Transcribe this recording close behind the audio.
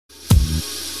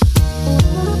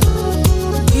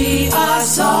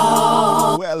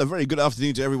Well, a very good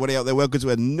afternoon to everybody out there. Welcome to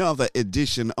another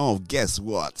edition of Guess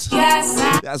What?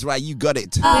 Yes. That's right, you got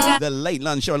it. The Late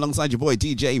Lunch Show alongside your boy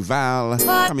DJ Val.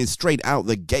 Coming straight out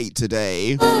the gate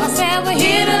today.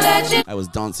 I was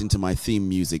dancing to my theme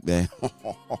music there.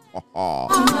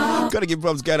 Gotta give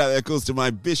props going out there, of course, to my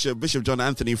Bishop John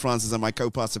Anthony Francis, and my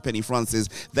co-pastor Penny Francis.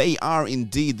 They are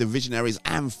indeed the visionaries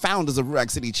and founders of Ruach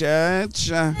City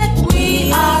Church.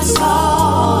 We are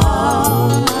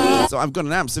so I've got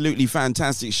an absolutely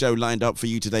fantastic show lined up for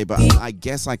you today, but I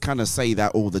guess I kind of say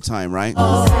that all the time, right?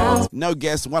 No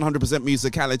guess, 100%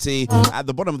 musicality. At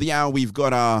the bottom of the hour, we've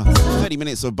got our 30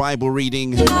 minutes of Bible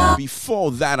reading.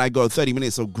 Before that, I got 30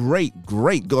 minutes of great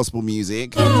gospel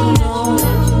music.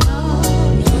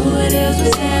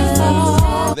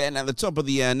 Then at the top of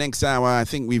the next hour, I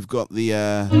think we've got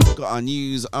our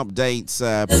news updates,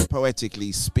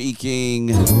 poetically speaking,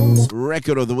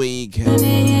 record of the week,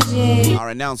 our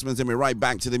announcements, and we're right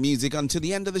back to the music until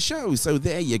the end of the show. So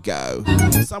there you go.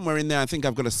 Somewhere in there, I think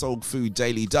I've got a Soul Food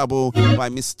Daily Double by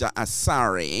Mr.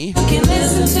 Asari.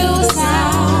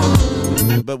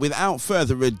 But without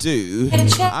further ado,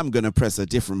 I'm going to press a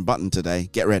different button today.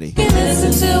 Get ready.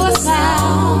 Listen to a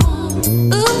sound.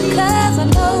 Ooh, 'cause I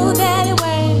know that it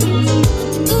works.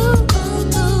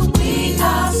 Ooh, we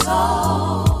are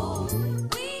soul.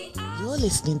 You're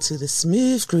listening to the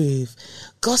Smooth Groove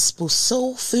Gospel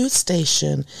Soul Food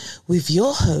Station with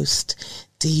your host,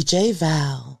 DJ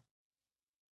Val.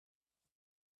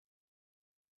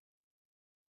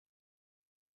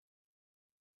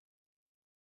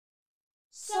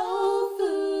 Soul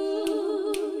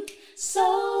Food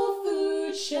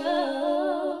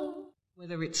Show.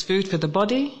 Whether it's food for the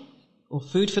body or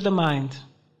food for the mind,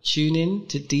 tune in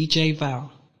to DJ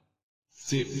Val.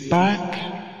 Sit back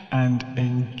and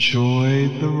enjoy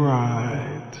the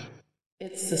ride.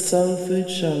 It's the Soul Food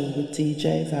Show with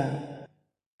DJ Val.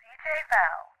 DJ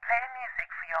Val, play music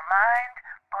for your mind,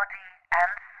 body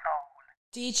and soul.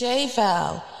 DJ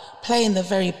Val, playing the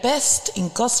very best in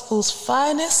gospel's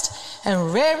finest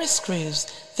and rarest grooves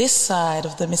this side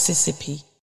of the Mississippi.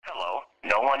 Hello,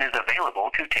 no one is available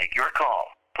to take your call.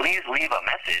 Please leave a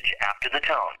message after the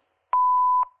tone.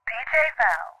 DJ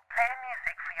Val, play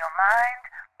music for your mind,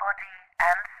 body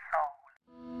and soul.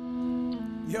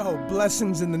 Yo,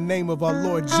 blessings in the name of our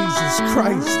Lord Jesus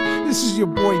Christ. This is your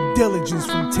boy Diligence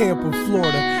from Tampa,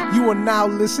 Florida. You are now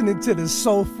listening to the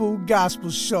Soul Food Gospel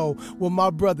Show with my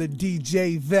brother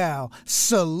DJ Val.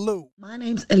 Salute. My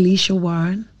name's Alicia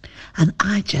Warren, and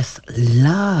I just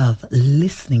love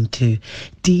listening to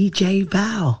DJ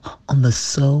Val on the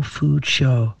Soul Food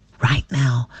Show. Right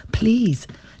now, please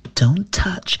don't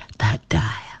touch that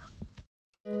dial.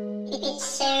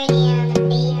 It's Shirley on the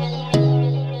beat.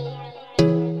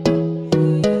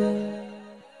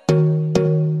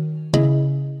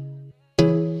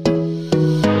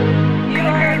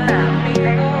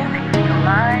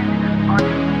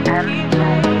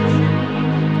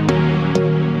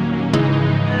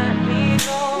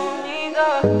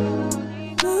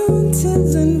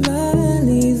 Mountains and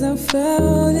valleys I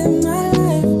felt in my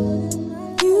life.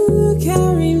 You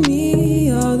carry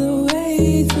me all the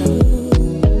way through.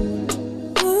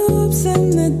 Ups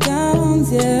and the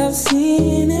downs, yeah, I've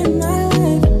seen in my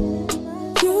life.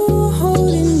 You're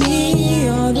holding me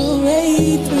all the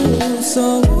way through.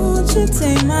 So won't you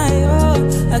take my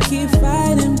all? I keep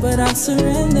fighting, but I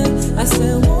surrender. I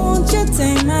said, won't you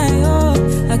take my all?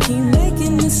 I keep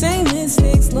making the same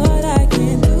mistakes, Lord, I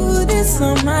can't do this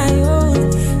on my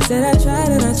own. Said I tried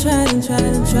and I tried and tried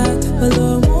and tried, but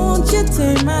Lord, won't you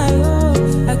take my all?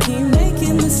 I keep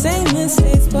making the same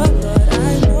mistakes, but Lord,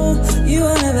 I know you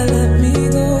will never let me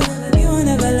go. You will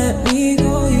never let me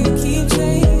go. You keep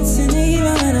chasing it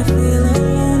even when I feel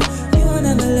alone. You will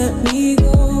never let me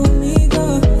go, me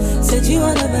go. Said you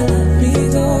will never let me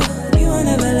go. You will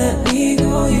never let me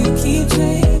go. You keep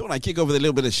chasing. I kick over with a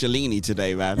little bit of Shalini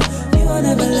today, man. You will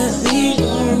never let me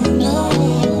go, no.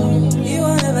 You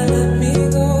will never let me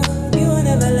go. You will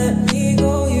never let me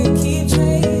go. You keep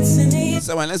chasing it.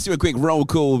 So let's do a quick roll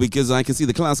call because I can see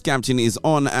the class captain is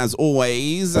on as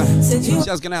always.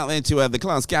 Just going out there to the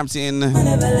class captain.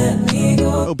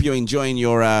 Hope you're enjoying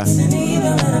your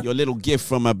little gift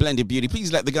from Blended Beauty.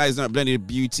 Please let the guys know at Blended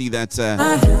Beauty that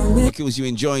because you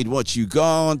enjoyed what you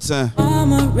got.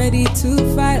 I'm ready to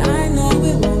fight. I know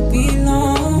it won't be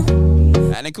long.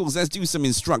 And of course, let's do some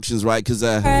instructions, right? Because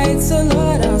so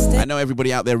Lord, I'll stay I know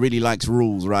everybody out there really likes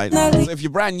rules, right? So if you're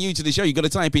brand new to the show, you got to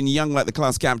type in young like the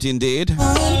class captain did.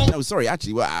 No, sorry,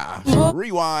 actually,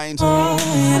 rewind.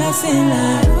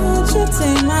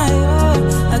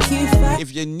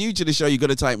 If you're new to the show, you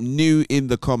got to type new in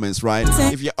the comments, right?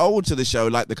 If you're old to the show,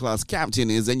 like the class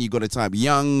captain is, then you got to type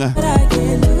young.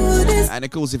 And of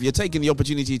course, if you're taking the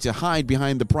opportunity to hide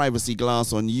behind the privacy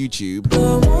glass on YouTube,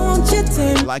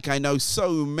 like I know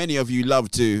so many of you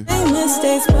love to,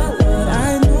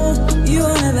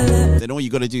 then all you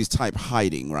got to do is type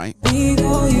hiding, right?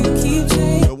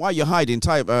 So while you're hiding,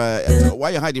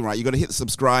 right, you got to hit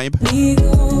subscribe, hit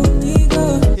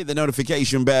the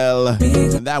notification bell,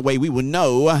 and that way we will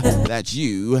know that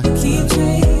you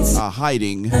are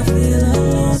hiding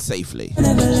safely.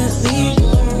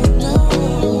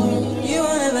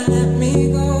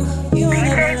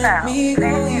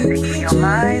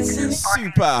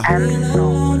 Super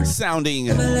sounding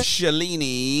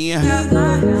Shalini.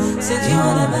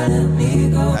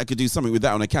 I could do something with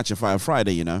that on a Catch a Fire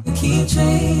Friday, you know. But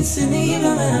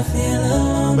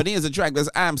here's a track that's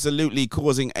absolutely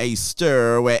causing a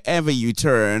stir wherever you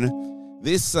turn.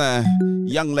 This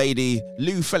young lady,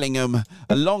 Lou Fellingham,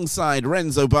 alongside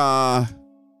Renzo Barr.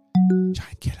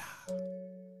 Giant Killer.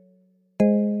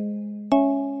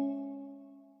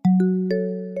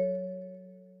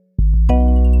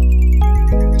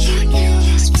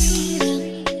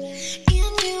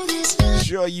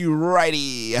 Sure you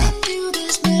righty.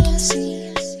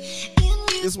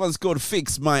 This one's called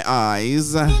Fix My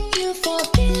Eyes. DJ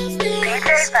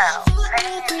Bell,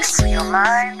 playing music for your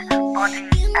mind, body,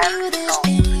 and soul.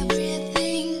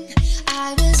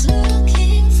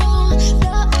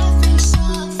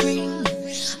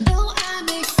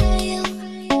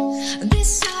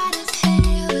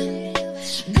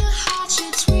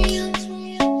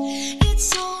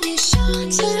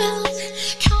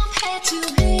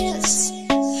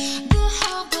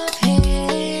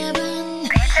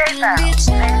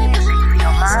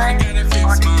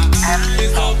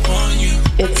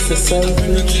 It's the Soul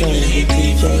Food Show with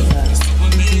DJ Bell.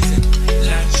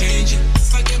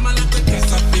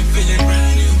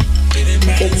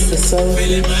 It's the Soul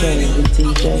Food Show with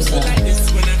DJ Bell.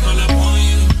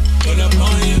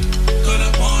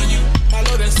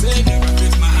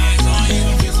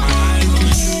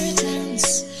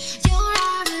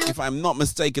 If I'm not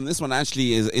mistaken, this one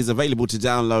actually is available to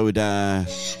download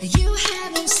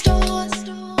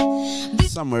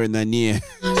somewhere in the near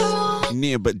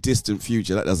but distant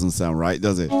future. That doesn't sound right,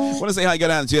 does it? I want to say hi, go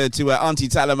down to Auntie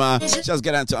Talama. Just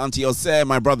get down to Auntie Ose,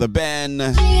 my brother Ben,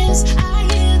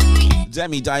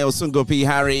 Demi Dio, Sungopi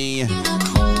Harry,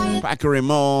 Pakari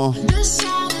Moore,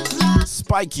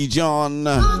 Spiky John.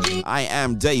 I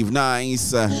am Dave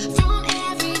Nice.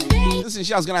 Listen,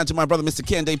 shouts going out to my brother Mr.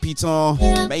 Kende Pinto,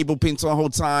 Mabel Pinto,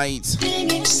 hold tight.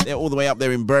 They're all the way up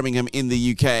there in Birmingham in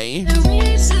the UK.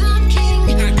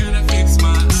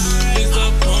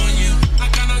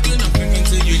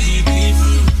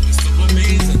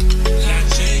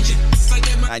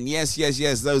 And yes,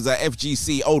 those are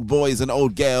FGC old boys and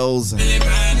old girls.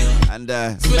 And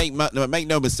make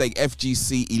no mistake,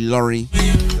 FGC Ilori.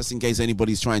 Just in case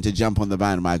anybody's trying to jump on the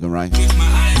bandwagon, right?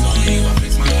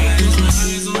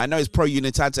 I know it's Pro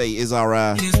Unitate is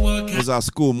our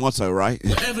school motto, right?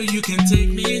 Wherever you can take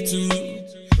me to.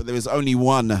 But there is only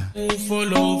one. Well,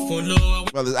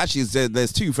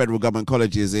 there's two federal government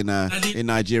colleges in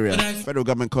Nigeria. Federal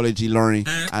Government College Ilori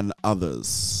and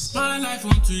others. My life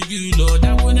unto you, Lord,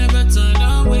 I will never turn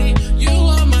away. You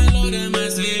are my Lord and my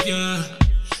Savior.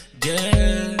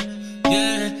 Yeah,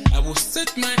 I will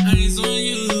set my eyes on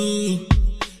you.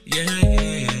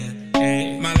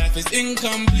 Yeah. My life is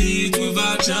incomplete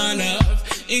without your love,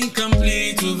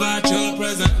 incomplete without your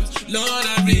presence. Lord,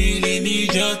 I really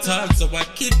need your touch, so I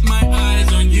keep my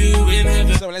eyes on you in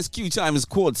heaven. So let's cue time as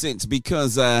quad 6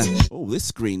 because this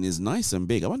screen is nice and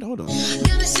big. I wonder, hold on.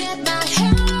 Gonna set my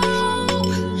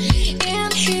hope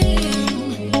in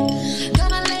him.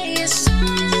 Gonna lay aside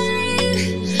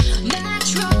my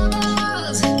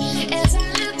troubles as I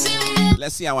look to him.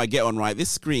 Let's see how I get on right. This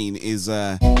screen is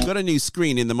got a new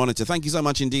screen in the monitor. Thank you so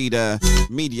much indeed,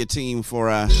 media team, for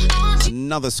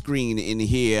another screen in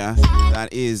here.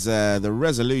 That is the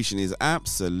resolution is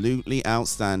absolutely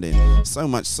outstanding. So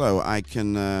much so I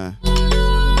can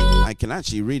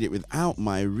actually read it without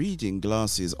my reading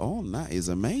glasses on. That is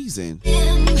amazing.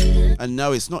 And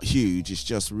no, it's not huge. It's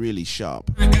just really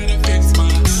sharp.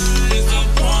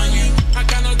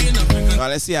 Right,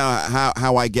 let's see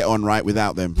how I get on right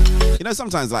without them. You know,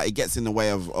 sometimes like it gets in the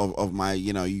way of my,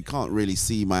 you know, you can't really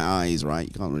see my eyes, right?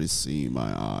 You can't really see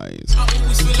my eyes.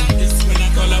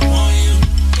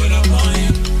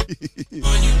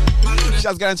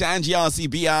 Shouts going to Angie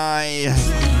RCBI.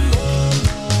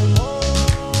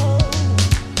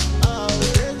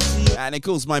 And it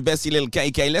calls my bestie little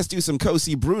KK. Let's do some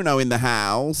Kosi Bruno in the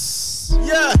house.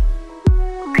 Yeah.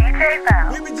 DJ Val,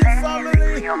 play music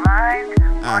for your mind,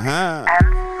 body, and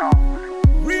soul.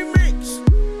 Remix.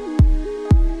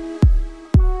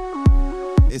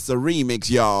 It's a remix,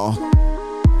 y'all.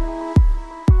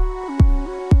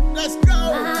 Let's go.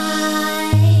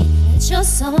 You're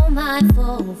so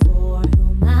mindful for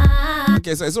your mind.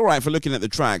 Okay, so it's all right for looking at the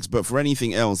tracks, but for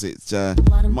anything else, it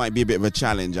might be a bit of a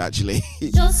challenge, actually.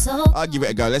 I'll give it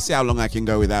a go. Let's see how long I can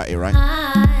go without it, right?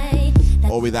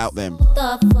 Or without them.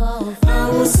 I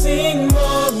will sing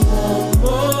more.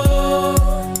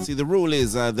 See, the rule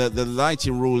is, the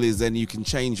lighting rule is then you can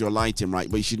change your lighting, right?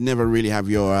 But you should never really have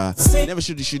your,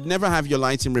 you should never have your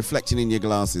lighting reflecting in your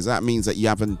glasses. That means that you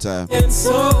haven't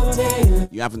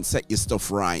set your stuff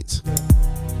right.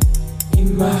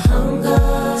 In my hunger,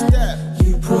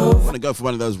 you I want to go for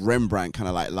one of those Rembrandt kind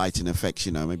of like lighting effects,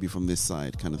 you know, maybe from this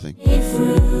side kind of thing.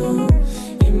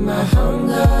 In my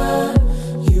hunger,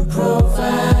 you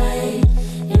provide.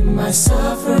 In my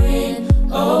suffering,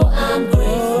 oh, I'm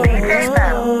grateful. DJ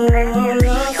Val, play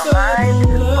music for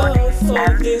your mind,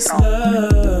 body, and soul.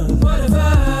 What have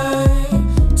I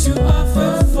to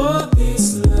offer for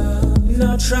this love? And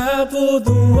I'll travel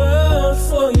the world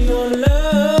for your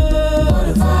love. What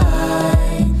have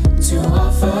I to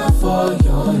offer for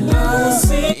your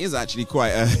love? It is actually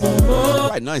quite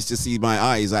nice to see my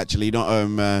eyes actually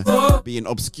not being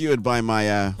obscured by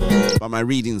my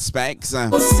reading specs.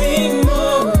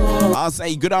 I'll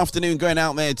say good afternoon going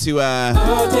out there to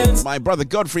my brother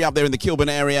Godfrey up there in the Kilburn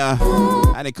area,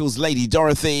 and it calls Lady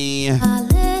Dorothy. And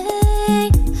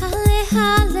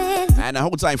the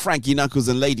whole time Frankie Knuckles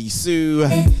and Lady Sue.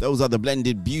 Those are the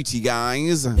Blended Beauty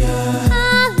guys.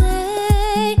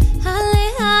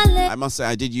 I must say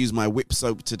I did use my whip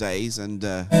soap today's, and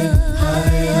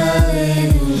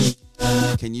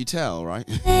can you tell, right?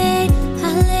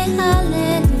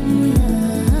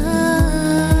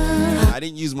 I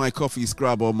didn't use my coffee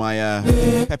scrub or my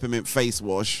peppermint face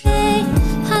wash.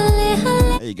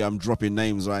 There you go, I'm dropping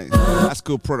names, right? That's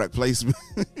called product placement.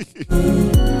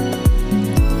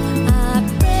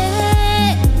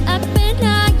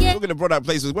 Talking to product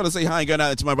placements, want to say hi going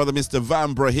out to my brother Mr.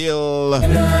 Van Brahill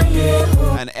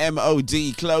and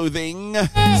MOD Clothing.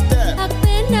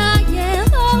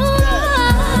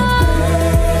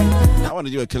 I want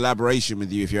to do a collaboration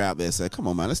with you if you're out there, so come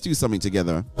on, man, let's do something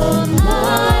together.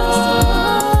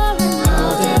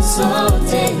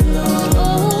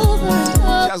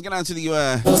 Shouts going out to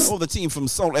all the team from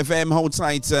Salt FM. Hold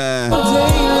tight,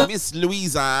 Miss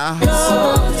Louisa,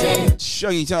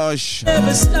 Shoggy Tosh,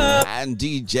 and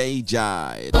DJ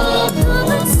Jide.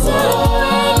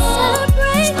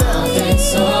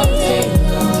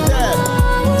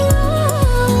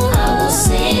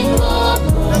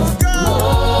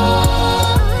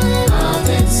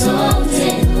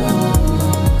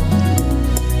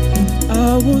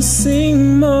 I will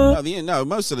sing more. No,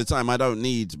 most of the time I don't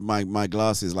need my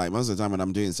glasses. Like most of the time when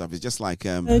I'm doing stuff, it's just like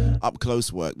up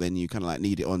close work. Then you kind of like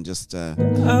need it on just. I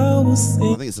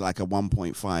think it's like a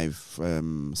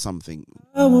 1.5 something,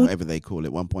 whatever they call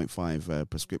it, 1.5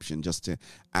 prescription, just to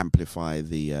amplify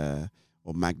the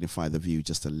or magnify the view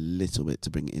just a little bit to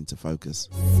bring it into focus.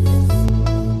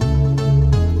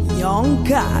 Young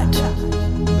God.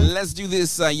 Let's do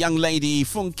this, young lady,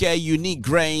 Funke Unique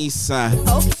Grace.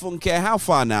 Funke, how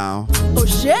far now? Oh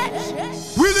shit!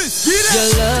 Willis, get it!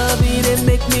 Your love it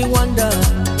make me wonder.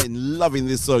 Been loving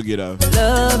this song, you know.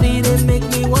 Love it make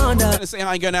me wonder. I'm gonna say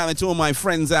hi going out there to all my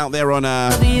friends out there on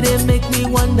Love it make me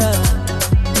wonder.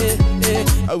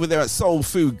 Over there at Soul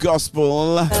Food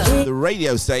Gospel, the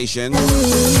radio station.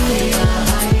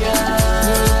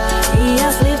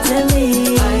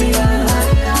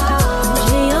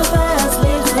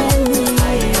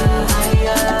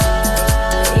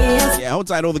 Hold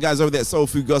tight, all the guys over there at Soul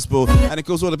Food Gospel, and of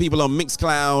course all the people on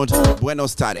Mixcloud.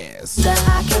 Buenos tardes.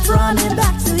 I kept running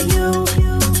back to you,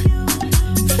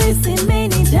 facing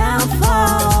many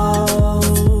downfalls,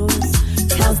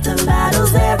 constant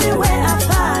battles everywhere I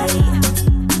fight.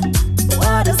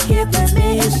 What is keeping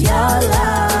me is your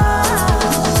love.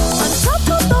 On top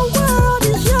of the world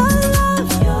is your love,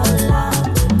 your love.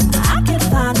 I can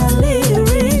finally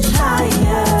reach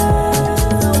higher.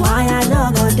 So why I no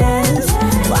go dance?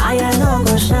 Why I no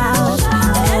go shout?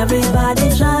 Everybody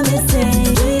try me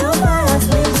sing. Jehovah has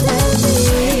lifted me.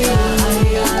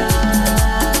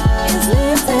 He's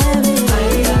lifted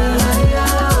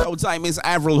me. Old time Miss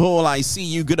Avril Hall, I see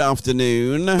you. Good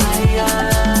afternoon.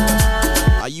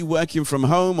 Are you working from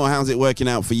home or how's it working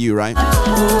out for you, right?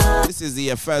 This is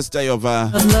the first day of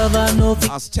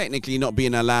us technically not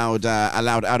being allowed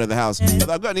out of the house. But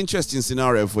I've got an interesting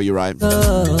scenario for you, right?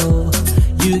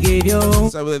 You gave your own.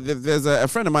 So there's a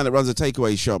friend of mine that runs a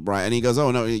takeaway shop, right? And he goes,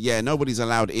 oh, no, yeah, nobody's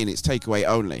allowed in. It's takeaway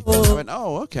only. I went,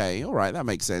 oh, okay. All right, that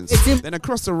makes sense. Then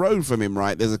across the road from him,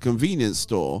 right, there's a convenience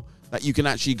store that you can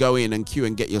actually go in and queue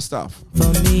and get your stuff.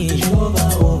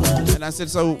 And I said,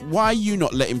 so why are you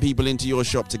not letting people into your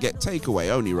shop to get takeaway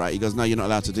only, right? He goes, no, you're not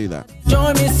allowed to do that.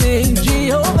 Join me, sing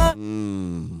Jehovah.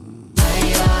 You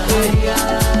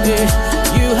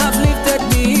have lifted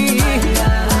me.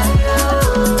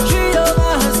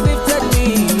 Jehovah has lifted me.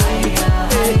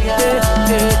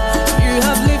 You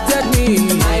have lifted me.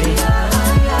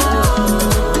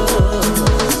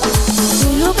 To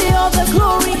you be all the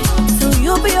glory. To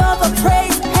you be all the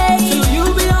praise. Hey. To you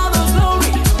be all the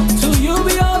glory. To you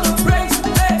be all the praise.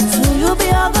 Hey. To you be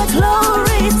all the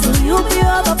glory. To you be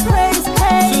all the praise.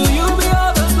 Hey. To you be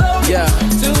all the glory. Yeah.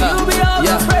 To you be all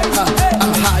the praise.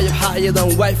 Higher than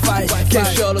Wi-Fi. Can't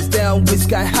shut us down, we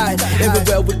sky high.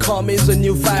 Everywhere we come is a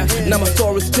new vibe. Now my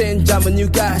story's changed, I'm a new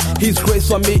guy. His grace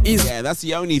on me is... Yeah, that's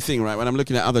the only thing, right? When I'm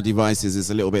looking at other devices, it's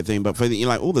a little bit thing. But for the,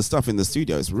 like all the stuff in the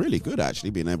studio, it's really good,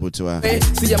 actually, being able to...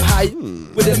 See, I'm high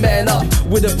with the man up,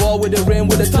 with the ball, with the rim,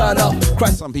 with the turn up.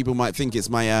 Some people might think it's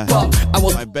my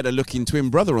my better looking twin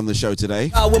brother on the show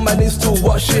today. I want my knees to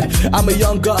wash it. I'm a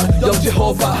young God, young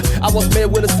Jehovah. I was made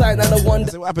with a sign and a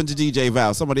wonder. So what happened to DJ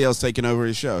Val? Somebody else taking over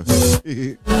his show.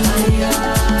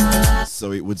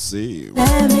 So it would seem.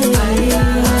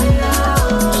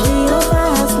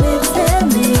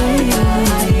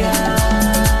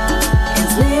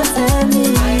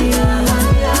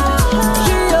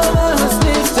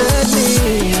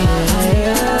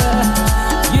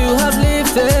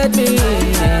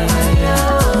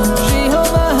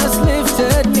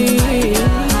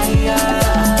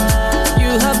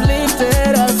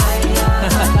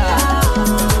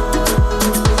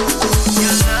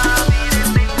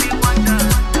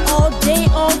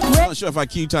 Sure if I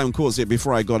Q Time Courts it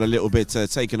before I got a little bit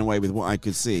taken away with what I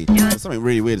could see. Something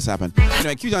really weird has happened.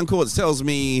 Anyway, Q Time Courts tells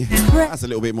me that's a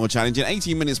little bit more challenging.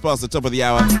 18 minutes past the top of the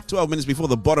hour, 12 minutes before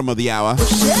the bottom of the hour.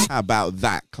 How about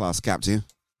that, class captain?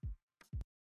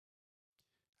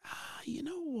 You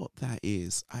know what that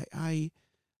is? I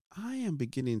am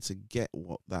beginning to get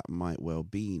what that might well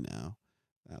be now.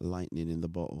 That lightning in the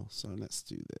bottle. So let's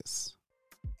do this.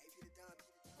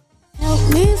 Help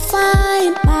me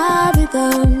find my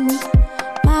rhythm,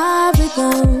 my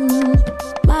rhythm,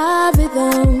 my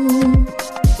rhythm.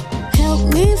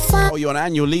 Help me find. Oh, you're on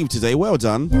annual leave today. Well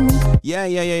done.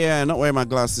 Yeah. Not wearing my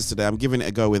glasses today. I'm giving it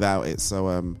a go without it. So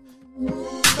I'm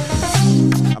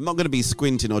not going to be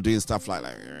squinting or doing stuff like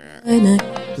that.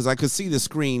 Because I could see the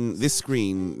screen, this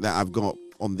screen that I've got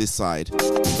on this side,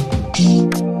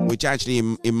 which actually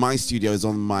in my studio is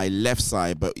on my left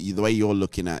side, but the way you're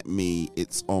looking at me,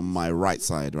 it's on my right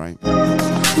side, right? When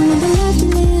the life you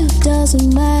live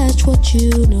doesn't match what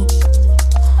you know.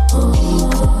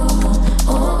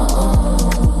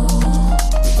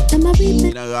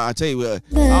 You know, I tell you,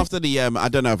 after the I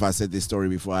don't know if I said this story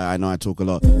before. I know I talk a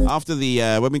lot. After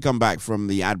the when we come back from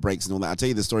the ad breaks and all that, I'll tell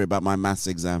you the story about my maths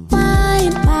exam.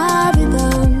 Find my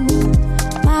rhythm,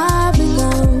 my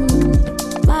rhythm,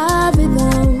 my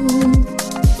rhythm.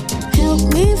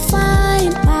 Help me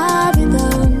find my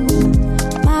rhythm,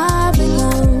 my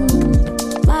rhythm,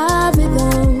 my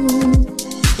rhythm.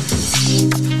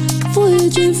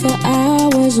 Voyaging for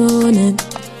hours on end.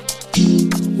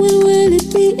 When will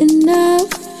it be enough?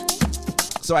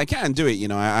 So I can do it, you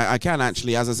know. I can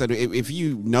actually, as I said, if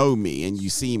you know me and you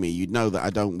see me, you'd know that I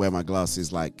don't wear my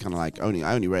glasses like kind of like I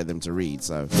only wear them to read.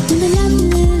 So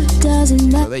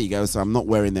there you go. So I'm not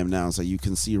wearing them now, so you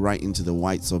can see right into the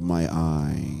whites of my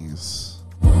eyes.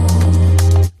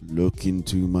 Look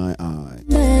into my eye.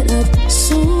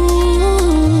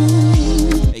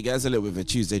 Hey guys, a little bit of a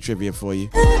Tuesday trivia for you.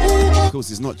 Of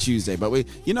course, it's not Tuesday, but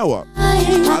you know what?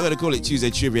 I'm going to call it Tuesday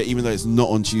trivia, even though it's not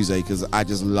on Tuesday, because I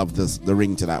just love the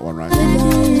ring to that one, right?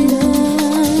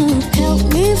 Help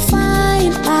me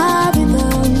find my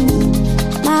rhythm,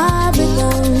 my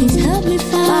rhythm. Please help me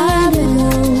find my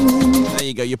rhythm. There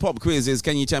you go. Your pop quiz is,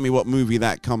 can you tell me what movie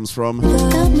that comes from?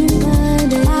 Help me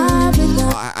find my rhythm.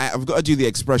 I've got to do the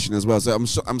expression as well. So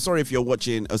I'm sorry if you're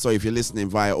watching, sorry if you're listening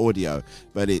via audio,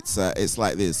 but it's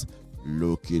like this.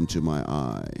 Look into my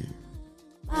eye.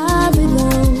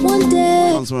 One day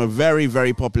it comes from a very,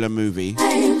 very popular movie.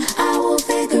 I will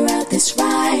figure out this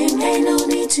rhyme. Ain't no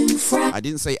need to fry. I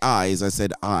didn't say eyes, I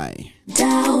said I.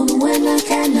 Down when I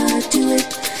cannot do it.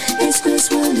 It's Chris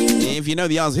Willie. If you know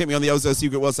the answer, hit me on the Also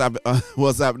Secret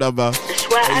WhatsApp number.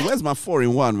 Hey, where's my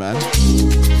 4-in-1, man?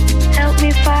 Help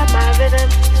me find my rhythm,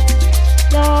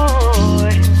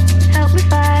 Lord. Help me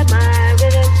find my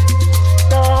rhythm,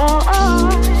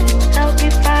 Lord. Help me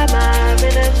find my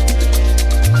rhythm.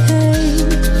 Hey,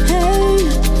 hey,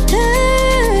 hey.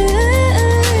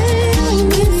 Help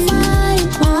me find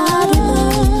my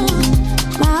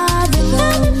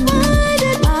rhythm, my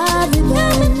rhythm,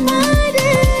 my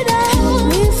rhythm. Help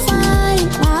me find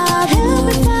my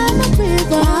rhythm,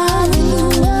 my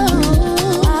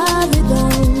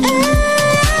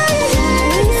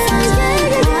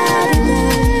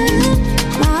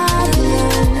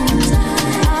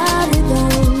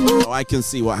I can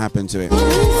see what happened to it.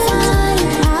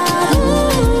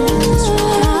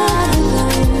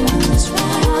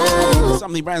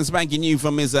 Something brand spanking new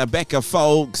from Ms. Becca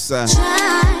Folks.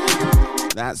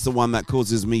 That's the one that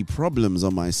causes me problems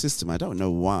on my system. I don't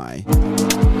know why.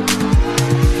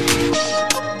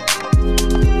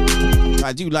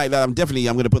 I do like that. I'm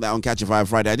going to put that on Catch a Fire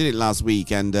Friday. I did it last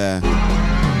week and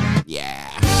yeah.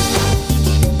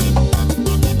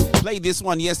 Played this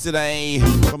one yesterday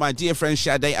for my dear friend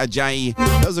Sade Ajayi.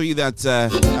 Those of you that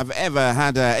have ever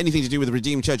had anything to do with the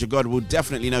Redeemed Church of God will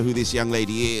definitely know who this young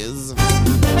lady is.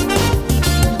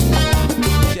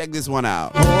 Check this one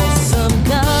out. Awesome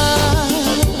God,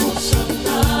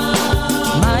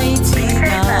 mighty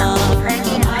God,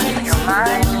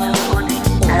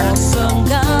 awesome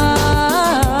God,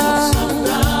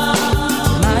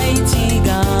 mighty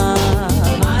God,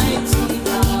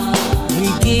 we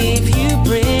give you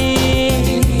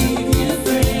praise,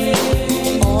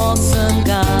 awesome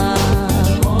God.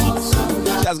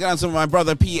 Shouts going out to my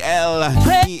brother PL.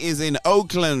 He is in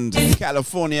Oakland,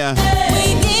 California,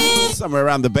 somewhere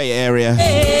around the Bay Area.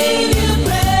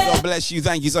 God bless you.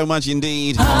 Thank you so much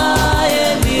indeed.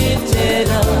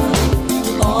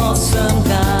 Awesome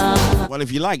God. Well,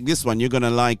 if you like this one, you're going to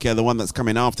like the one that's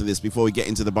coming after this before we get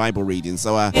into the Bible reading.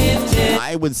 So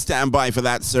I would stand by for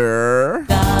that, sir.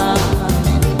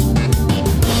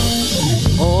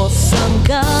 Awesome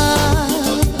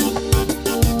God,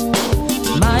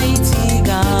 mighty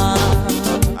God.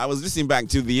 I was listening back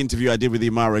to the interview I did with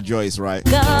Imara Joyce, right?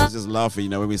 I was just laughing,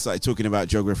 when we started talking about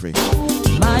geography.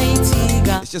 Mighty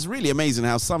God. It's just really amazing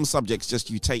how some subjects just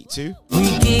you take to.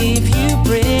 We give you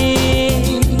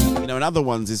praise. And other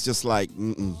ones it's just like,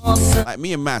 like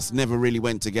me and maths never really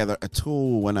went together at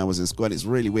all when I was in school, and it's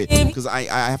really weird because I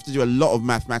have to do a lot of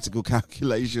mathematical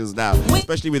calculations now,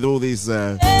 especially with all these,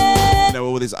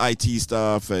 all this IT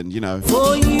stuff and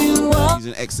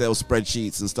using Excel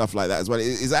spreadsheets and stuff like that as well.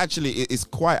 It's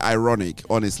quite ironic,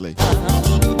 honestly. For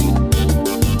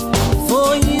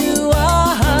you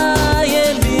are high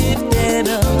and lifted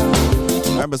up.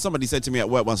 I remember somebody said to me at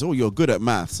work once, "Oh, you're good at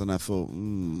maths," and I thought,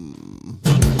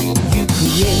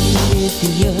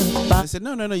 I said,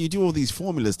 no, you do all these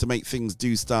formulas to make things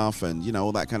do stuff and,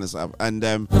 all that kind of stuff. And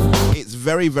it's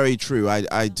very, very true. I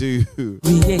used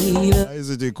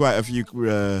to do quite a few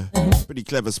pretty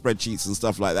clever spreadsheets and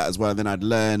stuff like that as well. And then I'd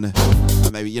learn,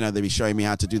 and maybe, they'd be showing me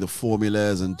how to do the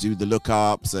formulas and do the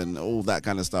lookups and all that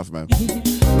kind of stuff, man. You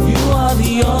are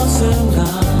the awesome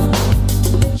God.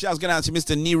 Shouts going out to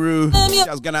Mr. Niru.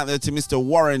 Shouts going out there to Mr.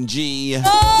 Warren G.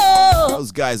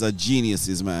 Those guys are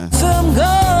geniuses, man. Some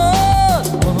God,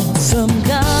 some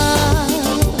God.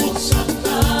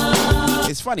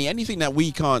 It's funny, anything that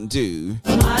we can't do,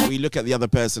 we look at the other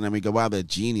person and we go, wow, they're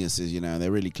geniuses,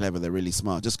 they're really clever, they're really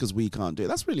smart, just because we can't do it.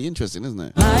 That's really interesting, isn't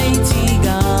it? Mighty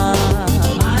God,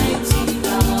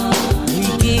 we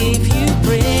give you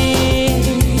praise.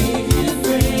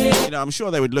 I'm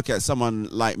sure they would look at someone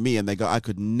like me and they go, I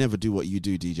could never do what you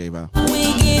do, DJ Val.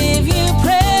 We give you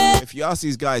praise. If you ask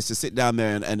these guys to sit down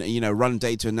there and run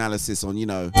data analysis on,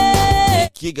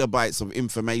 gigabytes of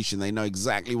information, they know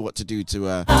exactly what to do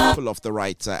to pull off the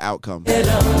right outcome.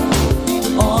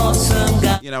 Awesome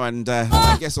God. And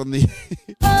I guess on the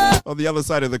on the other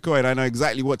side of the coin, I know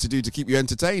exactly what to do to keep you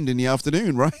entertained in the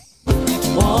afternoon, right?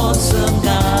 Awesome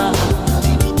God.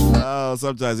 Oh,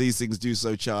 sometimes these things do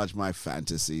so charge my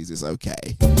fantasies. It's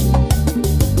okay.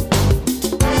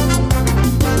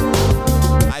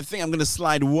 I think I'm going to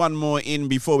slide one more in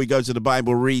before we go to the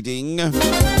Bible reading.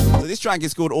 So this track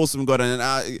is called Awesome God, and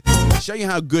I'll show you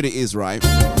how good it is, right? We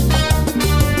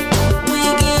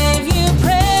give you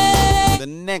praise. The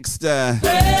next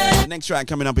track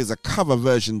coming up is a cover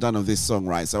version done of this song,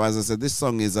 right? So as I said, this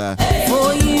song is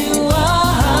For you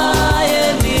are high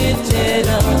and lifted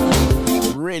up.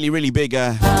 really, really big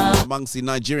amongst the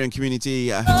Nigerian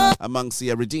community, amongst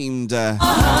the redeemed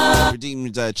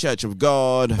Church of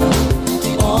God.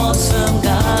 Awesome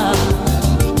God,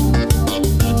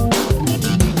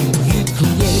 you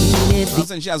created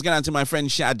Listen, shouts going out to my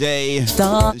friend Sade.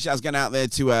 Shouts going out there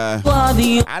to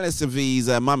Alice V's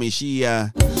mummy. She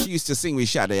used to sing with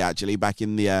Sade actually back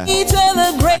in the I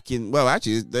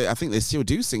think they still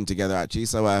do sing together actually.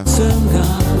 So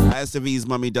Alice V's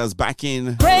mummy does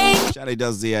backing. Sade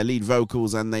does the lead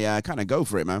vocals, and they kind of go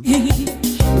for it, man. You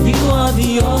are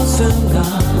the awesome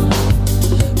God.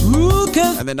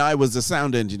 And then I was the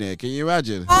sound engineer. Can you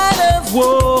imagine? You are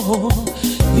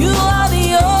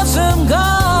the awesome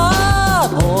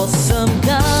God. Awesome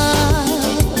God.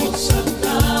 Awesome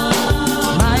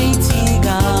God. Mighty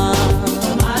God.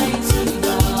 Mighty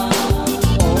God.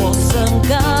 Awesome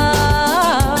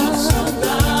God. Awesome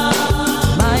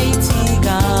God. Mighty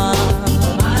God.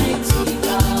 Mighty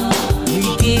God. We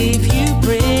give you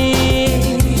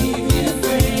praise.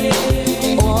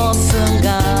 Awesome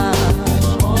God.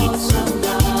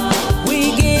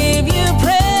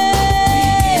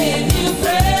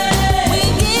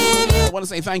 I want to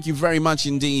say thank you very much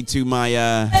indeed to my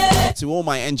to all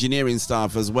my engineering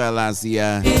staff, as well as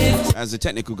the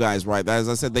technical guys, right? As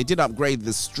I said, they did upgrade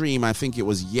the stream. I think it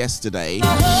was yesterday,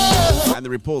 and the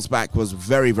reports back was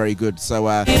very, very good. So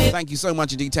thank you so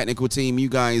much indeed, technical team. You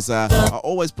guys are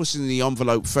always pushing the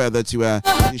envelope further to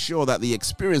ensure that the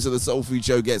experience of the Soul Food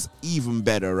Show gets even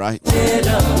better, right?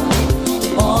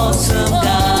 Awesome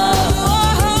God.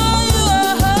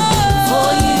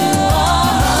 For you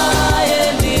are high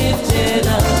and lifted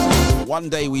up. One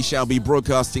day we shall be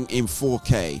broadcasting in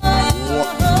 4K.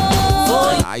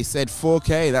 I said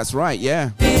 4K, that's right, yeah.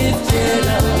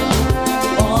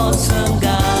 Awesome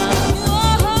God.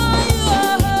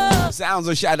 Sounds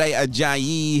of Sade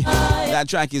Ajayi. That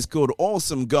track is called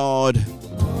Awesome God.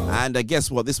 And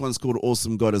guess what? This one's called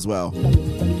Awesome God as well.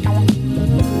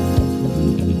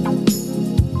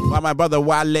 By my brother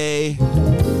Wale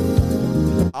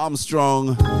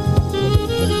Armstrong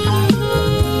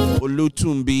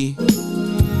Olutumbi.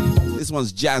 This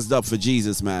one's jazzed up for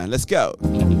Jesus, man. Let's go.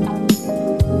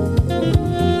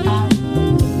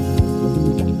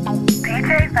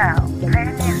 DJ Val, play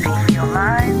the music for your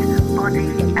mind, body,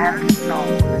 and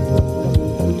soul.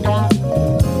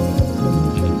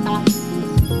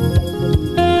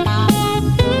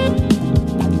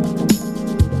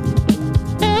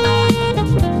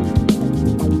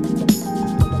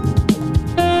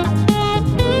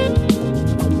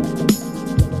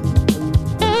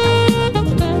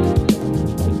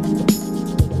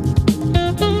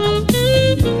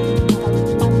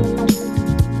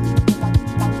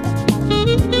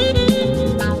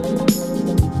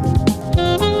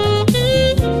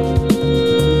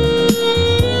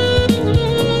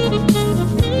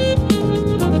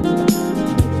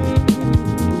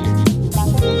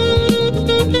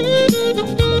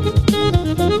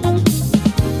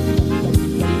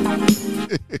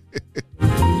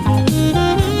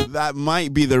 That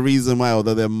might be the reason why,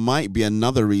 although there might be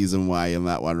another reason why in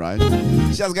that one, right?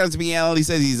 Shouts going to BL. He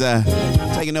says he's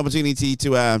taking an opportunity to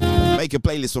make a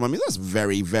playlist for me. That's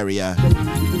very, very,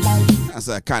 that's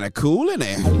kind of cool, isn't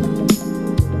it?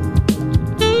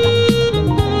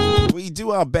 We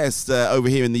do our best over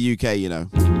here in the UK, you know.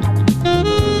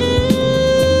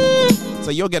 So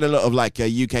you'll get a lot of like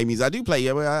UK music. I do play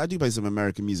some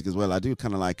American music as well. I do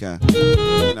kind of like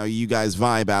you guys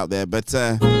vibe out there. But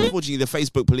unfortunately, the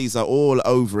Facebook police are all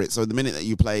over it. So the minute that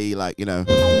you play like even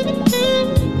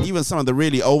some of the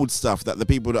really old stuff that the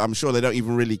people, I'm sure they don't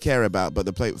even really care about, but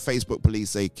the Facebook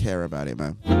police, they care about it,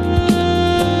 man.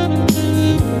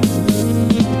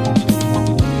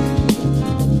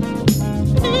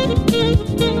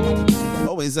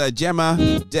 Is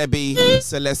Gemma, Debbie,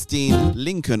 Celestine,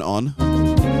 Lincoln on?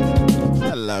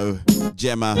 Hello,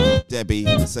 Gemma, Debbie,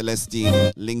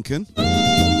 Celestine, Lincoln.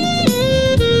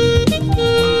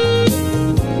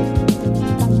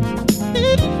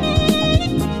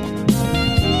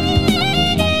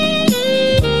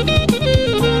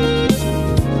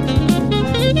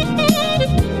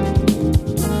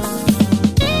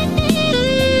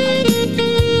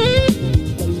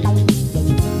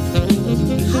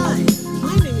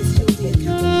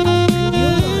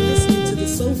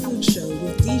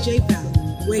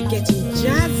 We're getting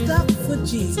jazzed up for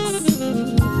Jesus.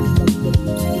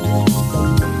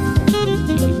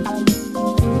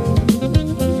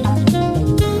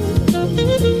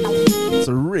 It's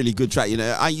a really good track, you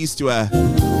know. I used to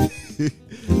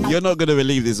you're not gonna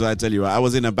believe this when I tell you, right? I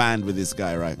was in a band with this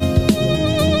guy, right?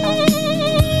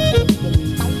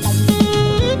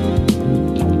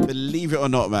 Believe it or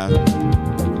not, man.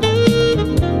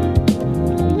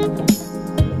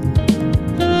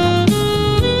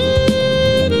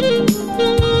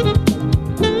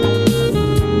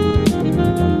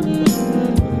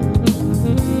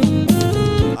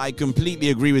 I completely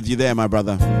agree with you there, my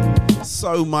brother.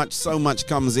 So much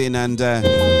comes in, and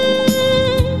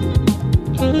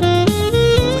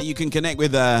so you can connect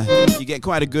with. You get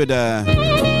quite a good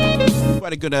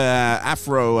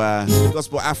Afro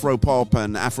gospel, Afro pop,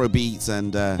 and Afro beats,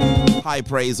 and high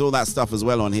praise, all that stuff as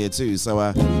well on here too.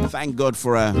 So thank God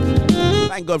for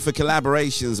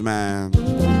collaborations, man.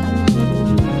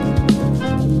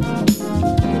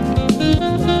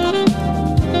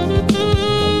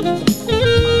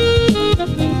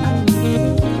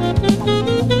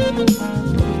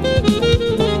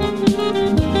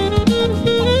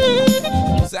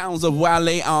 Sounds of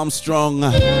Wale Armstrong,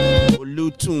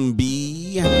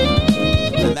 Lutumbi,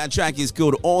 and that track is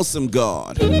called Awesome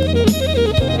God. Yeah,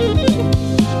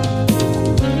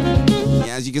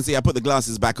 as you can see, I put the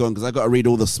glasses back on because I got to read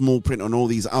all the small print on all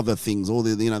these other things, all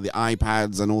the, the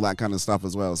iPads and all that kind of stuff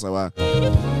as well. So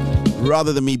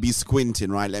rather than me be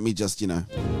squinting, right, let me just,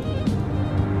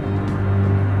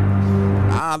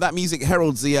 that music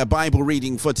heralds the Bible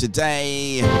reading for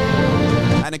today.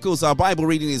 And of course, our Bible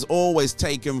reading is always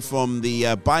taken from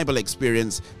the Bible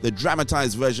Experience, the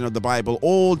dramatized version of the Bible,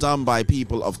 all done by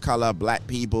people of color, black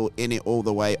people in it all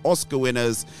the way. Oscar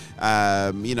winners,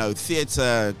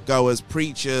 theater goers,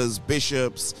 preachers,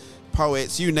 bishops,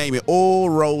 poets, you name it, all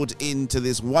rolled into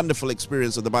this wonderful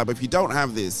experience of the Bible. If you don't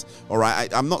have this, all right,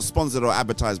 I'm not sponsored or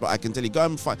advertised, but I can tell you, go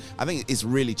and find, I think it's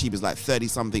really cheap. It's like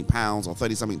 £30-something or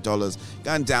 $30-something. Go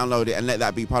and download it and let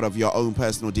that be part of your own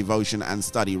personal devotion and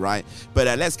study, right? But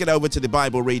let's get over to the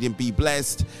Bible reading. Be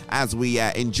blessed as we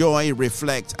enjoy,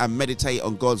 reflect, and meditate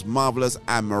on God's marvelous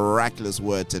and miraculous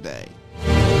word today.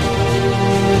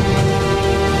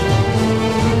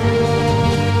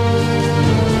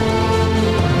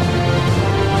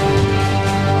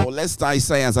 Lest I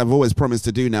say, as I've always promised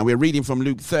to do now, we're reading from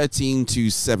Luke 13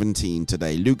 to 17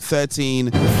 today. Luke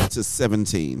 13 to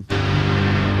 17. There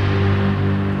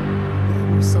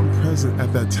were some present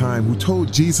at that time who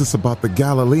told Jesus about the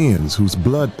Galileans whose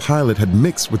blood Pilate had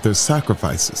mixed with their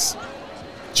sacrifices.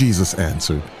 Jesus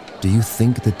answered, "Do you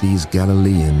think that these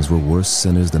Galileans were worse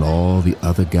sinners than all the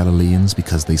other Galileans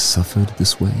because they suffered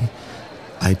this way?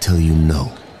 I tell you,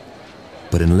 no.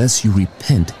 But unless you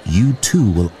repent, you too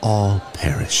will all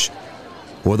perish.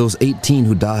 Or those 18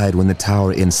 who died when the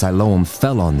tower in Siloam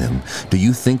fell on them, do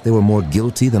you think they were more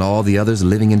guilty than all the others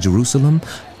living in Jerusalem?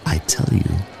 I tell you,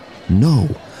 no.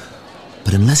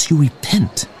 But unless you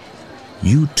repent,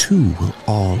 you too will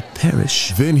all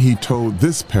perish." Then he told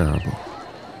this parable.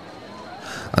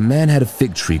 A man had a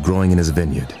fig tree growing in his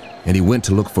vineyard, and he went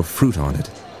to look for fruit on it,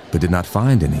 but did not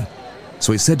find any.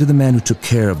 So he said to the man who took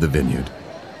care of the vineyard,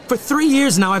 "For 3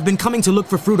 years now I've been coming to look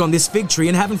for fruit on this fig tree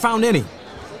and haven't found any.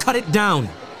 Cut it down.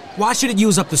 Why should it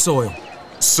use up the soil?"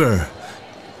 "Sir,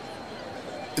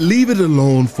 leave it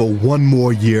alone for 1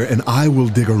 more year and I will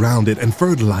dig around it and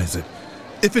fertilize it.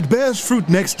 If it bears fruit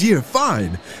next year,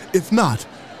 fine. If not,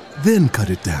 then cut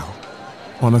it down."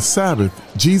 On a Sabbath,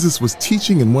 Jesus was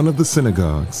teaching in one of the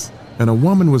synagogues, and a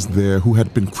woman was there who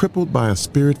had been crippled by a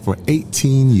spirit for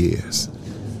 18 years.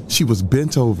 She was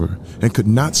bent over and could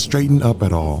not straighten up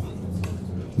at all.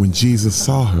 When Jesus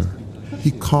saw her,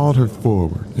 he called her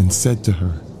forward and said to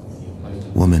her,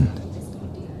 "Woman,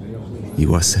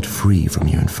 you are set free from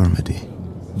your infirmity."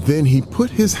 Then he put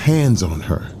his hands on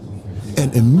her,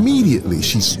 and immediately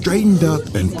she straightened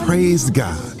up and praised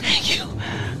God. Thank you.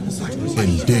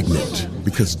 Indignant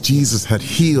because Jesus had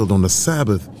healed on the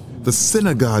Sabbath, the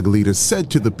synagogue leader said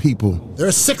to the people, "There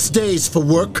are 6 days for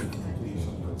work.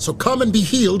 So come and be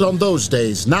healed on those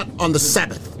days, not on the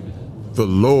Sabbath." The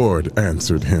Lord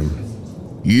answered him,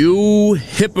 "You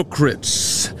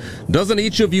hypocrites! Doesn't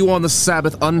each of you on the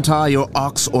Sabbath untie your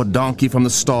ox or donkey from the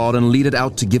stall and lead it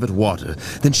out to give it water?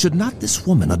 Then should not this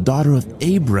woman, a daughter of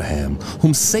Abraham,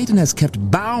 whom Satan has kept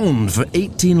bound for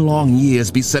 18 long years,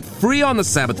 be set free on the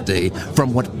Sabbath day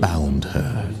from what bound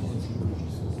her?"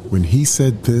 When he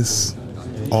said this,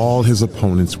 all his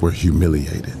opponents were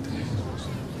humiliated.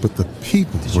 But the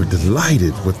people were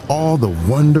delighted with all the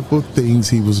wonderful things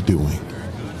he was doing.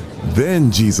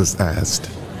 Then Jesus asked,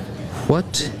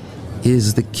 "What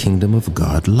is the kingdom of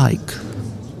God like?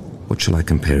 What shall I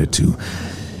compare it to?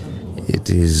 It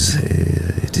is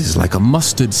like a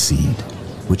mustard seed,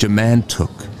 which a man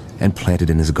took and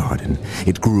planted in his garden.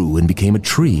 It grew and became a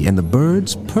tree, and the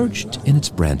birds perched in its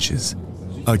branches."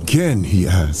 Again he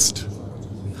asked,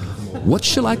 "What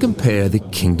shall I compare the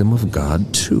kingdom of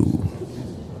God to?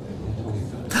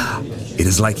 It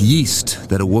is like yeast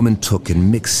that a woman took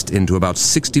and mixed into about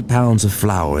 60 pounds of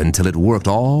flour until it worked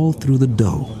all through the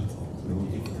dough."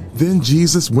 Then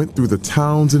Jesus went through the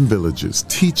towns and villages,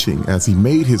 teaching as he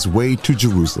made his way to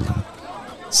Jerusalem.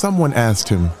 Someone asked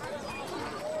him,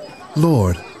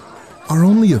 Lord, are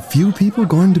only a few people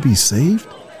going to be saved?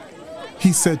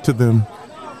 He said to them,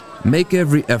 Make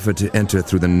every effort to enter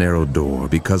through the narrow door,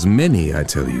 because many, I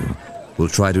tell you, will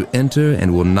try to enter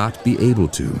and will not be able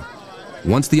to.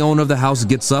 Once the owner of the house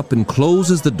gets up and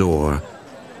closes the door,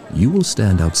 you will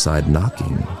stand outside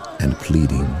knocking and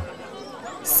pleading.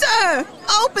 Sir,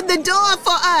 open the door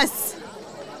for us.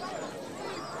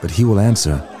 But he will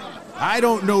answer, I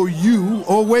don't know you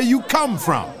or where you come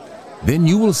from. Then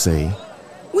you will say,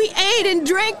 We ate and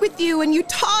drank with you and you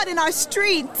taught in our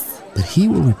streets. But he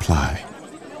will reply,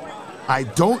 I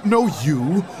don't know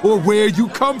you or where you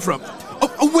come from.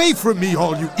 Away from me,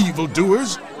 all you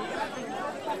evildoers.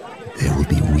 There will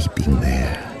be weeping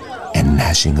there and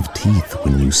gnashing of teeth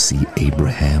when you see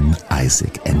Abraham,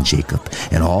 Isaac, and Jacob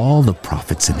and all the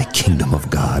prophets in the kingdom of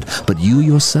God, but you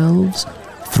yourselves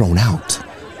thrown out.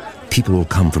 People will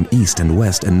come from east and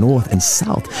west and north and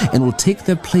south and will take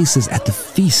their places at the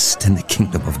feast in the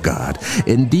kingdom of God.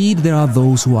 Indeed, there are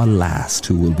those who are last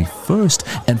who will be first,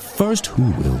 and first who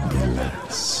will be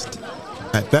last.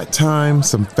 At that time,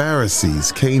 some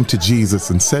Pharisees came to Jesus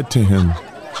and said to him,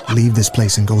 Leave this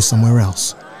place and go somewhere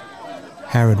else.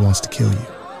 Herod wants to kill you.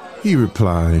 He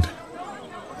replied,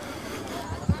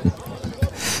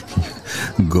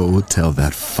 Go tell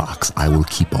that fox I will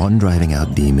keep on driving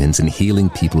out demons and healing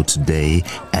people today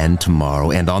and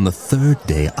tomorrow, and on the third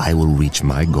day I will reach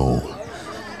my goal.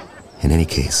 In any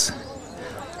case,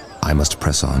 I must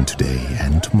press on today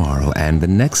and tomorrow and the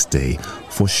next day,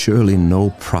 for surely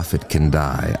no prophet can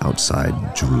die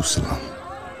outside Jerusalem.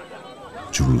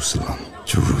 Jerusalem,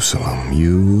 Jerusalem,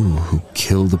 you who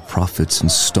kill the prophets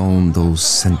and stone those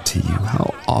sent to you,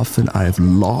 how often I have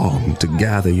longed to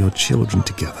gather your children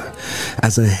together,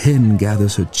 as a hen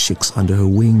gathers her chicks under her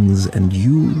wings, and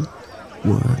you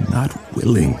were not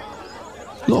willing.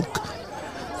 Look,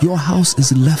 your house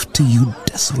is left to you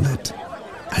desolate.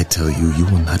 I tell you, you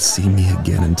will not see me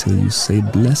again until you say,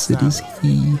 Blessed is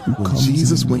he who when comes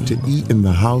Jesus in went to the name eat in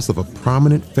the house of a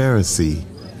prominent Pharisee,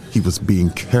 he was being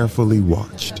carefully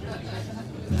watched.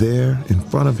 There, in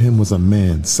front of him, was a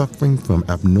man suffering from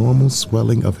abnormal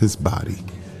swelling of his body.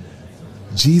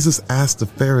 Jesus asked the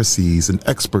Pharisees and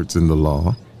experts in the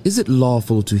law, Is it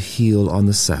lawful to heal on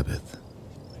the Sabbath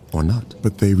or not?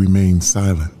 But they remained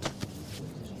silent.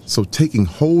 So taking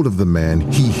hold of the man,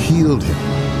 he healed him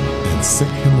and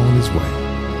sent him on his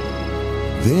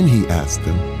way. Then he asked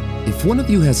them, If one of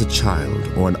you has a child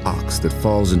or an ox that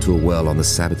falls into a well on the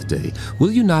Sabbath day,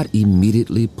 will you not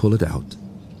immediately pull it out?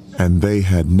 And they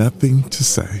had nothing to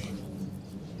say.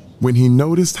 When he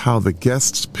noticed how the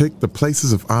guests picked the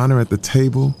places of honor at the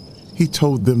table, he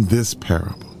told them this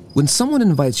parable. When someone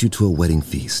invites you to a wedding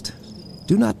feast,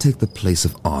 do not take the place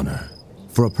of honor,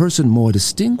 for a person more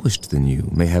distinguished than you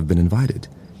may have been invited.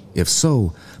 If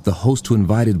so, the host who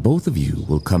invited both of you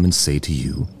will come and say to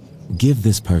you, Give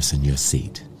this person your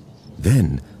seat.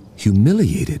 Then,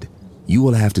 humiliated, you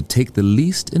will have to take the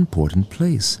least important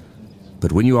place.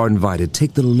 But when you are invited,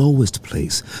 take the lowest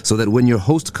place, so that when your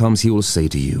host comes, he will say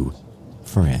to you,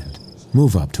 Friend,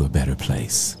 move up to a better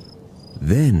place.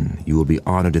 Then you will be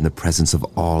honored in the presence of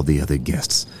all the other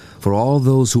guests, for all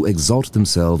those who exalt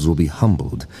themselves will be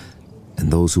humbled,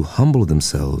 and those who humble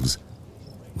themselves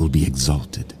will be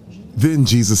exalted. Then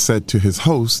Jesus said to his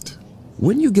host,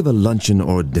 When you give a luncheon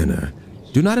or dinner,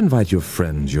 do not invite your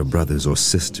friends, your brothers or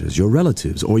sisters, your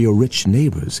relatives, or your rich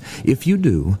neighbors. If you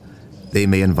do, they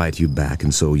may invite you back,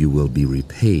 and so you will be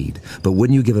repaid. But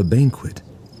when you give a banquet,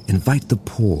 invite the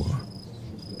poor,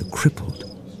 the crippled,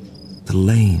 the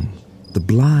lame, the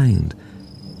blind,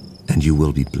 and you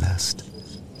will be blessed.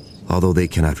 Although they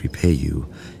cannot repay you,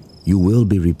 you will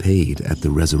be repaid at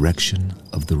the resurrection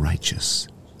of the righteous.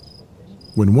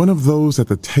 When one of those at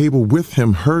the table with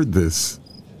him heard this,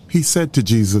 he said to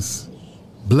Jesus,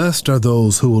 Blessed are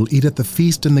those who will eat at the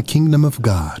feast in the kingdom of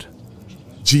God.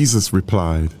 Jesus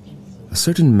replied, A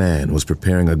certain man was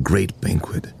preparing a great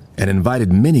banquet and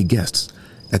invited many guests.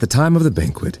 At the time of the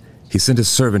banquet, he sent his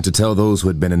servant to tell those who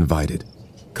had been invited,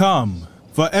 Come,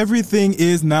 for everything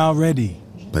is now ready.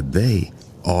 But they,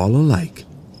 all alike,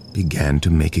 began to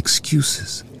make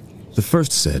excuses. The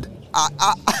first said,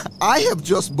 I have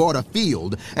just bought a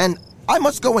field, and I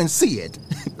must go and see it.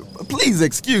 Please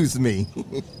excuse me.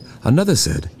 Another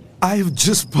said, I have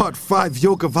just bought 5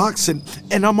 yoke of oxen,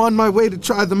 and I'm on my way to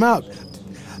try them out.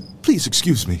 Please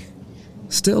excuse me.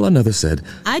 Still another said,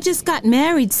 I just got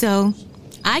married, so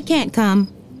I can't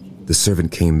come. The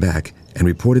servant came back and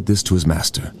reported this to his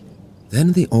master.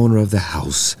 Then the owner of the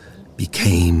house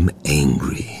became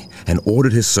angry and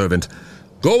ordered his servant,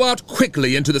 Go out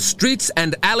quickly into the streets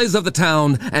and alleys of the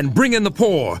town and bring in the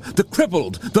poor, the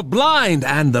crippled, the blind,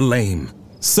 and the lame.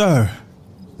 Sir,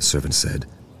 the servant said,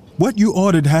 what you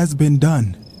ordered has been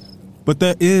done, but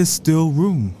there is still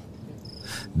room.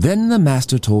 Then the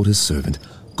master told his servant,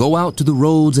 go out to the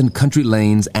roads and country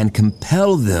lanes and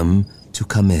compel them to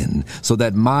come in, so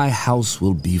that my house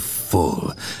will be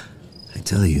full. I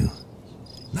tell you,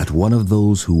 not one of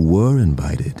those who were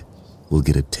invited will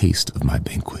get a taste of my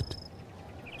banquet.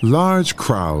 Large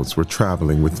crowds were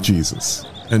traveling with Jesus,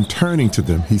 and turning to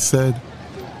them, he said,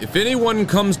 If anyone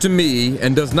comes to me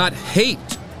and does not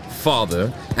hate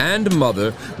father and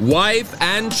mother, wife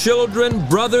and children,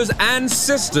 brothers and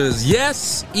sisters,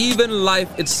 yes, even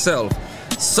life itself,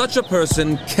 such a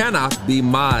person cannot be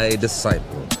my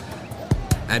disciple.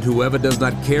 And whoever does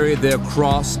not carry their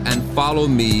cross and follow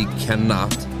me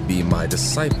cannot be my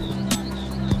disciple.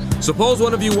 Suppose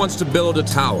one of you wants to build a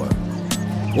tower.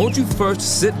 Won't you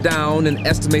first sit down and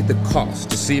estimate the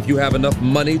cost to see if you have enough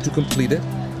money to complete it?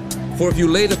 For if you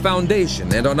lay the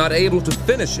foundation and are not able to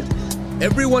finish it,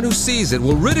 everyone who sees it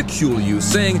will ridicule you,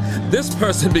 saying, this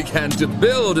person began to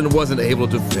build and wasn't able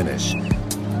to finish.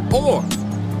 Or,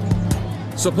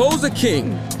 suppose a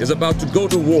king is about to go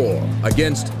to war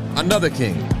against another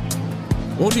king.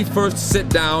 Won't he first sit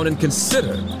down and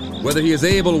consider whether he is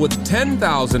able with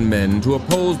 10,000 men to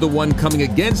oppose the one coming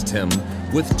against him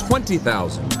with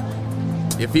 20,000?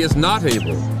 If he is not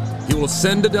able, he will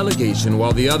send a delegation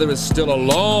while the other is still a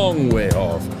long way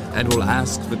off and will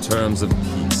ask for terms of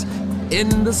peace.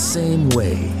 In the same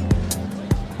way,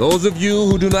 those of you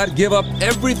who do not give up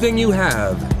everything you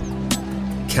have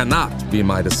cannot be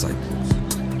my disciples.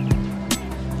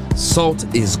 Salt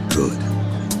is good,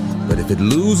 but if it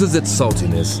loses its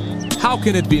saltiness, how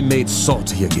can it be made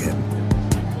salty again?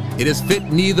 It is fit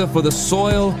neither for the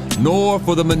soil nor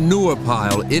for the manure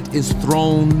pile. It is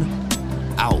thrown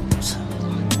out.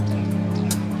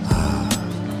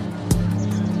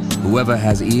 Whoever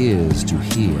has ears to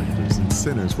hear. And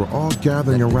sinners were all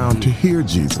gathering around to hear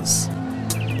Jesus.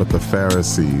 But the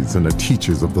Pharisees and the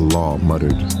teachers of the law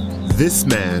muttered, This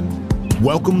man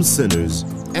welcomes sinners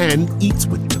and eats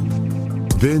with them.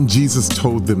 Then Jesus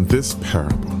told them this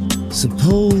parable.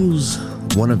 Suppose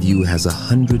one of you has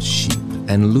 100 sheep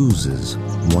and loses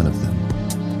one of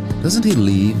them. Doesn't he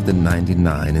leave the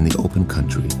 99 in the open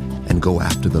country and go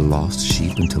after the lost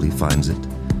sheep until he finds it?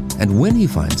 And when he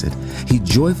finds it, he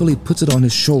joyfully puts it on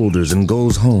his shoulders and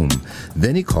goes home.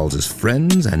 Then he calls his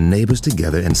friends and neighbors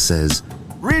together and says,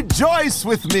 Rejoice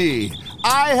with me!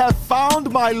 I have found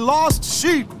my lost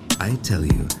sheep! I tell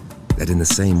you that in the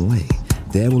same way,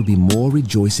 there will be more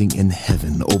rejoicing in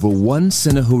heaven over one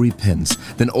sinner who repents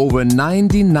than over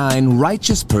 99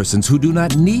 righteous persons who do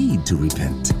not need to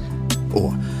repent.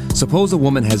 Or, suppose a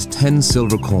woman has 10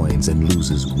 silver coins and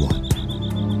loses one.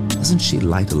 Doesn't she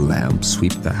light a lamp,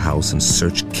 sweep the house, and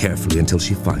search carefully until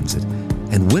she finds it?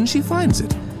 And when she finds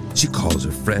it, she calls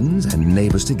her friends and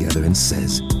neighbors together and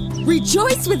says,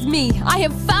 Rejoice with me! I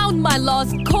have found my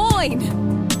lost coin!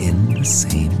 In the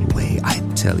same way, I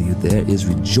tell you, there is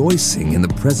rejoicing in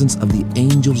the presence of the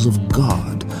angels of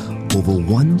God over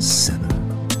one sinner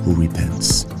who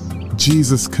repents.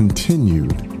 Jesus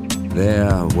continued,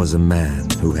 There was a man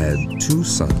who had 2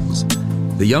 sons.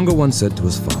 The younger one said to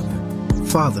his father,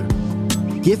 Father,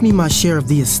 give me my share of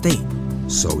the estate.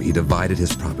 So he divided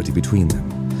his property between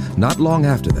them. Not long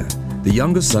after that, the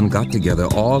younger son got together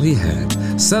all he had,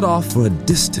 set off for a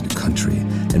distant country,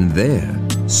 and there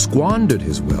squandered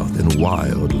his wealth in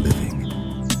wild living.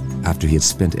 After he had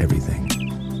spent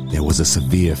everything, there was a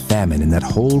severe famine in that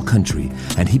whole country,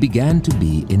 and he began to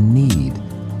be in need.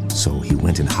 So he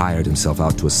went and hired himself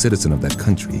out to a citizen of that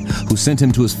country, who sent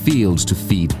him to his fields to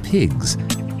feed pigs.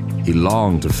 He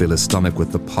longed to fill his stomach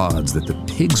with the pods that the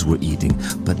pigs were eating,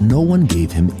 but no one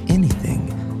gave him anything.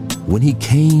 When he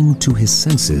came to his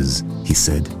senses, he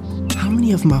said, How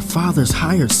many of my father's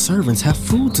hired servants have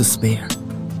food to spare?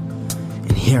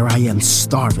 And here I am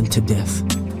starving to death.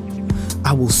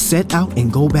 I will set out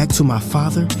and go back to my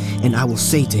father, and I will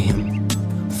say to him,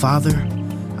 Father,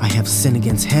 I have sinned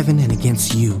against heaven and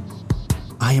against you.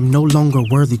 I am no longer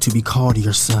worthy to be called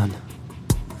your son.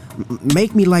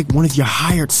 Make me like one of your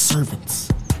hired servants.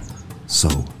 So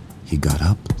he got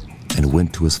up and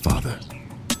went to his father.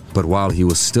 But while he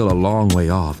was still a long way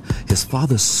off, his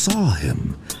father saw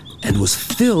him and was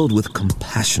filled with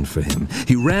compassion for him.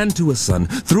 He ran to his son,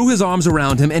 threw his arms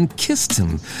around him, and kissed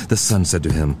him. The son said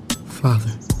to him,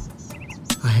 Father,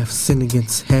 I have sinned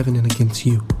against heaven and against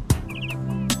you.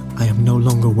 I am no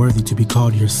longer worthy to be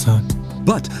called your son.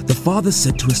 But the father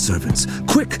said to his servants,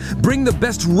 "Quick, bring the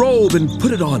best robe and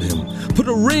put it on him. Put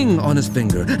a ring on his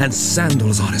finger and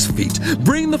sandals on his feet.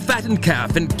 Bring the fattened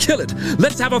calf and kill it.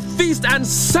 Let's have a feast and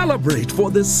celebrate, for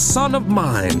this son of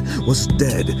mine was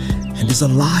dead and is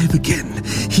alive again.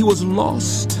 He was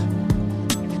lost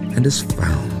and is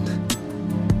found."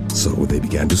 So they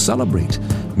began to celebrate.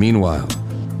 Meanwhile,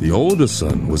 the older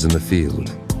son was in the field.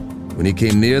 When he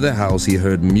came near the house, he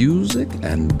heard music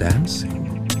and dancing.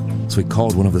 So he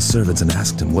called one of the servants and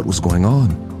asked him what was going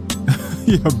on.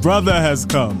 Your brother has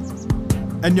come,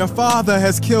 and your father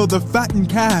has killed the fattened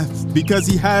calf because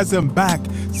he has him back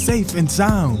safe and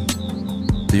sound.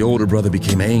 The older brother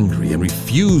became angry and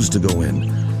refused to go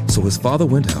in. So his father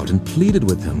went out and pleaded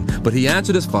with him. But he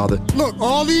answered his father, "Look,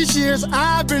 all these years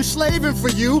I've been slaving for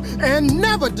you and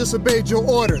never disobeyed your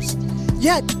orders.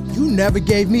 Yet you never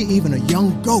gave me even a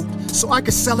young goat so I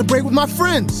could celebrate with my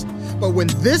friends. But when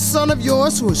this son of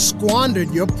yours who has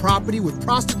squandered your property with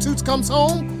prostitutes comes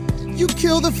home, you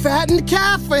kill the fattened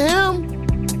calf for him."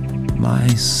 "My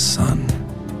son,"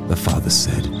 the father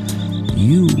said,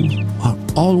 "you are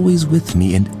always with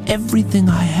me, and everything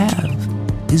I have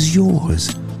is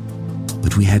yours.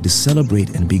 But we had to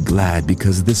celebrate and be glad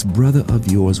because this brother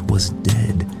of yours was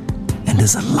dead and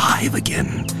is alive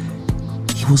again.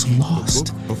 He was lost."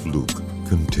 The book of Luke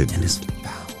continues. And is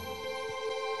found.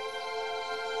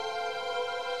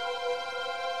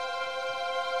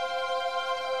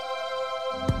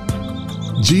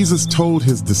 Jesus told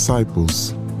his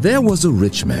disciples, "There was a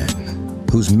rich man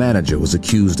whose manager was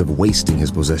accused of wasting his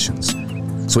possessions.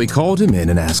 So he called him in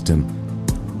and asked him,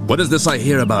 'What is this I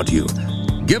hear about you?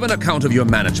 Give an account of your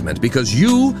management, because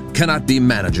you cannot be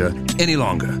manager any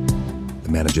longer.'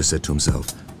 The manager said to himself,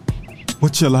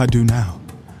 'What shall I do now?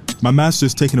 My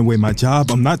master's taken away my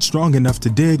job. I'm not strong enough to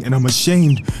dig, and I'm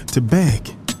ashamed to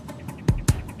beg.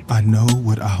 I know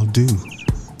what I'll do,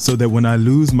 so that when I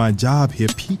lose my job here,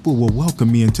 people will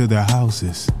welcome me into their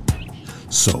houses.'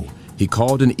 So he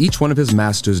called in each one of his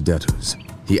master's debtors.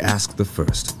 He asked the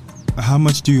first, 'How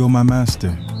much do you owe my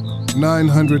master?'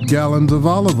 900 gallons of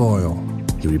olive oil,"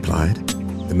 he replied.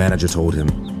 The manager told him,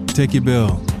 "Take your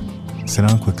bill, sit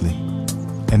down quickly,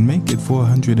 and make it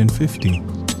 450.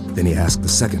 Then he asked the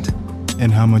second,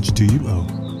 "And how much do you owe?"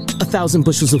 1,000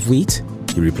 bushels of wheat,"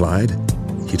 he replied.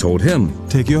 He told him,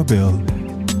 "Take your bill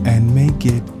and make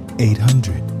it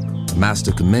 800. The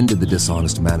master commended the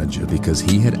dishonest manager because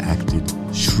he had acted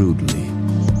shrewdly.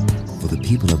 For the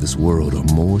people of this world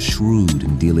are more shrewd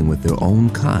in dealing with their own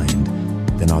kind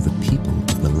than are the people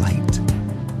of the light.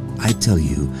 I tell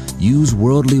you, use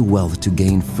worldly wealth to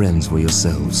gain friends for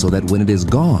yourselves, so that when it is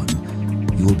gone,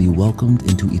 you will be welcomed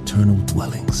into eternal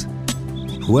dwellings.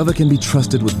 Whoever can be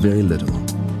trusted with very little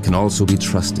can also be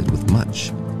trusted with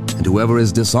much. And whoever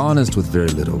is dishonest with very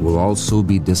little will also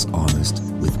be dishonest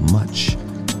with much.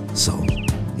 So,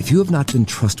 if you have not been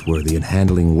trustworthy in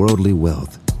handling worldly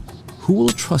wealth, who will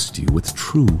trust you with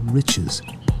true riches?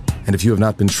 And if you have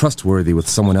not been trustworthy with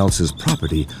someone else's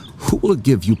property, who will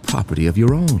give you property of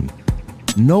your own?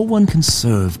 No one can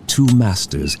serve two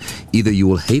masters. Either you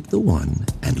will hate the one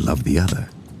and love the other,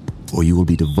 or you will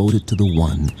be devoted to the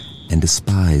one and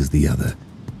despise the other.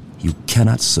 You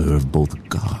cannot serve both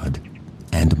God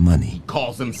and money."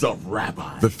 Calls himself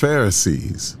rabbi. The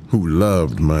Pharisees, who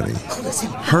loved money,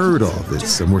 heard all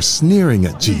this and were sneering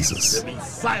at Jesus.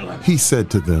 He said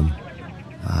to them,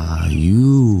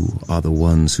 You are the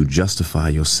ones who justify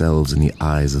yourselves in the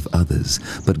eyes of others,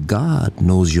 but God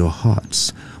knows your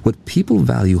hearts. What people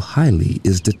value highly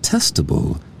is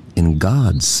detestable in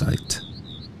God's sight."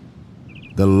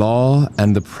 The law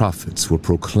and the prophets were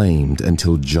proclaimed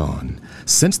until John.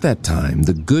 Since that time,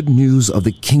 the good news of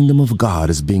the kingdom of God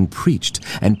is being preached,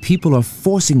 and people are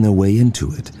forcing their way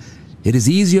into it. It is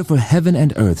easier for heaven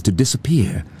and earth to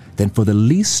disappear than for the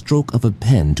least stroke of a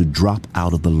pen to drop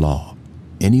out of the law.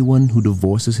 Anyone who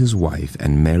divorces his wife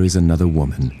and marries another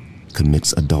woman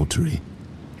commits adultery,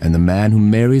 and the man who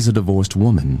marries a divorced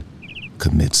woman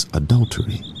commits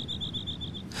adultery.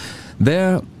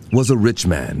 There was a rich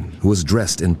man who was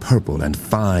dressed in purple and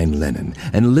fine linen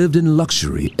and lived in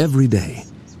luxury every day.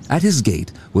 At his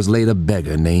gate was laid a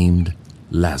beggar named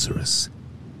Lazarus,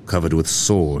 covered with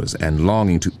sores and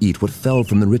longing to eat what fell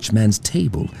from the rich man's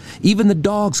table. Even the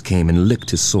dogs came and licked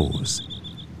his sores.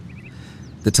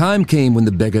 The time came when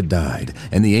the beggar died,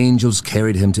 and the angels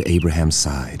carried him to Abraham's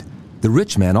side. The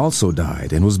rich man also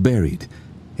died and was buried.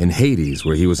 In Hades,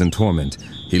 where he was in torment,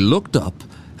 he looked up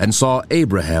and saw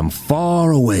Abraham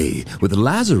far away with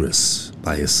Lazarus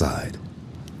by his side.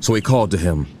 So he called to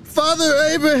him, "Father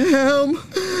Abraham,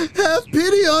 have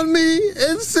pity on me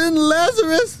and send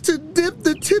Lazarus to dip dip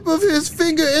the tip of his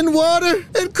finger in water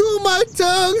and cool my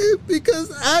tongue,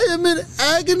 because I am in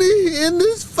agony in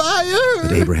this fire.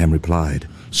 But Abraham replied,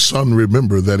 Son,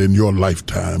 remember that in your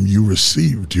lifetime you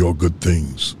received your good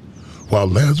things, while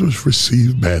Lazarus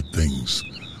received bad things.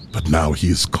 But now he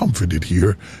is comforted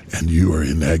here, and you are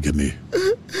in agony.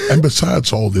 And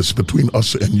besides all this, between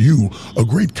us and you, a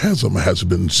great chasm has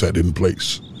been set in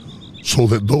place, so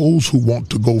that those who want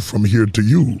to go from here to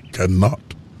you cannot,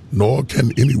 nor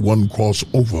can anyone cross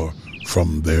over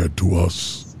from there to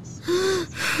us.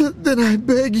 Then I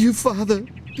beg you, Father,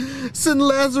 send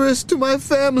Lazarus to my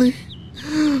family,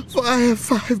 for I have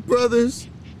 5 brothers.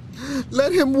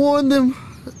 Let him warn them,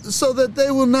 so that they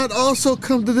will not also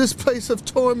come to this place of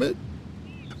torment.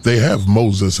 They have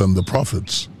Moses and the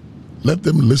prophets. Let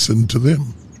them listen to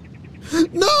them.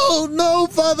 No,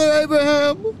 Father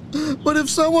Abraham. But if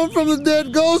someone from the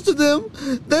dead goes to them,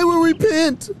 they will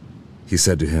repent. He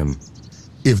said to him,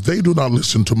 If they do not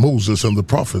listen to Moses and the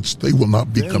prophets, they will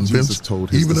not be convinced. Jesus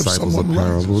told his even if disciples a someone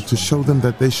parable rises. to show them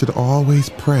that they should always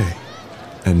pray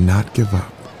and not give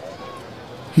up.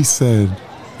 He said,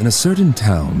 In a certain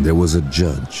town there was a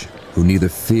judge who neither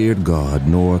feared God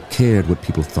nor cared what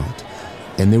people thought.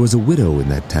 And there was a widow in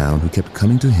that town who kept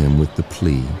coming to him with the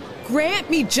plea, Grant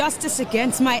me justice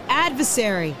against my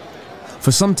adversary.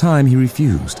 For some time he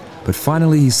refused, but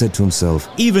finally he said to himself,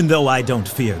 Even though I don't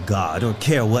fear God or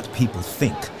care what people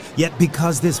think, yet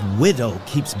because this widow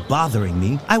keeps bothering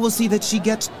me, I will see that she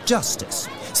gets justice,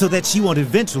 so that she won't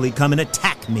eventually come and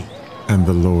attack me. And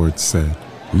the Lord said,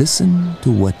 Listen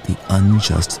to what the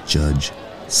unjust judge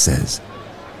says.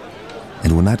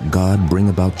 And will not God bring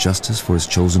about justice for his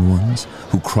chosen ones,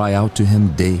 who cry out to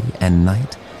him day and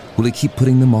night? Will he keep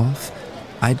putting them off?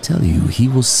 I tell you, he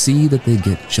will see that they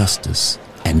get justice,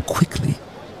 and quickly.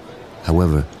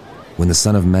 However, when the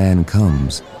Son of Man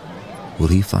comes, will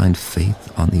he find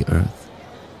faith on the earth?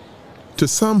 To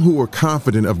some who were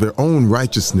confident of their own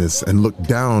righteousness and looked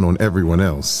down on everyone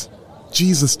else,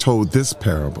 Jesus told this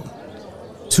parable.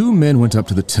 2 men went up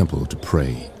to the temple to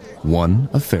pray, one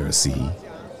a Pharisee,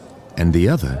 and the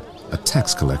other a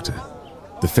tax collector.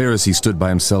 The Pharisee stood by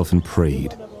himself and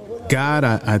prayed, God,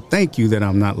 I thank you that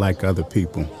I'm not like other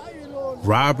people.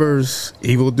 Robbers,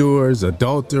 evildoers,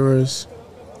 adulterers,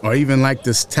 or even like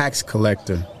this tax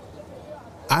collector.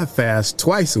 I fast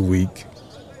twice a week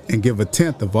and give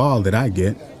 1/10 of all that I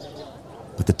get.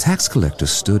 But the tax collector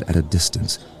stood at a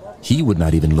distance. He would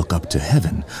not even look up to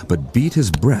heaven, but beat his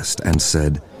breast and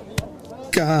said,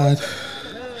 God,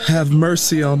 have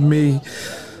mercy on me,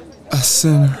 a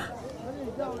sinner.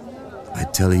 I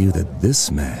tell you that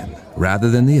this man, rather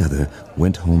than the other,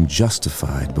 went home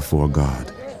justified before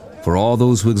God. For all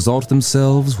those who exalt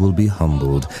themselves will be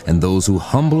humbled, and those who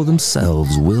humble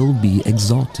themselves will be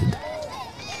exalted.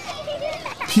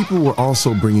 People were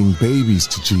also bringing babies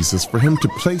to Jesus for him to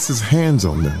place his hands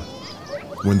on them.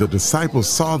 When the disciples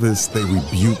saw this, they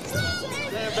rebuked them.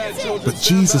 But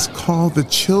Jesus called the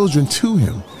children to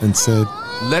him and said,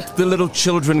 Let the little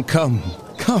children come.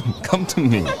 Come to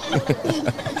me.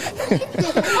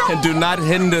 And do not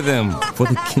hinder them, for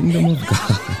the kingdom of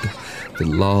God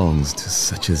belongs to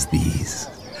such as these.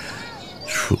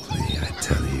 Truly, I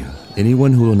tell you,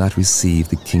 anyone who will not receive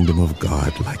the kingdom of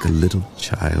God like a little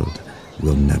child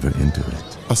will never enter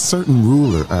it. A certain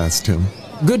ruler asked him,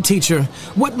 Good teacher,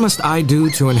 what must I do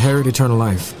to inherit eternal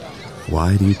life?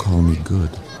 Why do you call me good?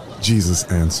 Jesus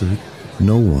answered,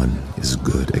 No one is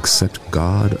good except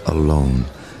God alone.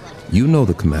 You know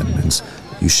the commandments.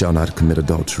 You shall not commit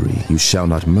adultery. You shall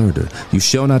not murder. You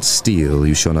shall not steal.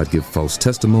 You shall not give false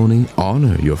testimony.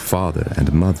 Honor your father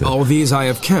and mother. All these I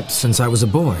have kept since I was a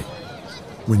boy.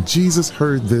 When Jesus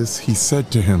heard this, he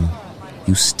said to him,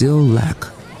 You still lack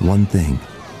one thing.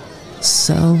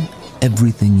 Sell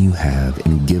everything you have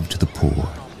and give to the poor,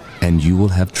 and you will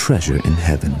have treasure in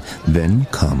heaven. Then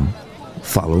come,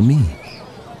 follow me.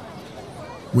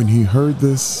 When he heard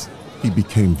this, he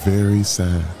became very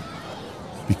sad,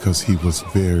 because he was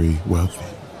very wealthy.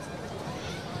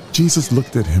 Jesus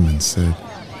looked at him and said,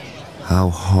 How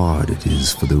hard it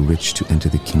is for the rich to enter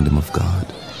the kingdom of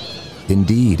God.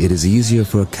 Indeed, it is easier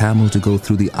for a camel to go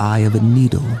through the eye of a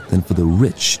needle than for the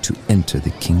rich to enter the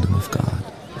kingdom of God.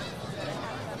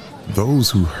 Those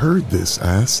who heard this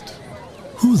asked,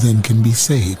 Who then can be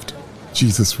saved?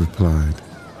 Jesus replied,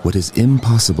 What is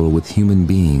impossible with human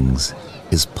beings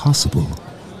is possible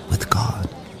with God.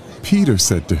 Peter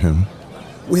said to him,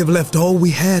 We have left all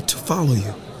we had to follow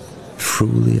you.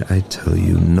 Truly I tell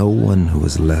you, no one who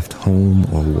has left home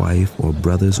or wife or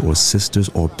brothers or sisters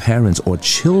or parents or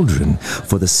children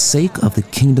for the sake of the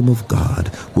kingdom of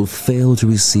God will fail to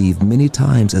receive many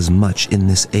times as much in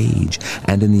this age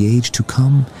and in the age to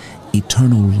come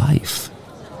eternal life.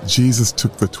 Jesus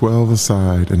took the 12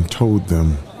 aside and told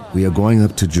them, "We are going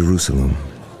up to Jerusalem,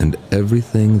 and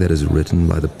everything that is written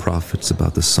by the prophets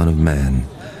about the Son of Man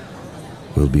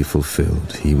will be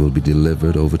fulfilled. He will be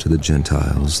delivered over to the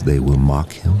Gentiles. They will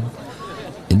mock him,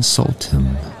 insult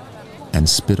him, and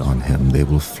spit on him. They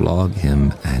will flog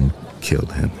him and kill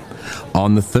him.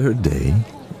 On the third day,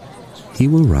 he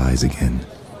will rise again."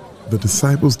 The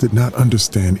disciples did not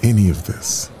understand any of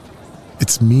this.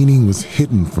 Its meaning was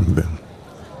hidden from them,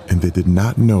 and they did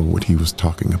not know what he was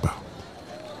talking about.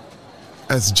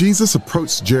 As Jesus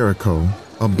approached Jericho,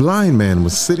 a blind man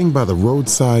was sitting by the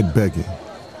roadside begging.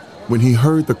 When he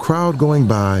heard the crowd going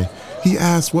by, he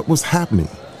asked what was happening.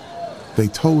 They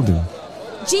told him.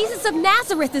 Jesus of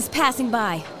Nazareth is passing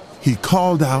by. He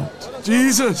called out,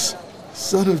 "Jesus,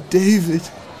 Son of David,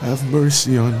 have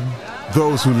mercy on me."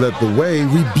 Those who led the way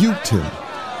rebuked him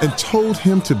and told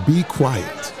him to be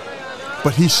quiet.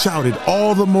 But he shouted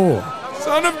all the more,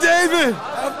 "Son of David,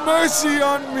 have mercy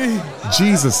on me."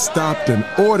 Jesus stopped and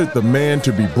ordered the man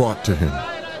to be brought to him.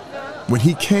 When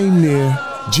he came near,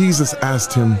 Jesus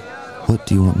asked him, "What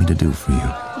do you want me to do for you?"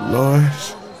 "Lord,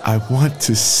 I want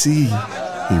to see,"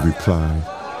 he replied.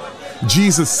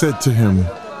 Jesus said to him,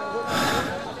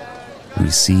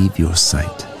 "Receive your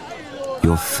sight.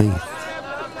 Your faith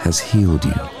has healed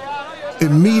you."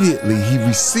 Immediately he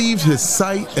received his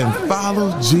sight and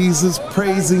followed Jesus,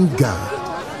 praising God.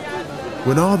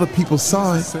 When all the people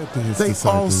saw it, they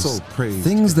also praised.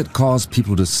 Things that cause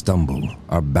people to stumble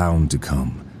are bound to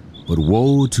come, but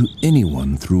woe to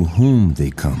anyone through whom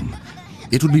they come.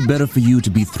 It would be better for you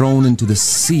to be thrown into the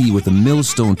sea with a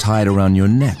millstone tied around your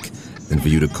neck than for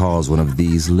you to cause one of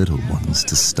these little ones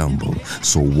to stumble.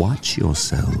 So watch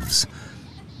yourselves.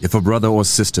 If a brother or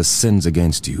sister sins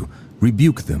against you,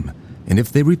 rebuke them, and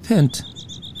if they repent,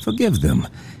 forgive them.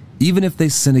 Even if they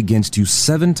sin against you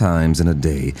 7 times in a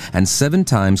day, and 7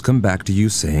 times come back to you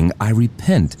saying, "I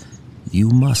repent," you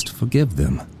must forgive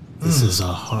them. This is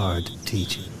a hard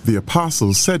teaching. The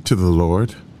apostles said to the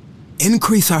Lord,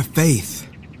 "Increase our faith."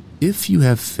 If you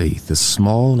have faith as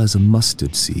small as a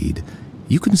mustard seed,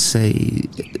 you can say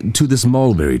to this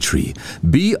mulberry tree,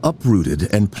 "Be uprooted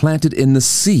and planted in the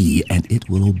sea," and it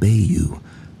will obey you.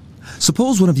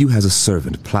 Suppose one of you has a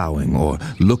servant plowing or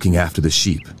looking after the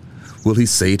sheep. Will he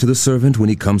say to the servant when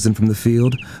he comes in from the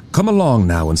field, "Come along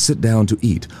now and sit down to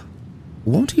eat"?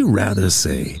 Won't he rather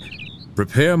say,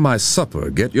 "Prepare my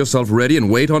supper, get yourself ready, and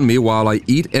wait on me while I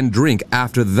eat and drink.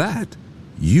 After that,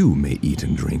 you may eat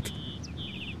and drink"?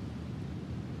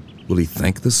 Will he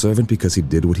thank the servant because he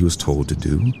did what he was told to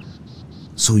do?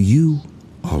 So you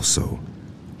also,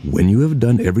 when you have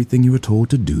done everything you were told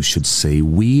to do, should say,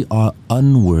 "We are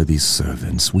unworthy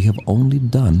servants. We have only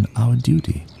done our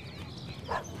duty."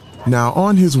 Now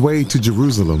on his way to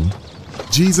Jerusalem,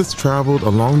 Jesus traveled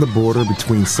along the border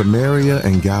between Samaria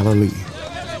and Galilee.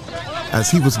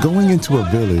 As he was going into a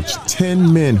village,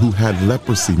 10 men who had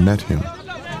leprosy met him.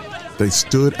 They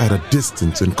stood at a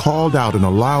distance and called out in a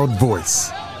loud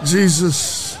voice,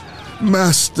 "Jesus,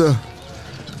 Master,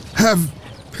 have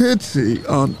pity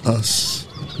on us."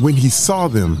 When he saw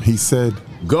them, he said,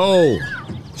 "Go,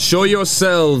 show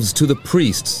yourselves to the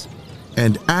priests."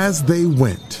 And as they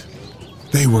went,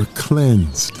 they were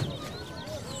cleansed.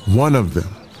 One of them,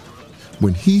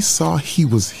 when he saw he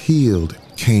was healed,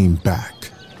 came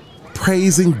back,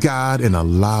 praising God in a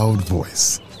loud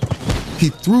voice. He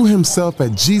threw himself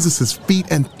at Jesus' feet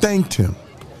and thanked him.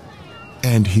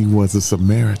 And he was a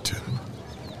Samaritan.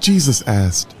 Jesus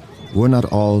asked, "Were not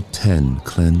all 10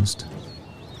 cleansed?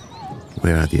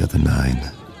 Where are the other 9?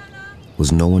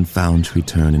 Was no one found to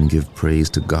return and give praise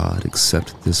to God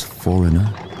except this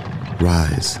foreigner?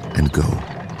 Rise and go.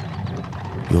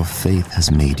 Your faith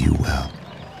has made you well."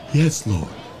 Yes, Lord.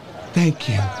 Thank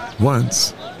you.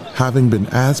 Once, having been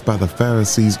asked by the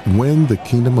Pharisees when the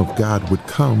kingdom of God would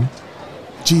come,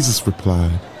 Jesus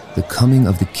replied, "The coming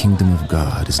of the kingdom of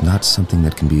God is not something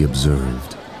that can be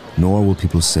observed, nor will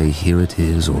people say, 'Here it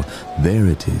is,' or 'There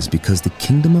it is,' because the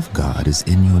kingdom of God is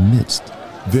in your midst."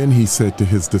 Then he said to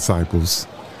his disciples,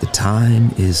 "The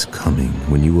time is coming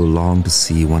when you will long to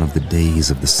see one of the days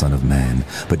of the Son of Man,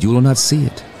 but you will not see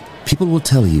it. People will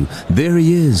tell you, 'There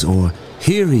he is,' or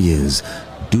 'Here he is.'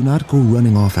 Do not go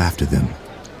running off after them.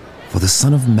 For the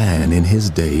Son of Man in his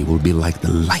day will be like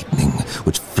the lightning,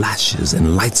 which flashes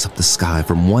and lights up the sky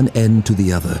from one end to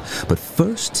the other. But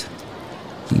first,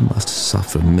 he must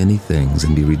suffer many things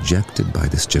and be rejected by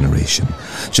this generation.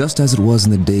 Just as it was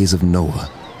in the days of Noah,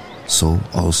 so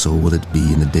also will it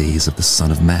be in the days of the Son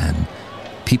of Man.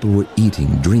 People were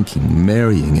eating, drinking,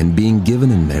 marrying, and being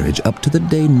given in marriage up to the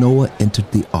day Noah entered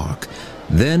the ark.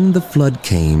 Then the flood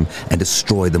came and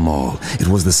destroyed them all. It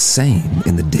was the same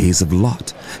in the days of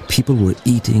Lot. People were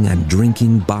eating and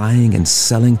drinking, buying and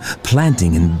selling,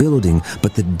 planting and building.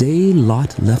 But the day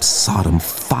Lot left Sodom,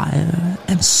 fire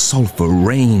and sulfur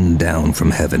rained down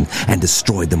from heaven and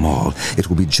destroyed them all. It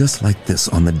will be just like this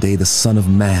on the day the Son of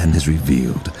Man is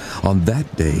revealed. On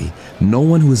that day, no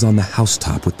one who is on the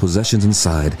housetop with possessions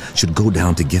inside should go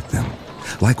down to get them.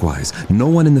 Likewise, no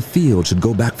one in the field should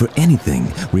go back for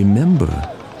anything.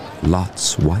 Remember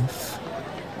Lot's wife?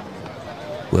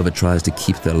 Whoever tries to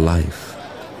keep their life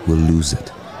will lose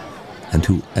it, and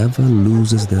whoever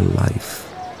loses their life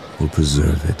will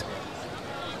preserve it.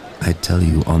 I tell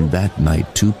you, on that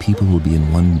night, 2 people will be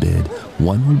in one bed.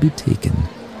 One will be taken,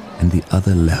 and the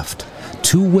other left.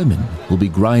 2 women will be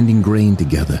grinding grain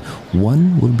together.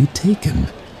 One will be taken,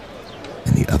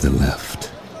 and the other left.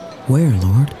 Where,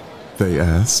 Lord? They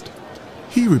asked.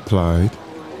 He replied,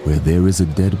 Where there is a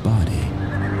dead body,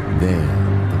 there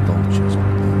the vultures will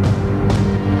be.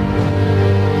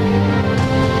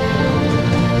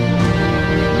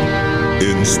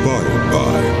 Inspired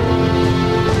by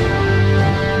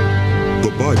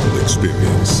The Bible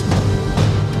Experience.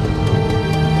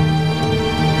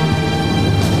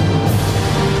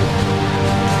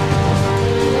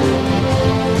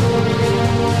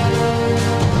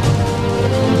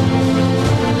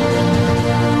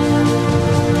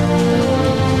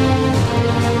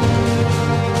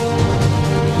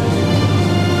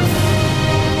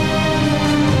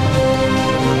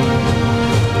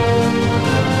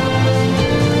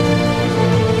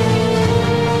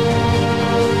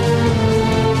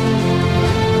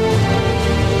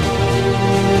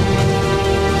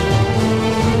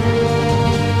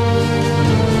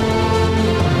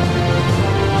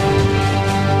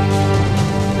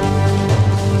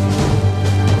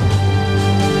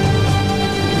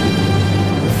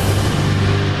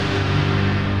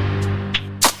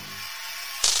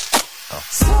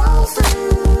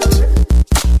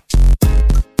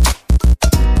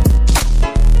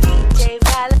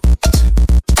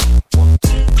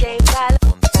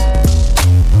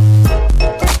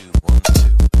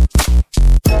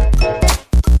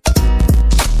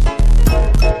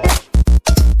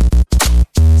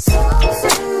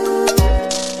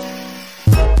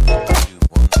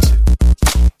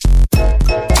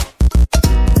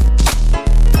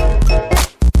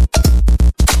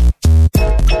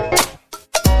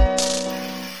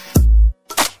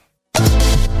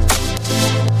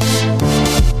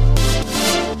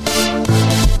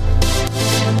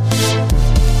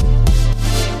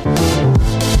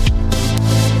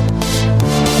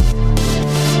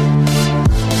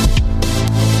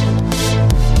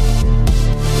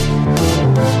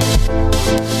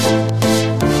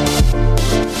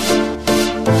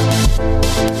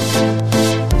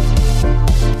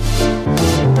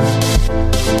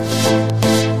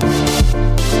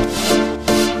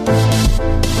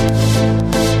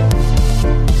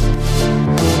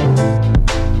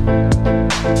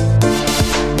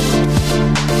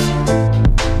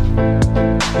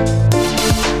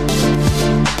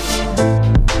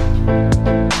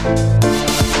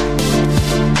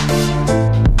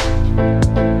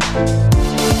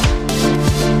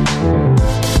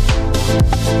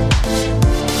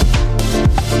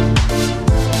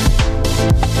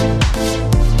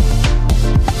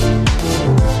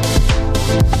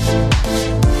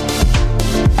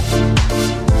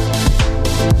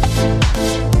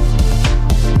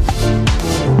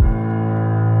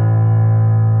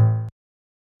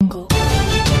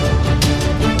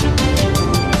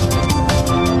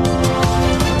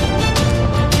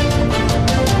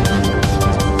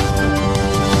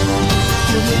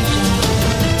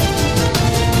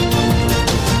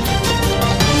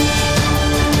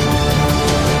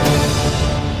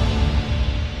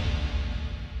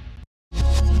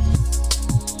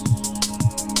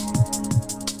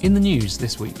 In the news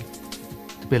this week,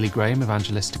 the Billy Graham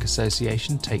Evangelistic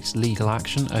Association takes legal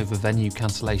action over venue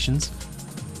cancellations,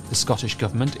 the Scottish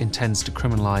Government intends to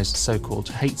criminalise so-called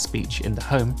hate speech in the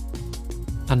home,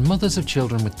 and mothers of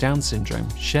children with Down syndrome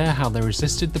share how they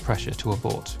resisted the pressure to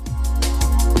abort.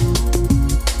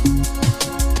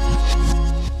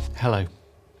 Hello.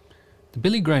 The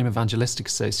Billy Graham Evangelistic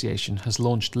Association has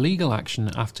launched legal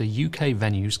action after UK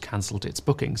venues cancelled its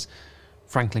bookings.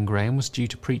 Franklin Graham was due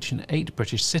to preach in 8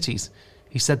 British cities.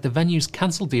 He said the venues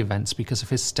cancelled the events because of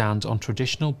his stand on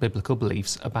traditional biblical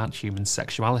beliefs about human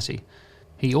sexuality.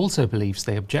 He also believes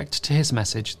they object to his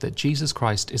message that Jesus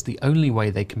Christ is the only way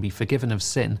they can be forgiven of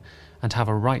sin and have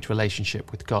a right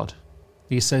relationship with God.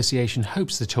 The association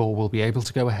hopes the tour will be able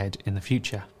to go ahead in the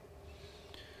future.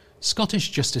 Scottish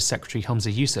Justice Secretary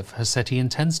Humza Yousaf has said he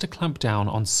intends to clamp down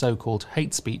on so-called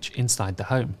hate speech inside the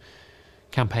home.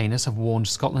 Campaigners have warned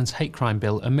Scotland's hate crime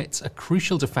bill omits a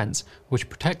crucial defence which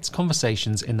protects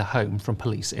conversations in the home from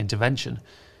police intervention.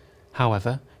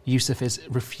 However, Yousaf is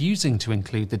refusing to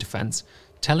include the defence,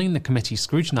 telling the committee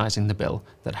scrutinising the bill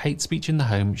that hate speech in the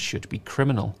home should be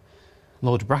criminal.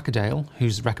 Lord Brackadale,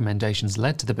 whose recommendations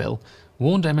led to the bill,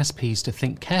 warned MSPs to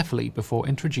think carefully before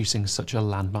introducing such a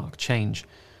landmark change.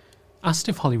 Asked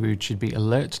if Holyrood should be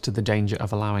alert to the danger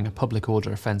of allowing a public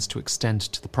order offence to extend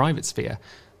to the private sphere,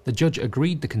 the judge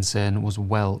agreed the concern was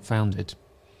well founded.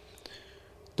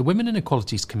 The Women and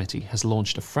Equalities Committee has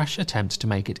launched a fresh attempt to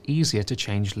make it easier to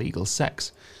change legal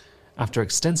sex. After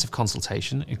extensive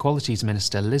consultation, Equalities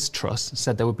Minister Liz Truss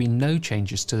said there would be no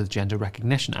changes to the Gender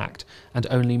Recognition Act and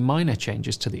only minor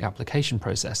changes to the application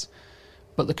process.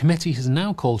 But the committee has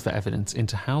now called for evidence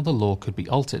into how the law could be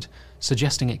altered,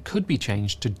 suggesting it could be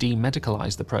changed to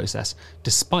demedicalise the process,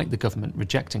 despite the government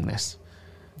rejecting this.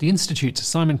 The Institute's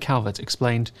Simon Calvert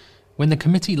explained, when the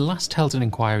committee last held an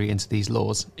inquiry into these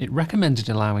laws, it recommended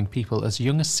allowing people as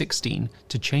young as 16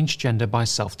 to change gender by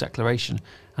self-declaration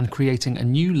and creating a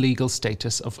new legal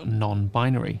status of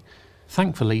non-binary.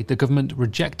 Thankfully, the government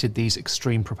rejected these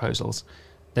extreme proposals.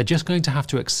 They're just going to have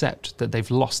to accept that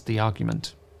they've lost the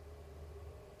argument.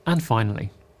 And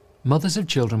finally, mothers of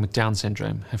children with Down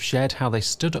syndrome have shared how they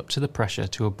stood up to the pressure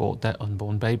to abort their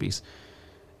unborn babies.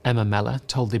 Emma Meller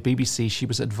told the BBC she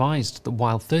was advised that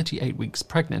while 38 weeks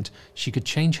pregnant, she could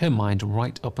change her mind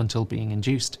right up until being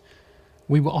induced.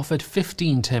 We were offered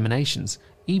 15 terminations,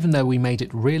 even though we made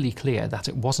it really clear that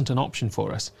it wasn't an option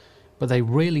for us, but they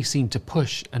really seemed to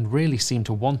push and really seemed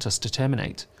to want us to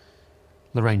terminate.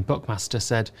 Lorraine Buckmaster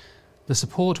said, "The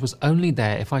support was only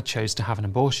there if I chose to have an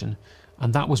abortion,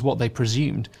 and that was what they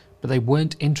presumed, but they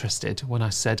weren't interested when I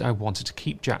said I wanted to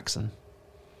keep Jackson."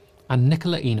 And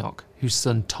Nicola Enoch, whose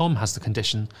son Tom has the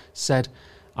condition, said,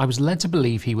 "I was led to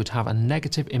believe he would have a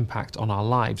negative impact on our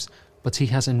lives, but he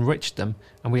has enriched them,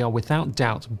 and we are without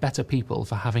doubt better people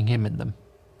for having him in them."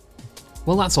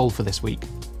 Well, that's all for this week.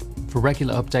 For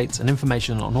regular updates and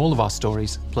information on all of our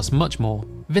stories, plus much more,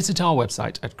 visit our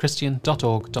website at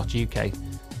christian.org.uk.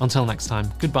 Until next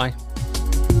time, goodbye.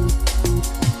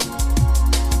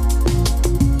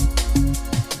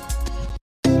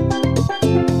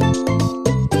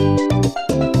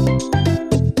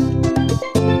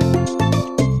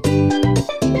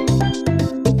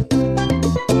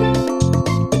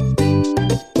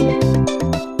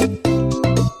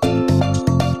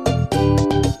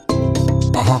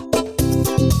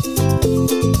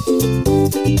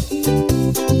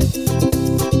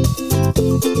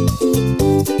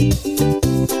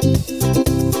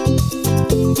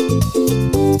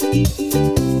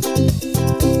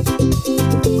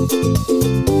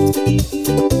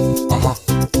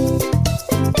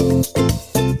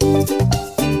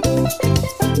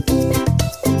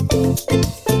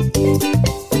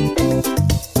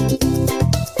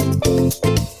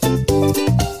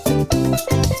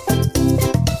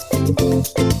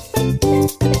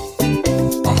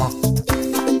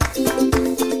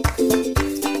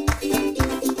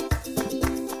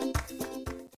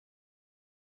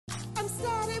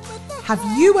 Have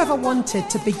you ever wanted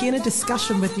to begin a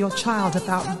discussion with your child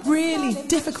about really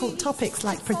difficult topics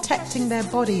like protecting their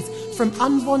bodies from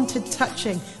unwanted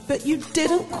touching, but you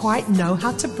didn't quite know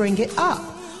how to bring it up?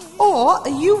 Or are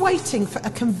you waiting for a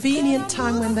convenient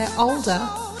time when they're older?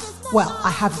 Well,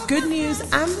 I have good news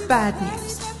and bad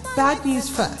news. Bad news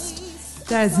first.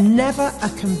 There's never a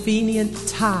convenient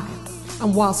time.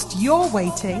 And whilst you're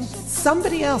waiting,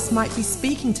 somebody else might be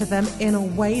speaking to them in a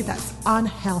way that's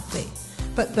unhealthy.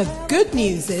 But the good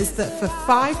news is that for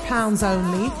 £5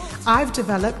 only, I've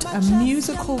developed a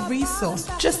musical resource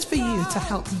just for you to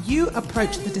help you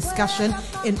approach the discussion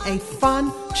in a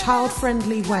fun,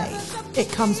 child-friendly way.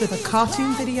 It comes with a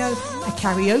cartoon video, a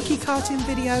karaoke cartoon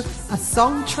video, a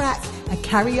song track, a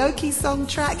karaoke song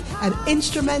track, an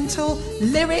instrumental,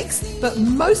 lyrics, but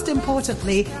most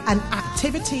importantly, an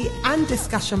activity and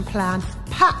discussion plan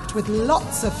packed with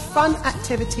lots of fun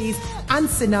activities and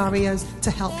scenarios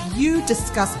to help you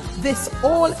discuss this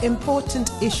all-important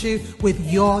issue with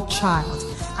your child.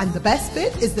 And the best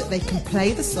bit is that they can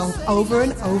play the song over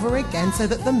and over again so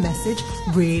that the message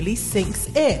really sinks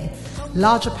in.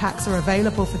 Larger packs are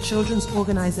available for children's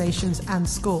organisations and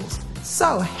schools.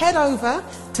 So head over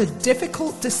to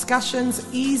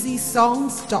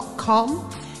difficultdiscussionseasysongs.com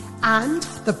and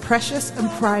the precious and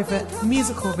private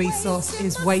musical resource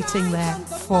is waiting there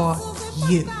for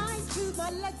you.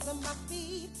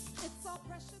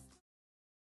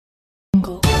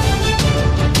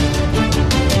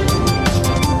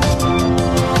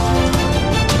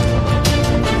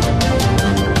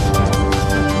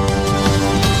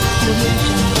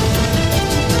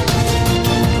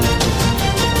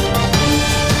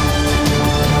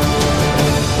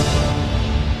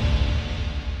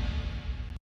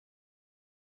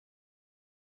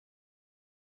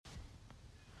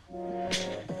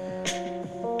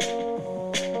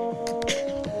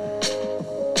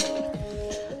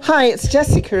 Hi, it's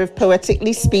Jessica of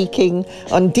Poetically Speaking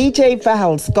on DJ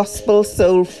Val's Gospel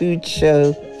Soul Food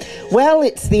Show. Well,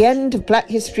 it's the end of Black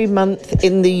History Month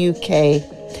in the UK,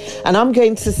 and I'm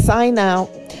going to sign out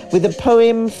with a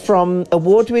poem from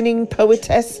award-winning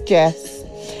poetess Jess,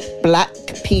 Black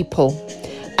People,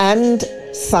 and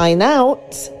sign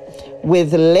out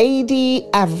with Lady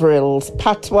Avril's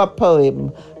patois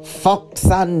poem, Fox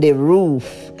on the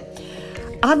Roof.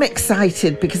 I'm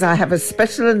excited because I have a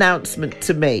special announcement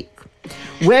to make.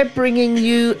 We're bringing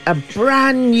you a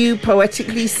brand new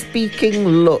Poetically Speaking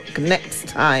look next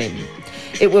time.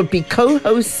 It will be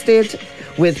co-hosted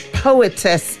with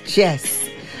poetess Jess,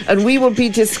 and we will be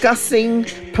discussing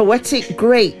poetic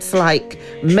greats like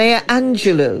Maya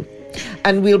Angelou,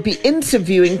 and we'll be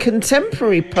interviewing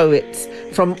contemporary poets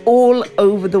from all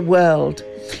over the world.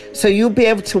 So you'll be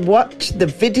able to watch the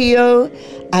video,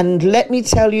 and let me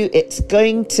tell you, it's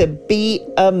going to be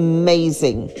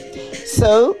amazing.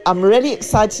 So I'm really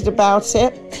excited about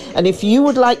it. And if you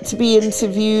would like to be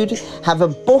interviewed, have a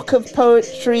book of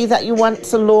poetry that you want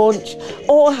to launch,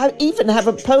 or even have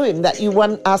a poem that you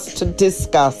want us to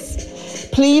discuss,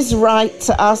 please write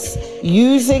to us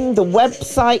using the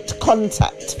website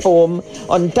contact form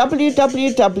on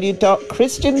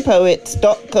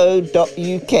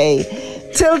www.christianpoets.co.uk.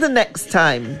 Till the next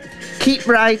time, keep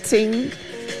writing,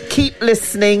 keep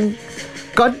listening.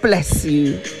 God bless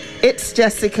you. It's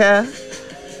Jessica.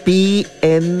 Be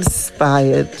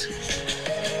inspired.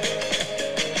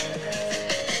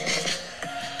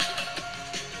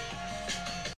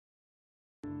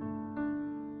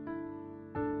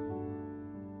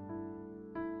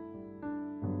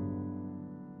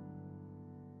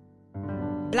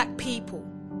 Black people,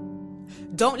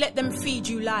 don't let them feed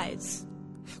you lies,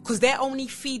 because they're only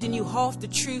feeding you half the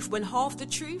truth when half the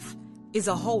truth is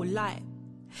a whole lie.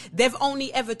 They've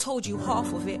only ever told you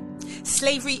half of it.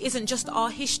 Slavery isn't just our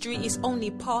history, it's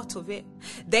only part of it.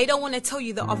 They don't want to tell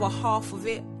you the other half of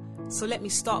it. So let me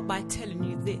start by telling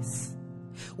you this.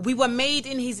 We were made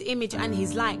in his image and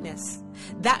his likeness.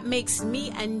 That makes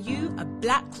me and you a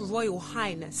black royal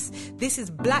highness. This is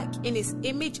black in his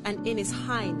image and in his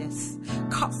highness.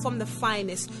 Cut from the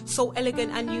finest, so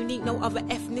elegant and unique, no other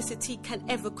ethnicity can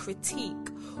ever critique.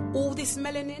 All this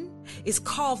melanin is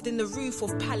carved in the roof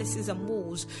of palaces and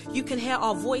walls. You can hear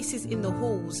our voices in the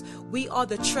halls. We are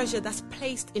the treasure that's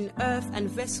placed in earth and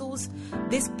vessels.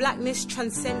 This blackness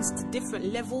transcends to different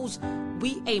levels.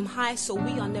 We aim high, so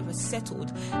we are never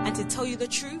settled. And to tell you the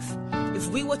truth, if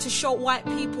we were to show white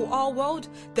people our world,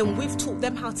 then we've taught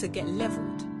them how to get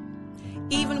leveled.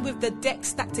 Even with the deck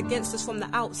stacked against us from the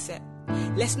outset,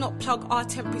 let's not plug our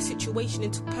temporary situation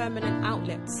into permanent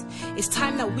outlets. It's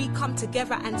time that we come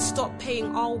together and stop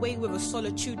paying our way with a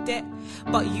solitude debt,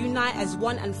 but unite as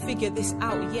one and figure this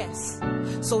out, yes.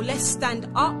 So let's stand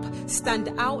up,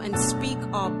 stand out and speak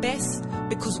our best,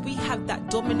 because we have that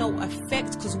domino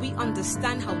effect, because we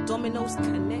understand how dominoes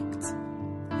connect.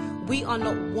 We are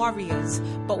not warriors,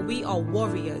 but we are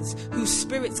warriors whose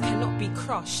spirits cannot be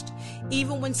crushed.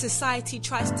 Even when society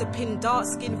tries to pin dark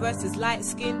skin versus light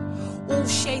skin, all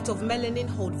shades of melanin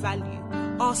hold value.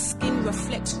 Our skin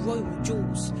reflects royal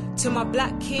jewels. To my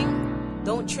black king,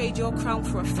 don't trade your crown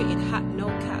for a fitted hat, no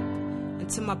cap. And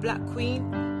to my black queen,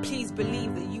 please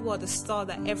believe that you are the star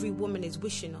that every woman is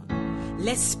wishing on.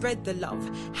 Let's spread the love,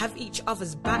 have each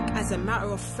other's back. As a matter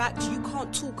of fact, you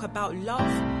can't talk about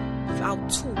love without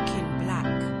talking black.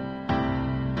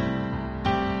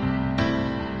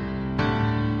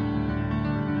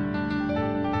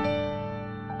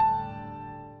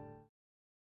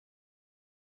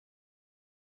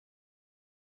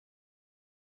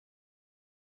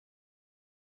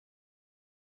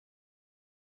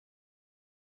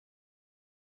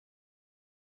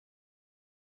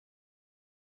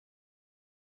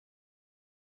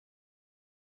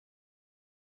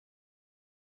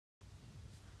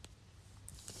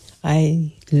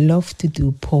 I love to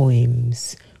do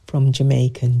poems from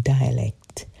Jamaican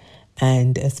dialect,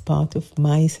 and as part of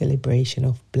my celebration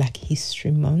of Black History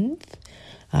Month,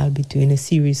 I'll be doing a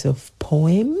series of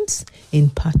poems in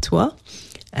patois,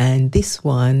 and this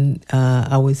one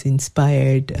I was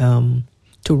inspired to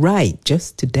write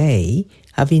just today,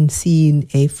 having seen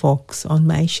a fox on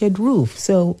my shed roof,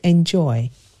 so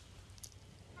enjoy.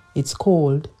 It's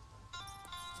called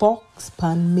Fox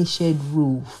Pan Me Shed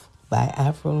Roof by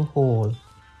Avril Hall.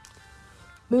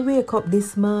 Me wake up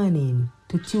this morning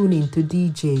to tune in to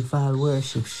DJ Val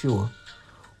Worship Show.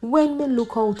 When me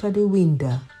look out of the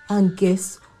window and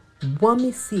guess what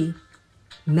me see,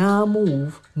 nah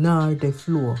move nor the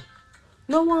floor.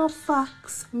 No one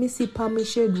fox, Missy pa me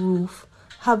shed roof,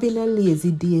 having a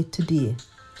lazy day today.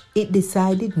 It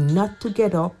decided not to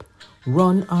get up,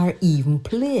 run or even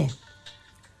play.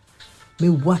 Me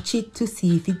watch it to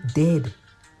see if it dead.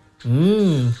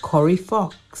 Curry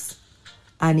fox.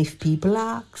 And if people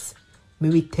ask, me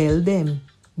will tell them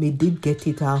me did get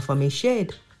it off of me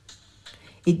shed.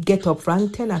 It get up from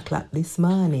 10 o'clock this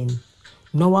morning,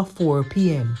 now at 4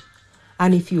 p.m.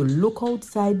 And if you look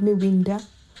outside me window,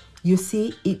 you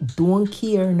see it don't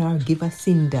care nor give a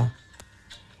cinder.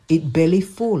 It belly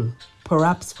full,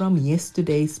 perhaps from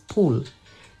yesterday's pull,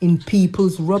 in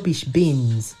people's rubbish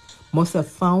bins, must have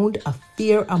found a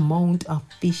fair amount of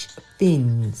fish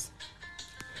fins.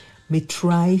 Me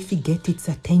try to get its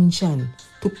attention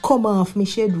to come off me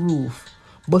shed roof,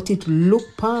 but it look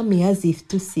upon me as if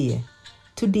to say,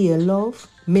 today, love,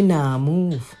 me nah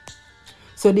move.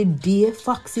 So the day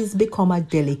foxes become a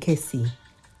delicacy,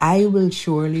 I will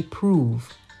surely prove.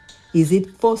 Is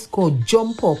it first go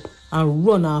jump up and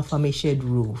run off of me shed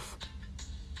roof?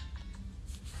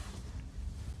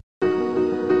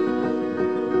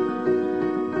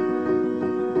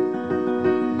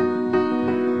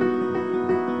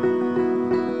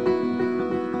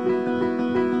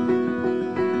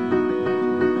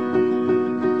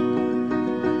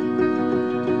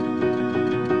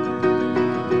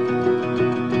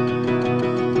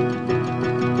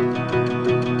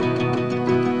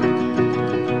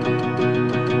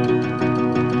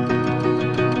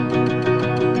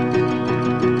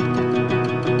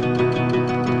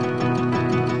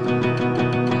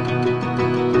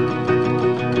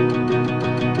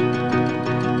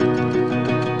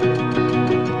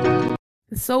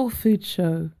 Soul Food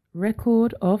Show,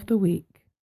 Record of the Week.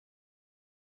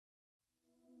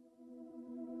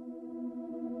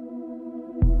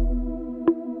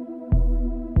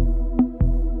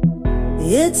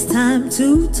 It's time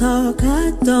to talk,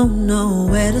 I don't know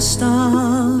where to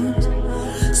start.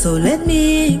 So let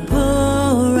me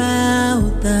pour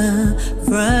out the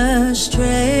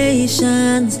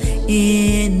frustrations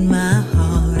in my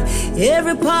heart.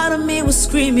 Every part of me was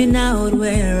screaming out,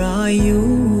 where are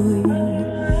you?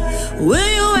 Will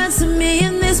you answer me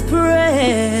in this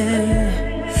prayer?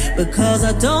 Because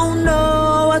I don't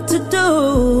know what to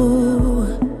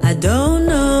do. I don't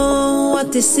know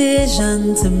what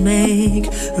decision to make.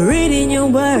 Reading your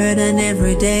word and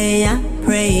every day I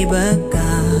pray, but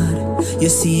God, you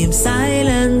seem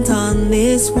silent on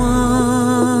this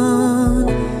one.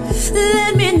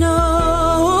 Let me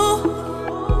know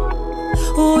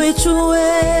which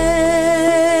way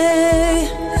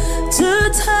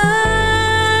to turn.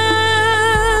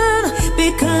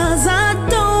 Because I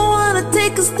don't want to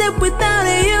take a step without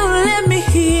you. Let me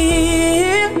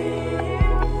hear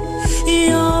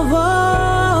your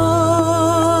voice,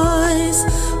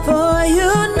 for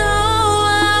you know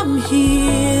I'm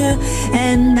here,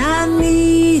 and I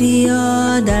need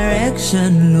your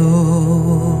direction,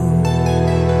 Lord.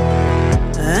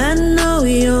 I know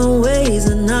your ways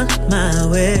are not my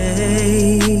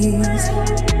ways,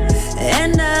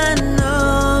 and I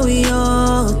know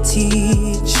your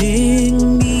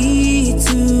teaching me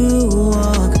to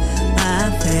walk by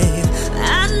faith.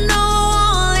 I know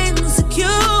all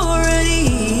insecurities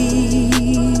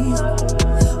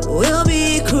will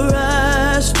be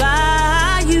crushed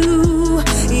by you.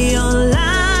 Your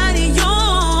light,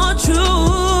 your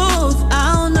truth.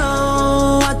 I'll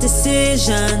know what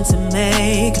decision to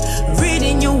make.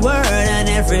 Reading your word and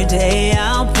every day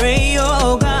I'll pray,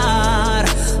 oh God.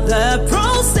 The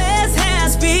process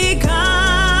has begun.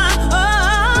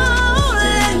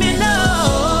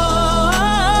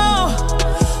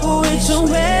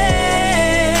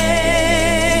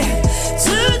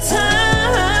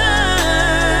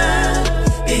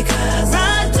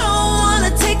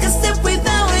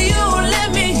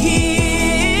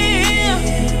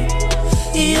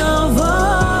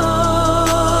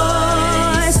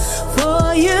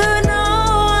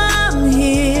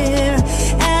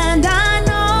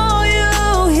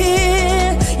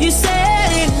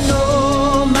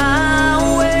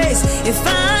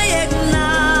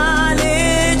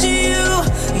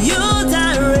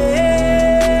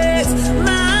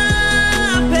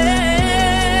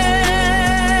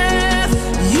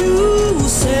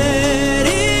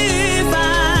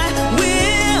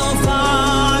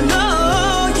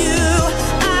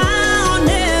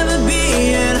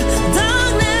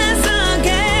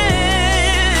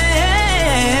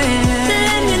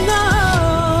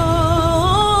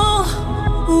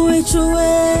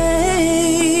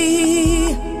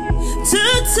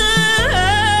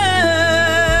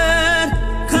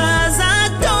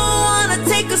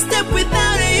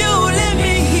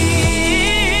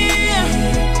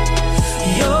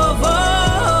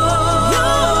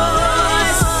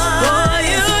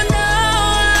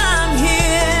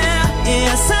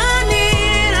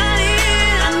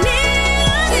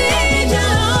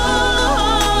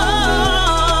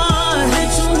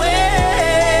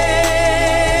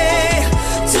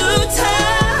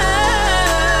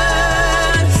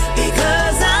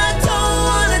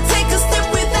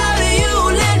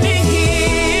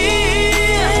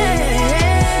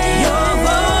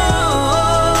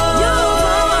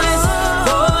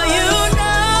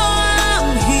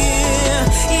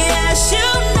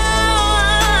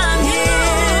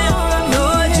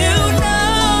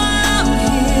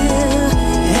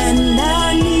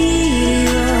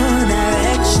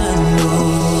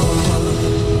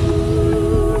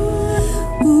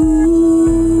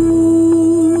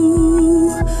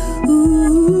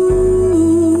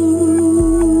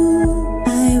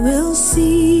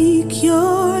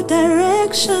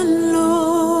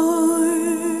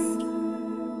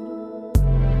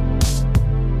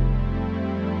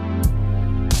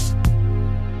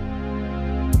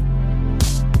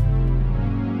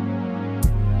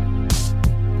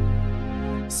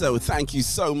 So thank you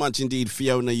so much indeed,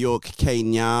 Fiona York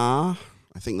Kenya. I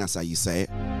think that's how you say it.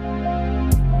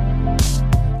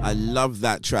 I love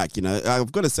that track. You know,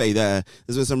 I've got to say there's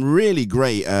been some really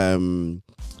great records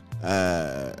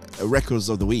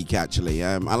of the week. Actually,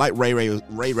 I like Ray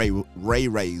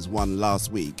Ray's one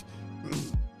last week.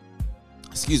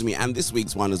 Excuse me, and this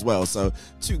week's one as well. So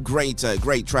two great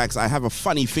tracks. I have a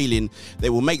funny feeling they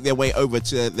will make their way over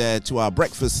to our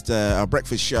breakfast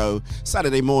show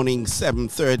Saturday morning,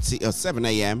 7:30 or 7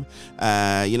 a.m.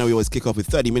 You know, we always kick off with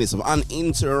 30 minutes of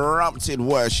uninterrupted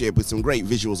worship with some great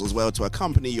visuals as well to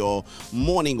accompany your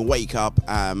morning wake up.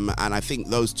 And I think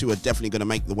those two are definitely going to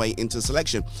make the way into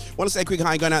selection. Want to say a quick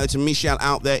hi going out there to Michelle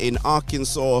out there in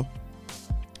Arkansas.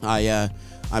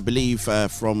 I believe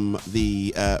from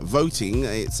the voting,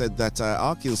 it said that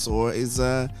Arkansas is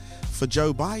for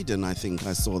Joe Biden. I think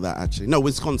I saw that actually. No,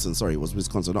 Wisconsin. Sorry, it was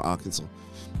Wisconsin, not Arkansas.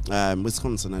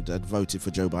 Wisconsin had sounded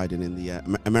for Joe Biden in the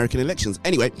American elections.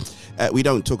 Anyway, we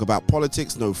don't talk about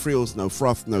politics, no frills, no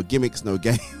froth, no gimmicks, no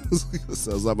games.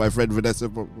 Sounds like my friend Vanessa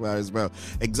as well.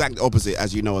 Exact opposite,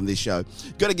 as you know, on this show.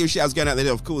 Gotta give shouts going out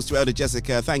there, of course, to Elder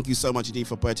Jessica. Thank you so much indeed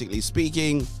for Poetically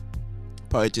Speaking.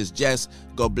 Poetess Jess,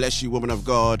 God bless you, woman of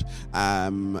God.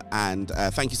 And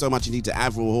thank you so much indeed to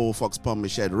Avril Hall, Fox Pond,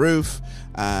 Michelle Roof.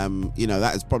 You know,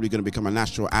 that is probably going to become a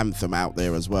national anthem out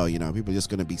there as well. You know, people are just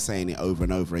going to be saying it over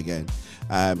and over again.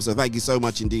 So thank you so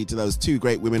much indeed to those two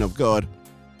great women of God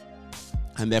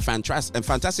and their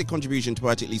fantastic contribution to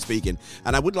Poetically Speaking.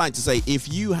 And I would like to say, if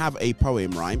you have a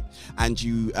poem, right, and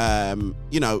you,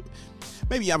 you know,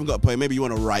 maybe you haven't got a poem, maybe you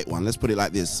want to write one. Let's put it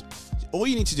like this. All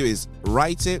you need to do is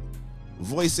write it,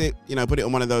 voice it, you know, put it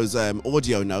on one of those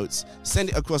audio notes, send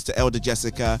it across to Elder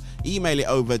Jessica, email it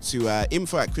over to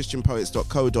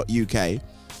info@christianpoets.co.uk.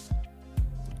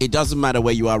 It doesn't matter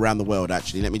where you are around the world,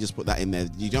 actually. Let me just put that in there.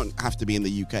 You don't have to be in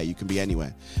the UK. You can be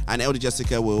anywhere. And Elder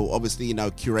Jessica will obviously, you know,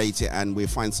 curate it, and we'll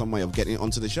find some way of getting it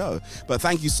onto the show. But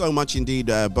thank you so much indeed,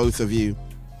 both of you.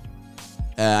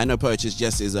 I know Poetess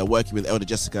Jess is working with Elder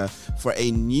Jessica for a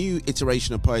new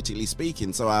iteration of Poetically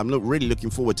Speaking, so I'm really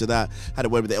looking forward to that. Had a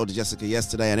word with Elder Jessica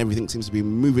yesterday, and everything seems to be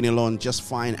moving along just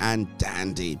fine and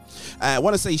dandy. I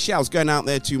want to say shouts going out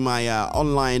there to my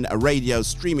online radio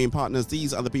streaming partners.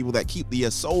 These are the people that keep the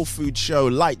Soul Food Show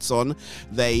lights on.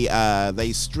 They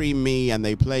stream me and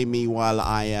they play me while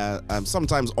I am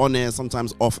sometimes on air,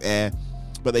 sometimes off air.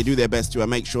 But they do their best to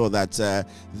make sure that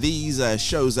these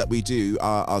shows that we do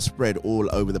are spread all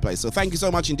over the place. So thank you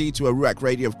so much indeed to Ruach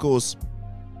Radio, of course.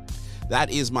 That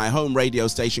is my home radio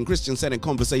station, Christian-centered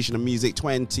conversation and music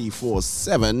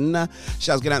 24/7.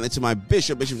 Shouts get out there to my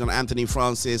Bishop John Anthony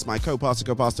Francis, my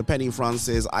co-pastor Penny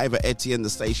Francis, Ivor Etienne, the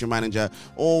station manager,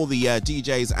 all the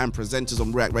DJs and presenters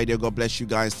on Ruach Radio. God bless you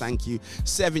guys. Thank you.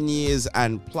 7 years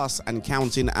and plus and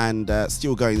counting, and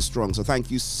still going strong. So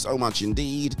thank you so much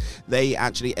indeed. They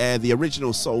actually air the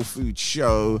original Soul Food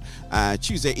Show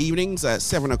Tuesday evenings at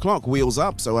 7 o'clock, Wheels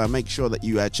Up. So make sure that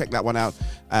you check that one out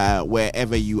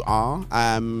wherever you are.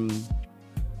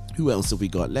 Who else have we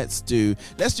got? Let's do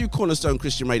Cornerstone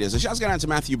Christian Radio. So shouts going out to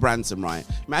Matthew Branson, right?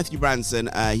 Matthew Branson,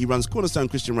 he runs Cornerstone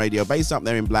Christian Radio based up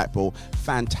there in Blackpool.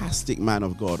 Fantastic man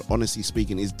of God, honestly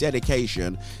speaking. His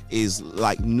dedication is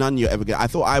like none you ever get. I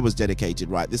thought I was dedicated,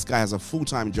 right? This guy has a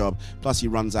full-time job, plus he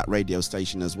runs that radio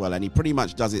station as well, and he pretty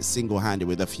much does it single-handed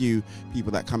with a few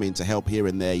people that come in to help here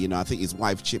and there. You know, I think his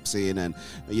wife chips in, and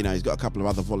you know, he's got a couple of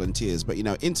other volunteers. But you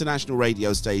know, international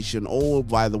radio station, all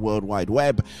via the World Wide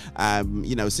Web.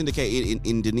 You know, syndicated in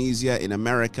Indonesia, in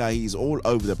America. He's all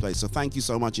over the place. So thank you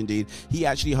so much indeed. He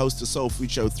actually hosts a Soul Food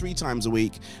Show 3 times a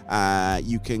week.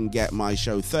 You can get my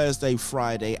show Thursday,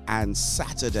 Friday, and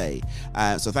Saturday.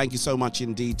 So thank you so much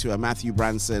indeed to Matthew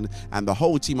Branson and the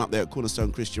whole team up there at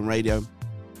Cornerstone Christian Radio.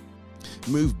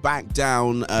 Move back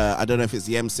down, I don't know if it's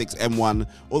the M6, M1,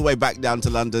 all the way back down to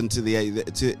London to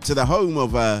the home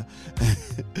of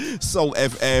Soul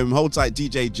FM. Hold tight,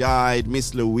 DJ Jide,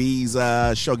 Miss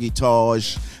Louisa, Shoggy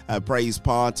Tosh, Praise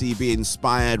Party, Be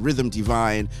Inspired, Rhythm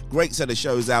Divine. Great set of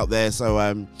shows out there. So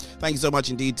thank you so much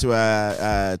indeed to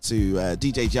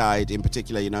DJ Jide in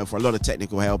particular, you know, for a lot of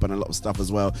technical help and a lot of stuff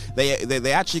as well.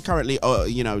 They actually currently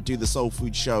you know, do the Soul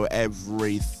Food Show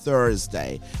every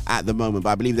Thursday at the moment,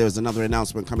 but I believe there was another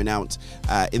announcement coming out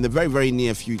in the very, very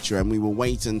near future, and we will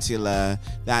wait until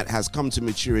that has come to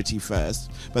maturity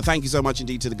first. But thank you so much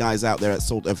indeed to the guys out there at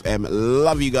Salt FM.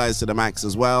 Love you guys to the max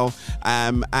as well.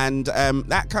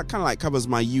 That kind of like covers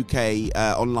my UK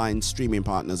online streaming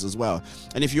partners as well.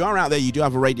 And if you are out there, you do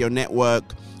have a radio network,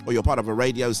 or you're part of a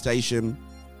radio station,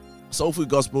 Soul Food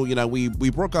Gospel, you know, we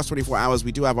broadcast 24 hours.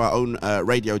 We do have our own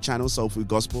radio channel, Soul Food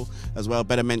Gospel, as well.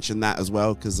 Better mention that as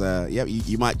well, because,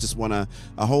 you might just want a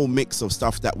whole mix of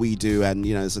stuff that we do, and,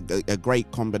 you know, it's a great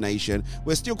combination.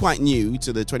 We're still quite new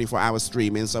to the 24-hour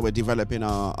streaming, so we're developing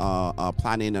our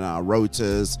planning and our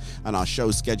rotas and our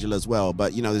show schedule as well.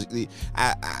 But, you know,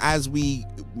 as we,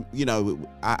 you know,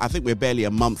 I think we're barely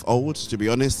a month old, to be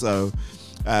honest, so...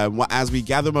 as we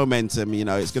gather momentum, you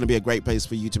know, it's going to be a great place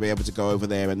for you to be able to go over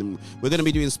there, and we're going to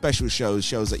be doing special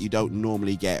shows that you don't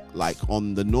normally get like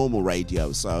on the normal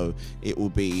radio. So it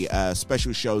will be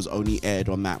special shows only aired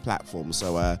on that platform.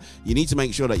 So you need to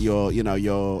make sure that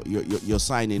you're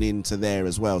signing into there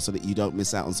as well, so that you don't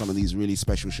miss out on some of these really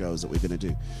special shows that we're going to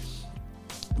do.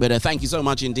 But thank you so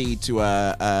much indeed to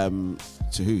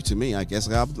me, I guess.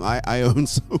 I own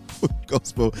Soul Food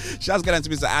Gospel. Shouts go down to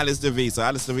Mr. Alistair V. So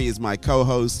Alistair V is my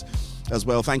co-host as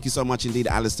well. Thank you so much indeed,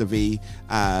 Alistair V.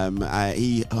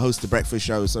 He hosts the breakfast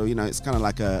show, so you know it's kind of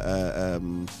like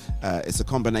it's a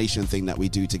combination thing that we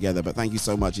do together. But thank you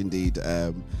so much indeed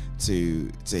to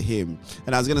him.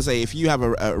 And I was going to say, if you have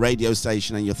a radio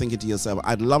station and you're thinking to yourself,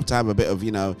 I'd love to have a bit of,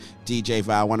 you know, DJ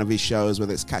Val, one of his shows,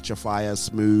 whether it's Catch a Fire,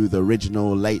 Smooth,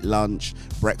 Original, Late Lunch,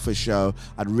 Breakfast Show,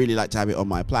 I'd really like to have it on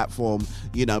my platform.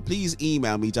 You know, please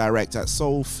email me direct at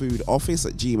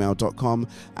soulfoodoffice@gmail.com,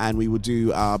 and we will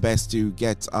do our best to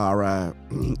get our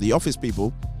the office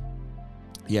people,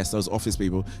 yes, those office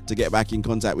people, to get back in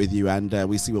contact with you, and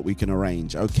we see what we can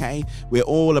arrange. Okay, we're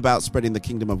all about spreading the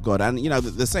kingdom of God. And you know,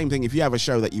 the same thing, if you have a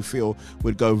show that you feel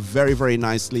would go very, very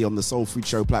nicely on the Soul Food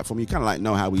Show platform, you kind of like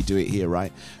know how we do it here,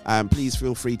 right? Please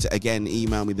feel free to again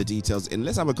email me the details, and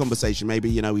let's have a conversation. Maybe,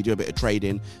 you know, we do a bit of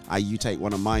trading. You take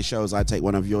one of my shows, I take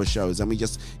one of your shows, and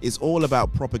it's all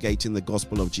about propagating the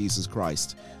gospel of Jesus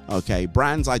Christ. Okay,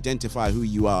 brands identify who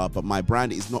you are, but my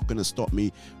brand is not going to stop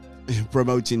me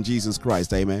promoting Jesus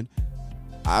Christ. Amen.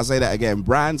 I'll say that again.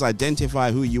 Brands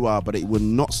identify who you are, but it will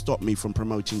not stop me from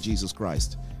promoting Jesus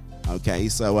Christ. Okay,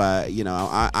 so you know,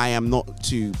 I am not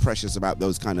too precious about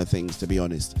those kind of things, to be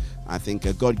honest. I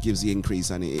think God gives the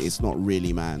increase, and it's not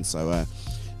really man. So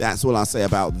that's all I'll say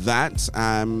about that.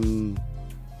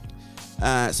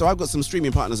 So I've got some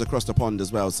streaming partners across the pond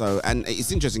as well. So, and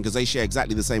it's interesting because they share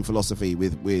exactly the same philosophy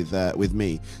with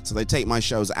me. So they take my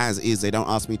shows as is. They don't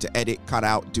ask me to edit, cut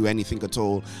out, do anything at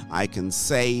all. I can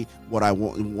say what I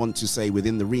want to say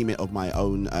within the remit of my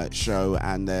own show,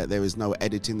 and there is no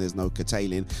editing, there's no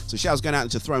curtailing. So shouts going out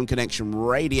to Throne Connection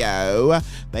Radio.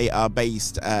 They are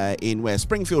based in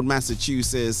Springfield,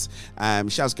 Massachusetts.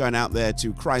 Shouts going out there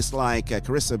to Christ-like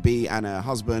Carissa B and her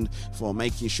husband for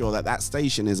making sure that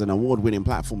station is an award-winning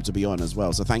platform to be on as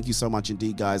well. So thank you so much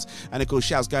indeed, guys. And of course,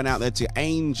 shouts going out there to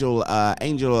Angel on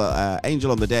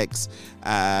the decks,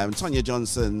 Tonya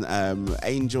Johnson,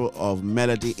 Angel of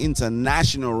Melody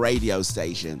International Radio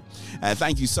Station.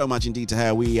 Thank you so much indeed to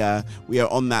her. We are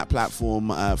on that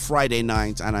platform Friday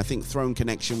night, and I think Throne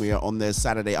Connection, we are on there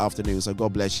Saturday afternoon. So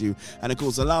God bless you. And of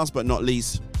course, the last but not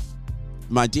least,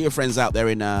 my dear friends out there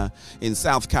in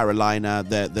South Carolina,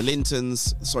 the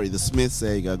Smiths,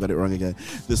 there you go, got it wrong again.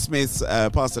 The Smiths,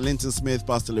 Pastor Linton Smith,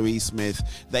 Pastor Louise Smith,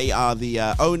 they are the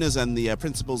owners and the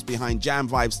principals behind Jam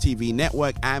Vibes TV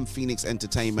Network and Phoenix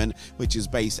Entertainment, which is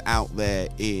based out there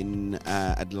in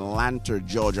Atlanta,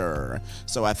 Georgia.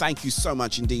 So thank you so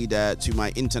much indeed to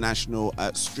my international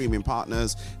streaming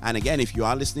partners. And again, if you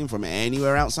are listening from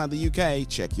anywhere outside the UK,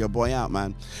 check your boy out,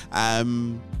 man.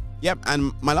 Yep,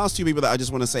 and my last two people that I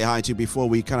just want to say hi to before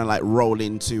we kind of like roll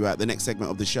into the next segment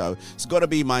of the show, it's got to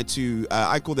be my two,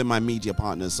 I call them my media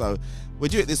partners. So we'll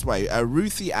do it this way.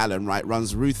 Ruthie Allen, right,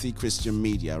 runs Ruthie Christian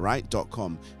Media, right,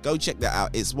 .com. Go check that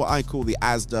out. It's what I call the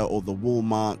Asda or the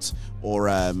Walmart or,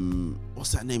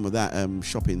 what's that name of that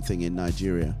shopping thing in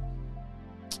Nigeria?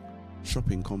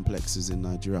 Shopping complexes in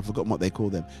Nigeria. I've forgotten what they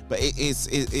call them, but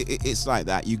it's like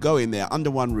that. You go in there under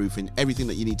one roof, and everything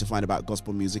that you need to find about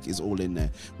gospel music is all in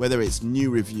there. Whether it's new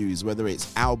reviews, whether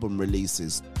it's album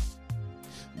releases,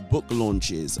 book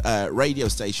launches, radio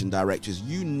station directors,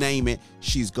 you name it,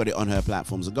 she's got it on her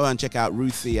platform. So go and check out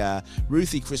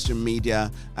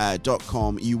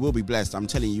RuthieChristianMedia.com. You will be blessed. I'm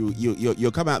telling you,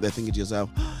 you'll come out there thinking to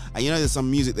yourself, and you know there's some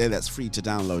music there that's free to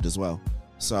download as well.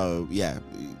 So yeah,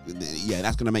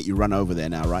 that's going to make you run over there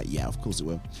now, right? Yeah, of course it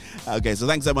will. Okay, so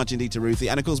thanks so much indeed to Ruthie.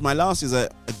 And of course, my last is a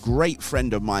great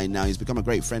friend of mine now. He's become a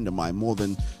great friend of mine, more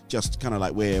than just kind of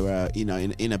like we're,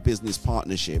 in a business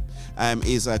partnership.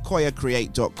 Is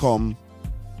KoyaCreate.com.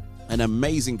 an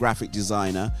amazing graphic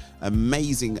designer,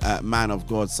 amazing man of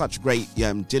God, such great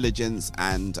diligence,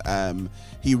 and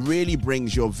he really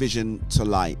brings your vision to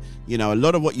light. You know, a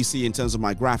lot of what you see in terms of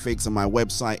my graphics and my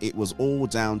website, it was all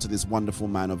down to this wonderful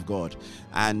man of God.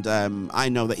 And I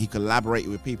know that he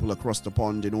collaborated with people across the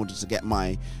pond in order to get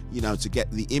my, to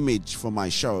get the image for my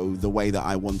show the way that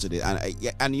I wanted it.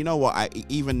 And you know what,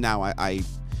 even now I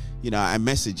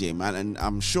message him, and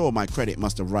I'm sure my credit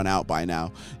must have run out by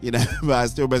now, but I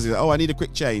still message him, I need a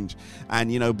quick change.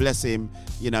 And, bless him,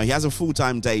 he has a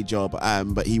full-time day job,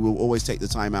 but he will always take the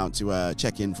time out to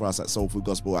check in for us at Soul Food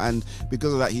Gospel. And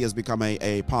because of that, he has become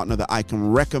a partner that I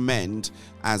can recommend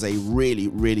as a really,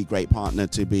 really great partner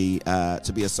to be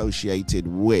associated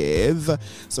with.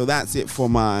 So that's it for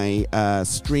my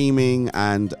streaming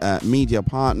and media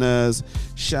partners.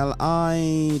 Shall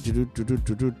I?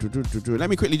 Let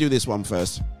me quickly do this one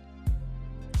first,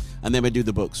 and then we do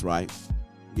the books, right?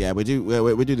 Yeah, we do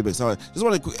the books. So I just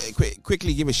want to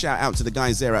quickly give a shout out to the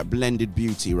guys there at Blended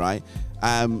Beauty, right?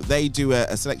 They do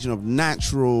a selection of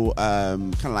natural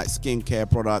kind of like skincare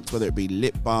products, whether it be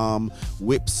lip balm,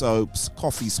 whip soaps,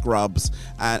 coffee scrubs,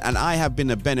 and I have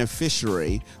been a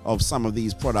beneficiary of some of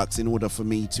these products in order for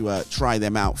me to try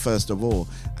them out first of all.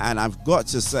 And I've got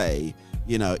to say,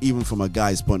 even from a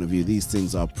guy's point of view, these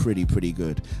things are pretty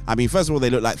good. I mean, first of all, they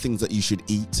look like things that you should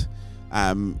eat.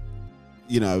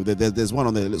 There's one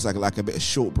on there that looks like a bit of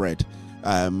shortbread,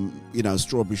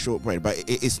 strawberry shortbread, but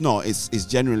it's not. It's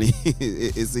generally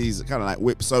it's these kind of like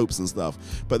whip soaps and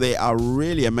stuff. But they are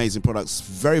really amazing products.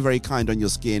 Very, very kind on your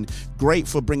skin. Great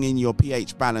for bringing your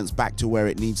pH balance back to where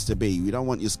it needs to be. You don't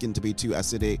want your skin to be too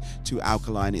acidic, too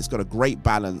alkaline. It's got a great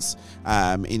balance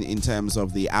in terms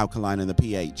of the alkaline and the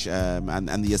pH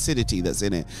and the acidity that's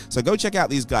in it. So go check out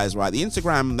these guys, right? The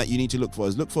Instagram that you need to look for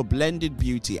is look for Blended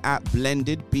Beauty at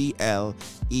Blended BLENDID.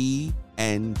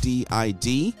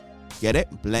 Get it?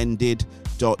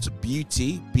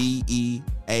 Blended.beauty,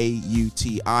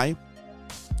 BEAUTI.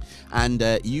 And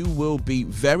you will be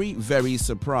very, very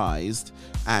surprised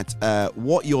at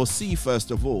what you'll see first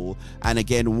of all, and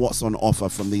again what's on offer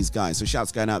from these guys. So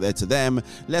shouts going out there to them.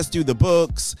 Let's do the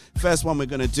books. First one we're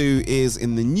going to do is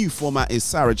in the new format is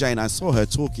Sarah Jane. I saw her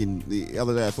talking the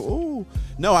other day. I thought, oh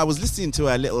no, I was listening to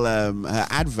her little her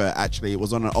advert. Actually, it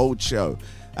was on an old show.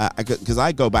 Because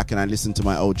I go back and I listen to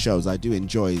my old shows. I do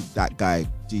enjoy that guy,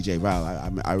 DJ Val.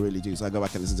 I really do. So I go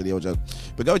back and listen to the old shows.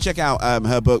 But go check out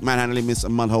her book, Manhandling Myths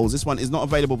and Mudholes. This one is not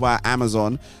available via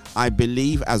Amazon, I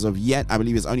believe, as of yet. I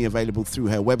believe it's only available through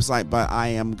her website. But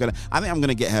I think I'm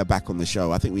gonna get her back on the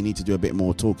show. I think we need to do a bit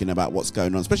more talking about what's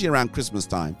going on, especially around Christmas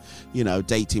time,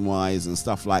 dating wise and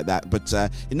stuff like that. But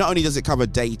not only does it cover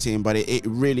dating, but it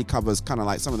really covers kind of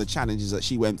like some of the challenges that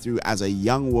she went through as a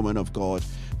young woman of God,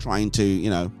 trying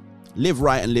to, live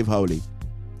right and live holy,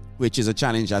 which is a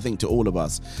challenge, I think, to all of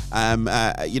us.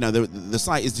 The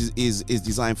site is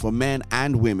designed for men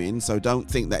and women, so don't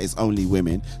think that it's only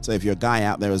women. So if you're a guy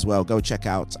out there as well, go check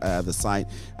out the site.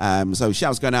 So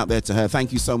shouts going out there to her.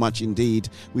 Thank you so much indeed.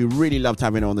 We really loved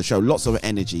having her on the show. Lots of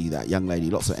energy, that young lady,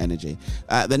 lots of energy.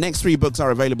 The next 3 books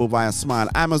are available via Smile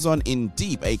Amazon. In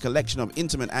Deep, a collection of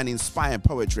intimate and inspired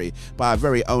poetry by our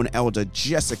very own elder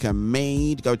Jessica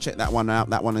Maid. Go check that one out.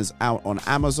 That one is out on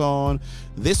Amazon.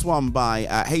 This one by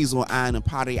Hazel Ann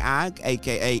Pariag,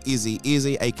 aka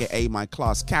Izzy, aka my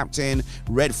class captain.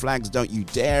 Red flags, don't you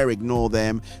dare ignore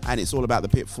them. And it's all about the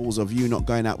pitfalls of you not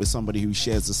going out with somebody who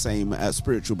shares the same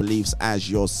spiritual beliefs as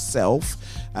yourself,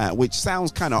 which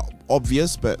sounds kind of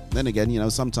obvious, but then again,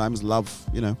 sometimes love,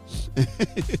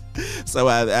 So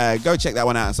go check that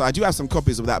one out. So I do have some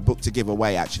copies of that book to give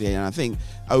away, actually, and I think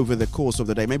over the course of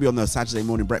the day, maybe on the Saturday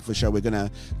morning breakfast show, we're gonna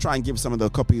try and give some of the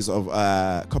copies of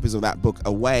that book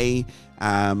away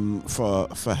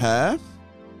for her.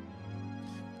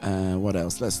 What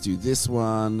else? Let's do this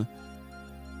one.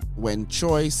 When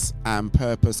Choice and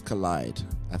Purpose Collide.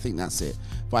 I think that's it.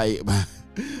 By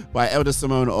Elder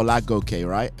Simone Olagoke,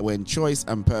 right? When Choice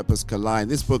and Purpose Collide.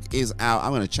 This book is out.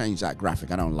 I'm going to change that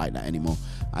graphic. I don't like that anymore.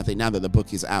 I think now that the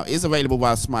book is out, it's available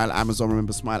via Smile Amazon.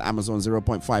 Remember, Smile Amazon,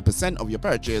 0.5% of your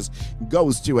purchase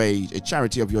goes to a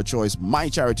charity of your choice. My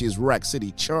charity is Ruach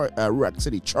City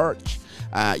Church.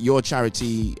 Your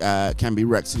charity can be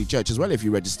Ruach City Church as well if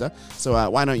you register. So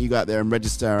why don't you go out there and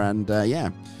register, and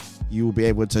you will be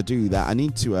able to do that. I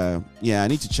need to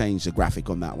change the graphic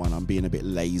on that one. I'm being a bit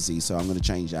lazy, so I'm going to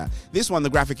change that. This one, the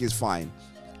graphic is fine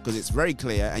because it's very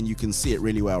clear and you can see it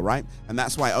really well, right? And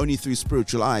that's why only through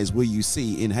spiritual eyes will you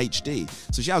see in HD.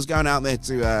 So she was going out there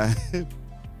to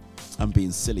I'm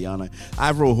being silly, aren't I?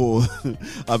 Avril Hall,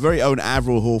 our very own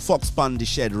Avril Hall, Fox Bundy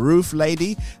Shed Roof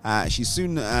Lady. She's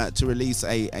soon to release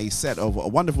a set of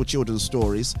wonderful children's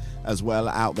stories as well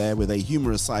out there with a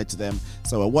humorous side to them.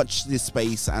 So watch this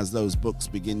space as those books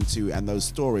begin to, and those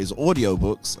stories,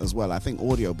 audiobooks as well. I think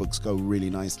audiobooks go really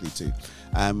nicely too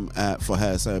for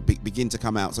her. So begin to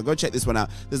come out. So go check this one out.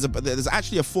 There's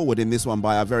actually a foreword in this one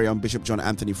by our very own Bishop John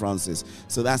Anthony Francis.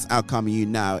 So that's out coming you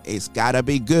now. It's gotta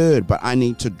be good, but I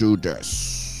need to do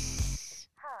this.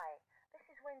 Hi, this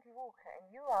is Wendy Walker,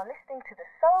 and you are listening to the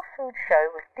Soul Food Show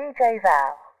with DJ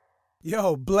Val.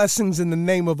 Yo, blessings in the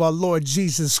name of our Lord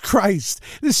Jesus Christ.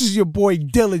 This is your boy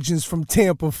Diligence from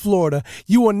Tampa, Florida.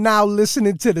 You are now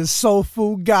listening to the Soul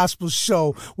Food Gospel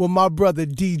Show with my brother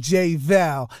DJ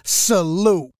Val.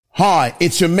 Salute. Hi,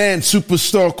 it's your man,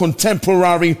 superstar,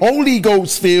 contemporary, Holy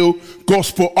Ghost-filled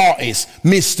gospel artist,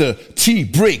 Mr. T.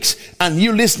 Briggs, and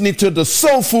you're listening to the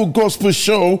Soulful Gospel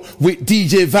Show with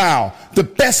DJ Val, the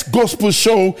best gospel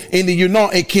show in the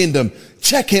United Kingdom.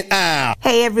 Check it out.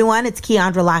 Hey everyone, it's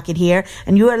Keandra Lockett here,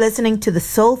 and you are listening to the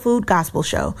Soul Food Gospel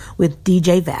Show with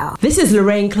DJ Val. This is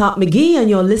Lorraine Clark McGee, and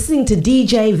you're listening to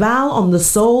DJ Val on the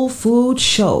Soul Food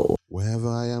Show. Wherever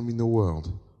I am in the world,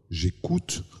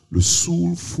 j'écoute le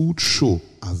Soul Food Show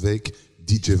avec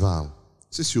DJ Val.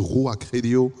 C'est sur Ruach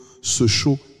Radio. Ce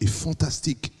show est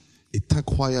fantastique, est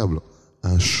incroyable.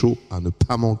 Un show à ne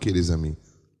pas manquer, les amis.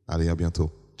 Allez, à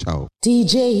bientôt. Ciao.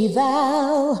 DJ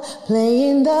Val,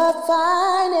 playing the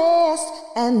finest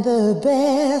and the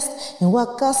best in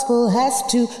what gospel has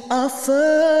to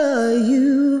offer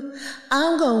you.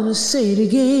 I'm gonna say it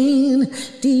again.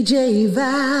 DJ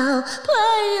Val,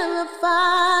 playing the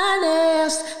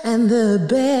finest and the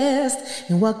best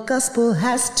in what gospel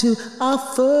has to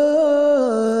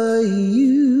offer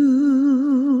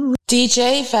you.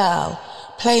 DJ Val,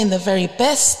 playing the very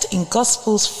best in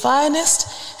gospel's finest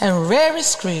and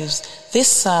rarest grooves this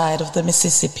side of the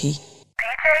Mississippi.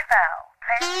 DJ Val,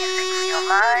 playing music for your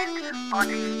mind,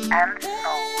 body, and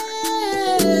soul.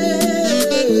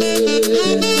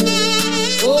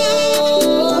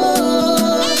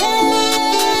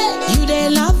 You they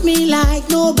love me like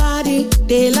nobody,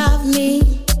 they love me.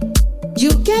 You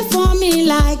care for me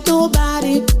like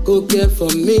nobody, go care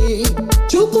for me.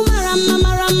 Chukumarama,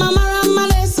 marama, marama,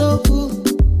 lesoku.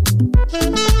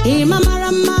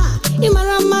 Imamarama,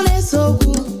 imarama,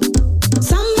 lesoku.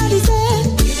 Somebody said,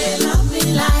 you they love me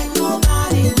like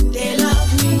nobody, they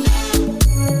love me.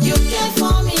 You care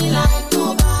for me like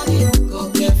nobody, go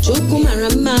care for me.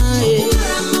 Chukumarama,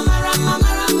 marama,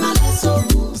 marama,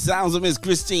 lesoku. Sounds of Miss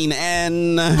Christine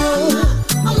N.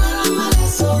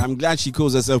 I'm glad she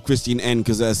calls herself Christine N,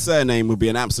 because her surname would be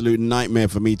an absolute nightmare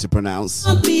for me to pronounce.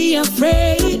 Don't be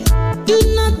afraid, do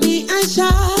not be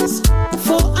anxious,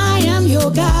 for I am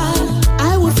your God.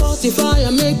 I will fortify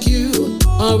and make you,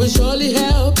 I will surely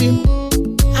help you.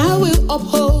 I will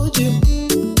uphold you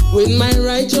with my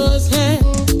righteous hand.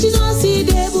 Jesus, he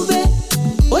debube,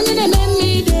 only they make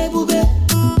me debube.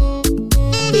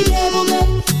 He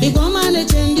debube, he come and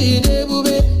attend the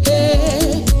debube.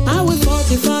 Hey, I will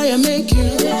fortify and make you,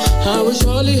 I will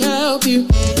surely help you.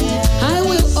 I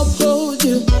will uphold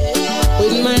you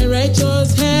with my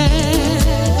righteous hand.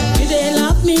 They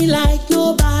love me like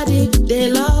nobody, they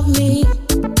love me.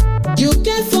 You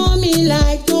care for me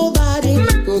like nobody,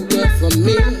 go care for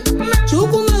me.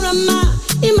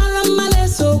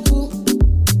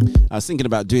 I was thinking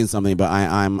about doing something, but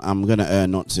I'm gonna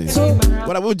not to.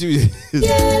 What I will do is, you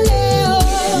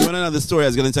want to know the story I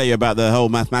was gonna tell you about the whole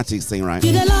mathematics thing, right?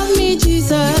 You love me,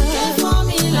 Jesus. You care for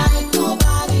me like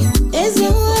nobody.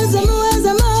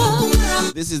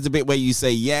 This is the bit where you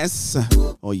say yes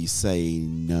or you say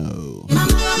no.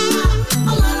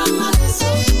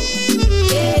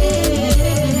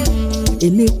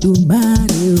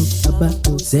 Elédùmarè o, bàbá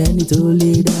kò sẹ́ni tó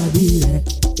lè dàbí rẹ̀.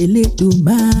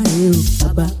 Elédùmarè o,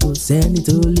 bàbá kò sẹ́ni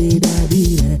tó lè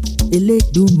dàbí rẹ̀.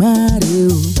 Elédùmarè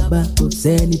o, bàbá kò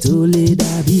sẹ́ni tó lè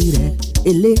dàbí rẹ̀.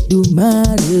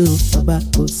 Elédùmarè o, bàbá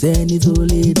kò sẹ́ni tó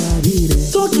lè dàbí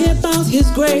rẹ̀. Talk about his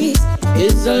grace,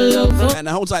 his love. And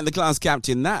the whole time the class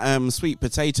captain, that sweet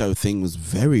potato thing was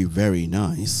very, very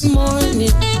nice.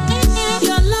 Morning,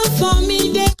 your love for me,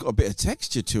 it's got a bit of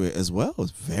texture to it as well.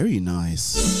 It's very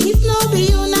nice. If no be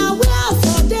you now, we are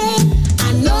for them.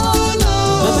 I know,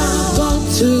 I've got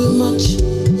too much.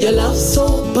 Your love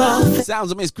so perfect.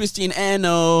 Sounds of Miss Christine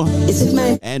Eno. Is it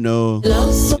my Eno?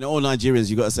 love so in all Nigerians,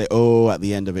 you got to say oh at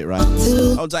the end of it, right?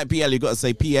 Hold tight, PL. You got to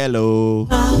say PLO.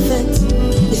 perfect?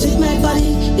 Is it my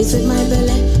body? Is it my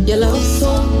belly? Your love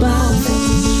so perfect.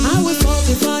 I will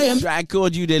fortify and Track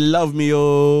called you, they love me,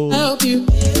 oh. help you.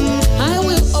 I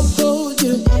will uphold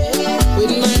you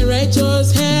with my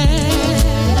righteous hand.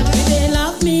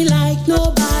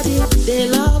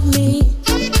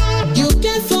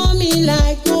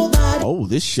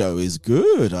 this show is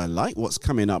good. I like what's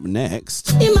coming up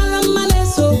next.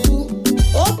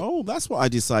 Oh, that's what I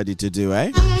decided to do,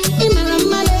 eh?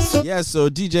 Yeah, so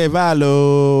DJ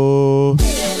Valo,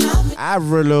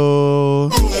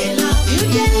 Avrilo,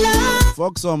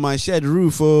 Fox on my shed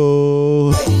roof.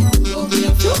 One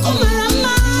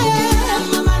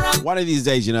of these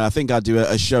days, I think I'll do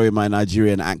a show in my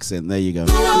Nigerian accent. There you go.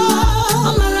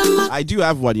 I do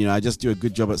have one, I just do a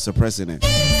good job at suppressing it.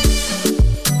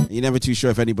 You're never too sure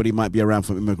if anybody might be around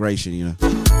from immigration,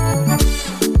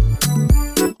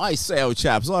 I say, old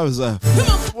chaps, I was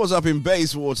up in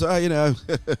Bayswater, Oh,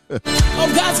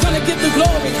 God's gonna get the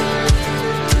glory.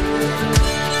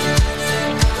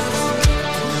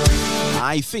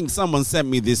 I think someone sent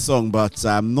me this song, but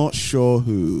I'm not sure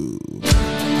who.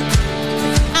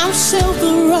 I'm still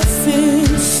the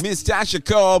roughest. Miss Tasha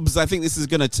Cobbs, I think this is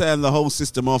going to turn the whole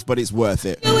system off, but it's worth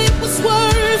it. It was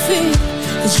worth it,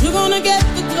 'cause you're gonna get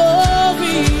the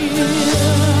glory.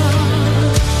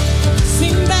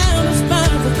 Sing battles by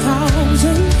the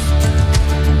thousands.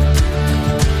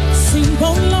 Sing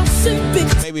bone loss and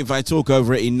victory. Maybe if I talk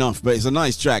over it enough, but it's a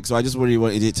nice track, so I just really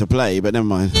wanted it to play, but never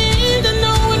mind.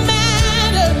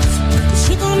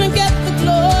 You're gonna get the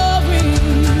glory.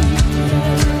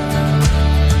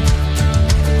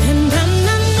 And I'm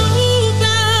not moved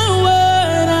by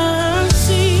what I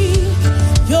see.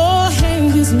 Your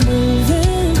hand is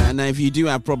moving. And if you do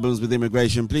have problems with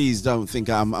immigration, please don't think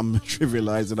I'm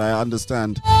trivializing. I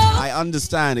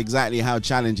understand exactly how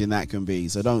challenging that can be,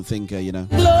 so don't think,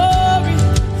 Glory.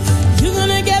 You're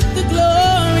gonna get the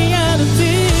glory out of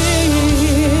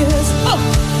this. Oh,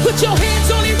 put your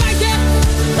hands on it right there.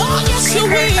 Oh, yes, you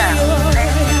will.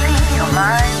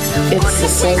 It's the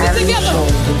Soul Food Show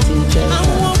with DJ. I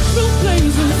want to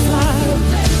blaze in the fire.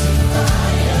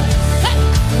 Hey,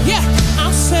 yeah,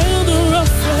 I'll sail the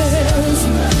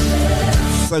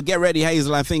roughest. So get ready,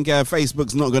 Hazel. I think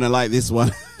Facebook's not going to like this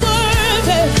one.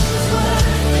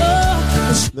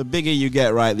 The bigger you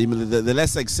get, right, the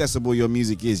less accessible your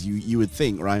music is, you would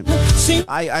think, right?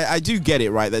 I do get it,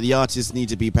 right, that the artists need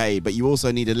to be paid, but you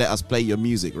also need to let us play your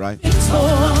music, right?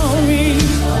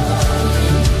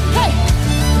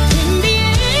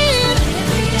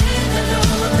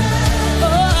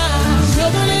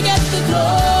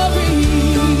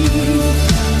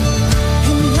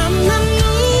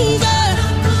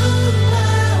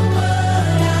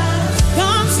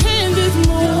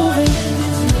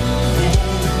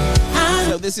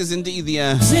 This is indeed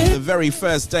the very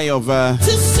first day of a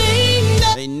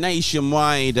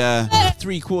nationwide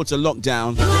 3-quarter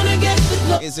lockdown.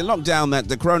 It's a lockdown that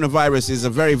the coronavirus is a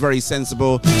very, very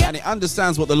sensible, and it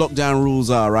understands what the lockdown rules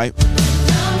are, right?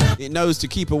 It knows to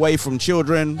keep away from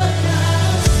children.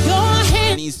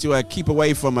 It needs to keep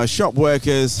away from shop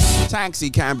workers, taxi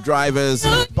cab drivers,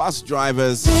 bus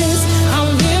drivers.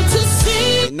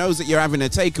 It knows that you're having a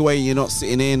takeaway and you're not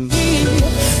sitting in.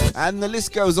 And the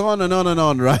list goes on and on and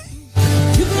on, right?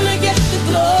 You're gonna get the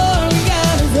glory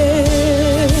out of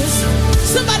this.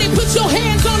 Somebody put your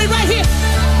hands on it right here.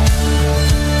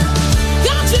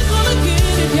 God, you're gonna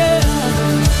get it, yeah.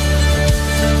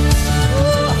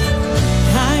 Ooh,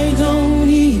 I don't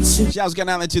need to. Shouts going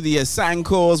out there to the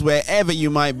Sankors, wherever you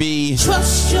might be.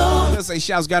 Trust your. I'm gonna say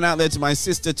shouts going out there to my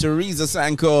sister Teresa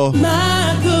Sankor,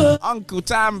 my good. Uncle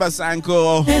Tamba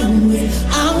Sankor,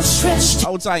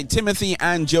 hold tight Timothy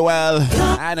and Joel,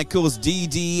 and of course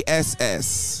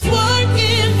DDSS.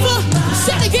 Working for.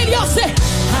 Say it again, y'all say.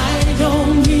 I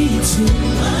don't need to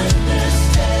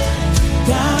understand.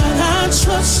 God, I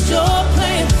trust your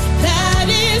plan. That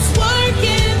is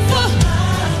working for.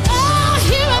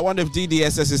 I wonder if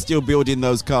DDSS is still building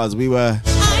those cars. I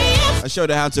showed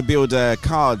her how to build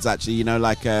cards, actually,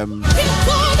 like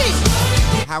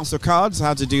House of Cards,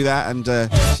 how to do that, and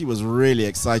she was really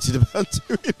excited about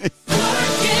doing it.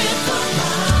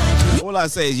 All I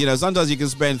say is, sometimes you can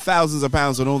spend thousands of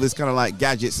pounds on all this kind of like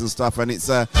gadgets and stuff, and it's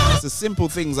the simple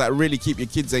things that really keep your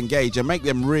kids engaged and make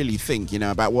them really think,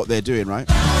 about what they're doing, right?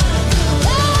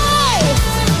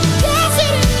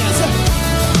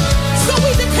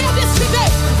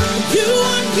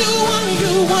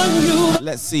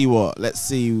 Let's see what.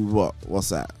 What's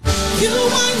that? You won.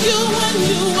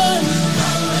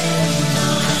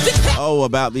 Oh,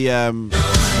 about the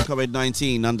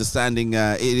COVID-19, understanding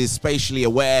it is spatially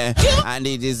aware, and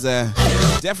it is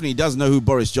definitely does know who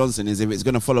Boris Johnson is if it's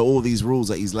going to follow all these rules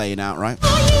that he's laying out, right?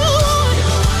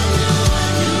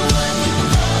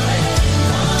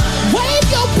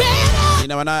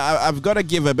 know, and I've got to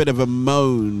give a bit of a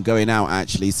moan going out,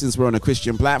 actually, since we're on a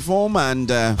Christian platform, and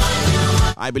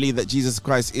I believe that Jesus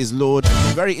Christ is Lord.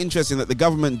 Very interesting that the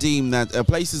government deemed that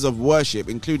places of worship,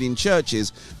 including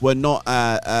churches, were not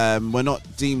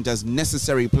deemed as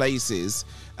necessary places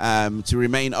to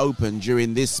remain open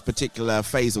during this particular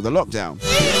phase of the lockdown.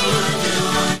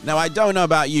 Now, I don't know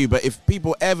about you, but if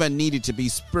people ever needed to be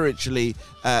spiritually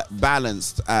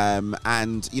balanced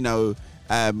and, you know,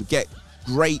 get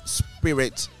great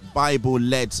spirit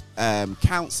Bible-led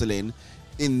counseling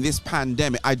in this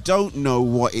pandemic, I don't know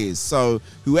what is. So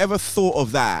whoever thought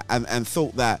of that and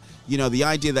thought that, you know, the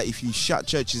idea that if you shut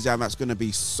churches down, that's going to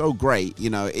be so great,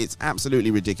 you know, it's absolutely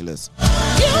ridiculous.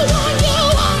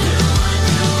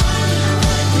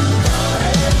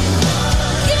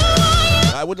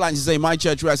 I would like to say my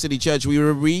church, Royal City Church, we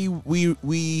remain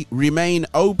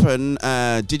open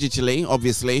digitally,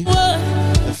 obviously.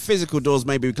 The physical doors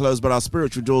may be closed, but our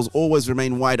spiritual doors always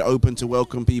remain wide open to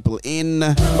welcome people in.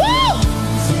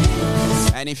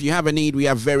 And if you have a need, we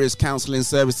have various counseling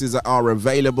services that are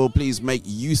available. Please make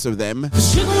use of them.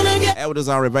 Elders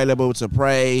are available to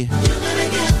pray,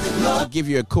 to give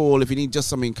you a call if you need just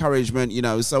some encouragement, you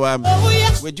know. So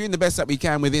we're doing the best that we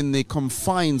can within the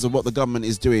confines of what the government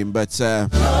is doing. But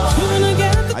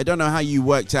I don't know how you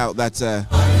worked out that.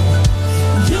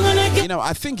 You know,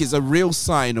 I think it's a real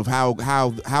sign of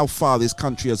how far this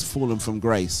country has fallen from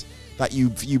grace. That you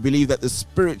believe that the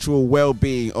spiritual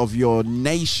well-being of your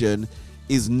nation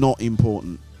is not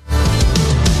important. God's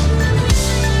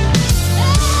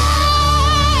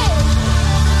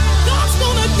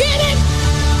gonna get it.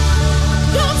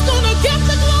 God's gonna get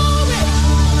the glory.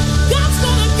 God's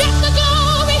gonna get the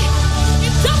glory.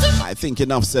 It doesn't. I think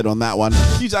enough said on that one.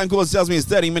 Q-Time Calls tells me it's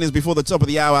 30 minutes before the top of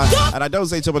the hour. And I don't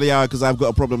say top of the hour because I've got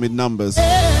a problem with numbers.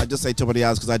 I just say top of the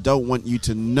hour because I don't want you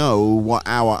to know what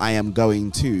hour I am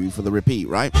going to for the repeat,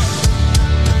 right?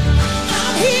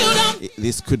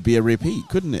 This could be a repeat,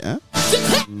 couldn't it, huh?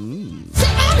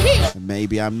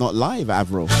 Maybe I'm not live,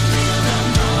 Avril.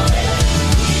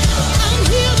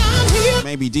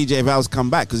 Maybe DJ Val's come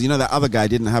back, because you know that other guy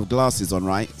didn't have glasses on,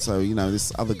 right? So, you know,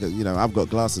 this other guy, you know, I've got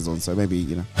glasses on, so maybe,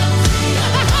 you know.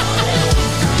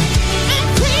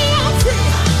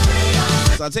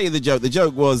 So I'll tell you the joke. The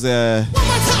joke was,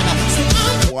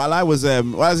 while I was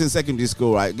in secondary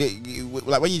school, right,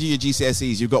 like when you do your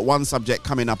GCSEs, you've got one subject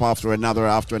coming up after another.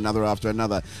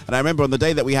 And I remember on the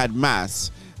day that we had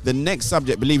maths, the next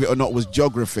subject, believe it or not, was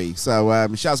geography. So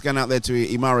shouts going out there to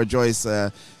Imara Joyce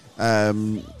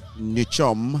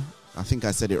Nichom. I think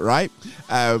I said it right.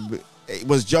 It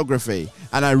was geography,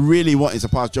 and I really wanted to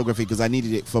pass geography because I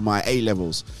needed it for my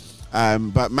A-levels.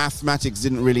 But mathematics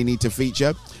didn't really need to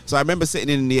feature. So I remember sitting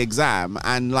in the exam,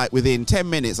 and like within 10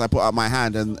 minutes I put up my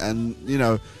hand, and you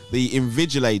know, the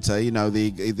invigilator, you know,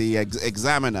 the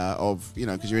examiner of, you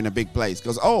know, because you're in a big place,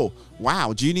 goes, "Oh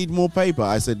wow, do you need more paper?"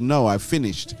 I said, "No, I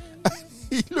finished."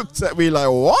 He looked at me like,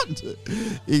 "What?"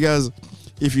 He goes,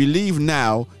 "If you leave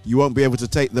now, you won't be able to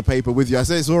take the paper with you." I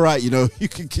said, "It's all right, you know, you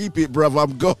can keep it, brother,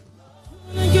 I'm gone."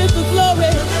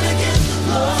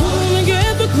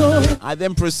 I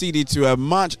then proceeded to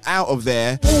march out of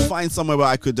there, find somewhere where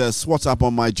I could swat up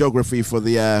on my geography for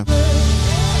the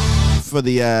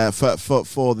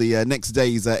next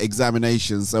day's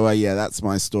examination. So yeah, that's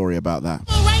my story about that.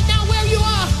 Right now, where you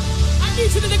are, I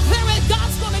need you to declare it.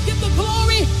 God's gonna get the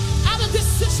glory out of this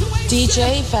situation.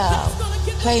 DJ Val,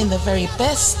 playing the very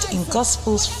best in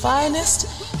gospel's finest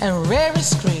and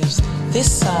rarest grooves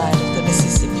this side of the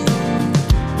Mississippi.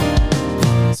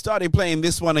 Started playing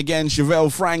this one again, Chevelle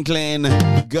Franklin,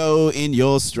 Go in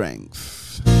Your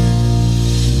Strength.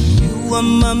 You are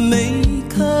my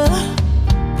maker.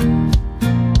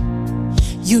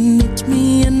 You knit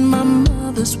me in my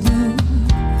mother's womb.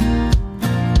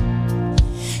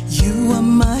 You are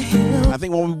my help. I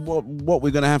think what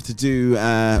we're going to have to do,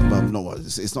 well, no,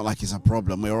 it's not like it's a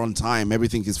problem. We're on time.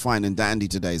 Everything is fine and dandy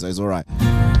today, so it's all right.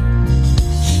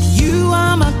 You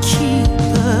are my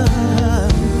keeper.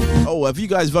 Oh, have you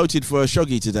guys voted for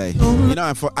Shoggy today? You know,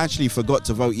 I actually forgot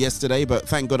to vote yesterday, but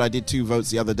thank God I did 2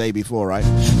 votes the other day before, right?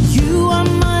 You are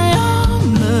my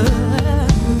armor,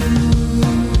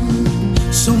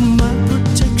 so my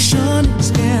protection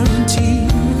is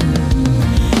guaranteed.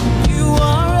 You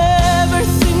are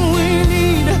everything we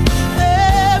need,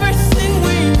 everything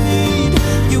we need.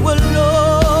 You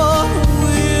alone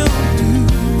will do.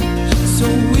 So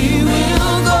we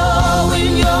will go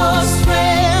in your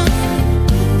strength.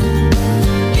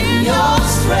 In your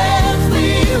strength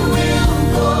we will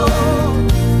go.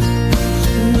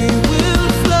 We will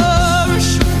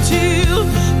flourish till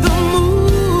the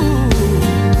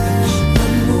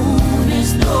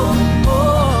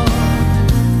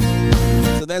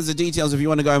there's the details if you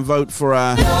want to go and vote for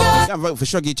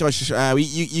Shoggy Tosh.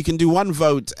 You can do one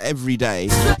vote every day.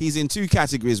 He's in 2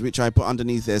 categories, which I put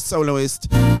underneath there: soloist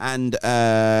and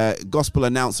gospel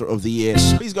announcer of the year.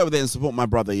 Please go over there and support my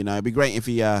brother. You know, it'd be great if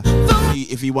he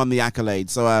won the accolade.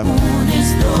 So I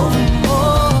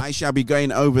shall be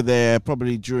going over there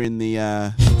probably during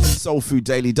the Soul Food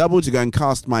Daily Double to go and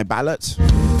cast my ballot.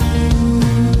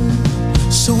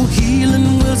 So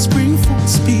healing will spring forth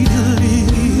speedily.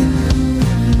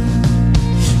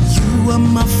 You are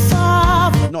my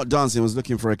father. Not dancing, I was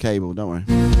looking for a cable, don't worry.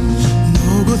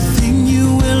 No good thing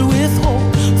you will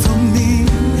withhold from me.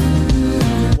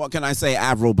 What can I say,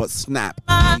 Avril, but snap.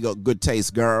 You got good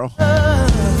taste, girl.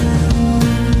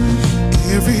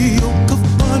 Every yoke of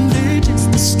bondage is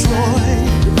destroyed.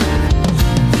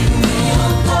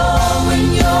 You'll go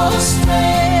in your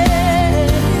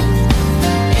strength.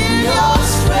 In your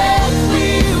strength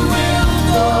we will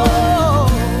go.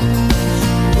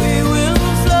 We will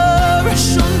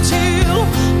flourish until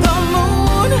the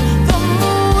moon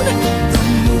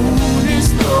is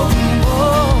no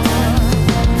more.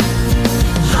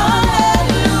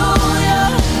 Hallelujah,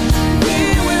 we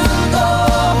will go.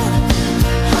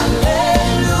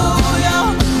 Hallelujah,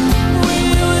 we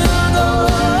will go.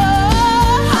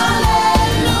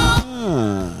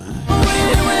 Hallelujah, we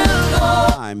will go.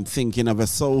 I'm thinking of a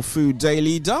Soul Food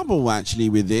Daily Double actually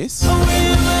with this.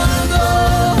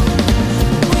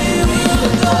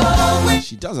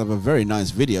 She does have a very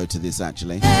nice video to this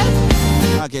actually.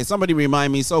 Okay, somebody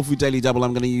remind me, Soul Food Daily Double,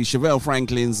 I'm going to use Chevelle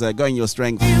Franklin's Go In Your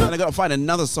Strength. And I got to find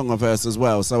another song of hers as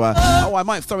well. So, I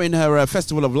might throw in her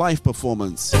Festival of Life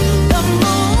performance. That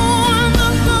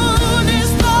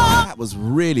was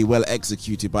really well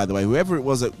executed, by the way. Whoever it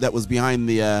was that was behind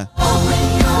the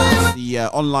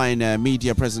online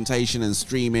media presentation and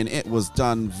streaming, it was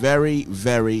done very,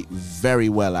 very, very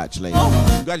well, actually.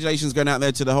 Congratulations going out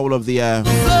there to the whole of the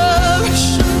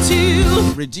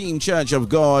Redeemed Church of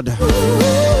God.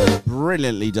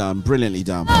 Brilliantly done, brilliantly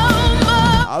done.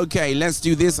 Okay, let's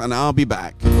do this and I'll be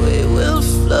back. We will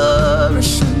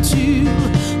flourish until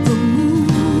the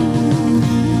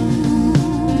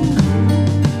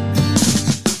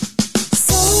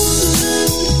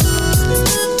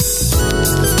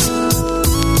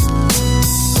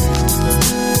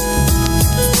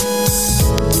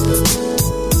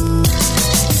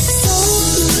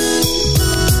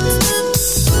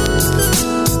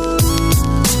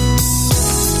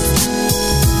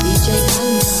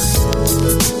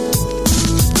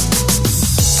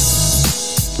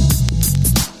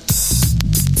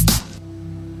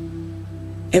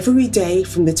Every day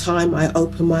from the time I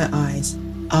open my eyes,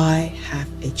 I have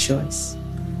a choice.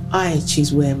 I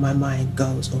choose where my mind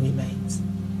goes or remains.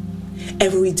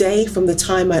 Every day from the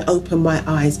time I open my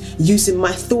eyes, using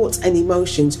my thoughts and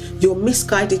emotions, your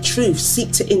misguided truths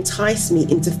seek to entice me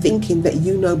into thinking that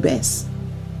you know best.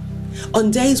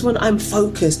 On days when I'm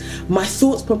focused, my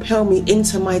thoughts propel me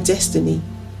into my destiny,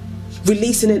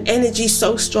 releasing an energy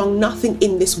so strong nothing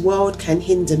in this world can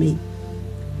hinder me.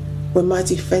 When my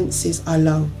defenses are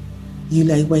low, you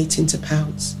lay waiting to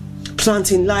pounce,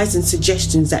 planting lies and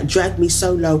suggestions that drag me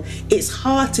so low, it's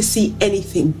hard to see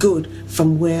anything good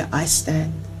from where I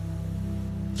stand.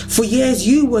 For years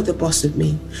you were the boss of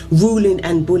me, ruling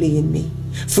and bullying me.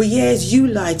 For years you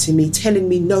lied to me, telling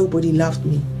me nobody loved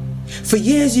me. For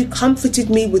years you comforted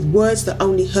me with words that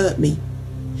only hurt me.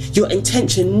 Your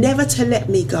intention never to let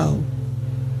me go,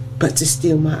 but to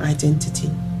steal my identity.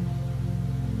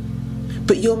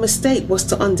 But your mistake was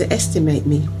to underestimate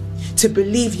me, to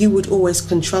believe you would always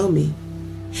control me.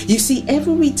 You see,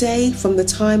 every day from the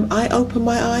time I open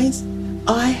my eyes,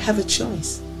 I have a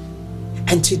choice.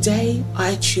 And today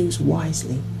I choose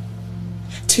wisely.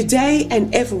 Today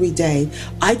and every day,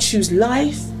 I choose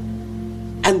life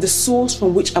and the source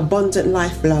from which abundant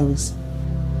life flows.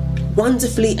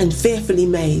 Wonderfully and fearfully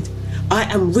made,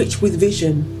 I am rich with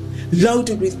vision,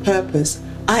 loaded with purpose.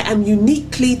 I am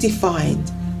uniquely defined,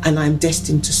 and I'm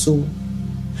destined to soar.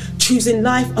 Choosing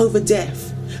life over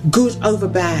death, good over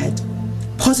bad,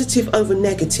 positive over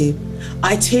negative.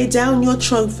 I tear down your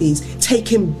trophies,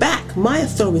 taking back my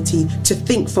authority to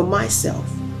think for myself,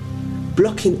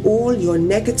 blocking all your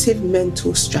negative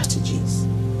mental strategies.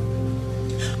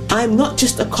 I'm not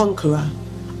just a conqueror,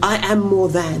 I am more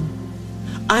than.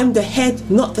 I'm the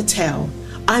head, not the tail.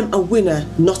 I'm a winner,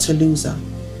 not a loser.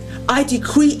 I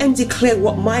decree and declare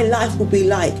what my life will be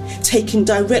like, taking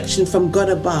direction from God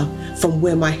above, from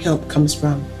where my help comes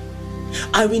from.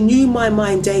 I renew my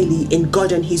mind daily in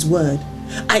God and His Word.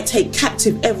 I take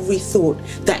captive every thought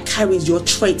that carries your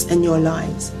traits and your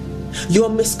lies. Your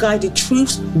misguided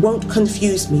truths won't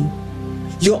confuse me.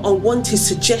 Your unwanted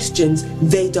suggestions,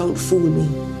 they don't fool me.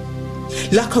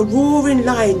 Like a roaring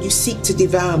lion, you seek to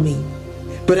devour me.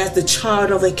 But as the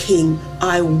child of a king,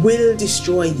 I will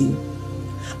destroy you.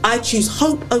 I choose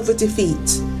hope over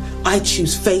defeat. I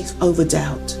choose faith over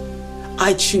doubt.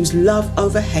 I choose love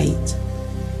over hate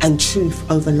and truth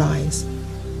over lies.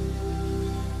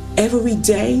 Every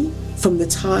day from the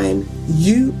time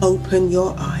you open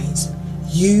your eyes,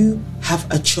 you have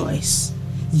a choice.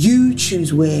 You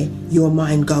choose where your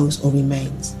mind goes or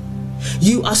remains.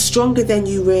 You are stronger than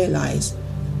you realize,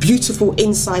 beautiful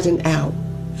inside and out.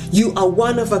 You are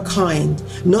one of a kind,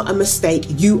 not a mistake.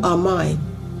 You are mine.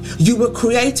 You were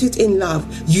created in love,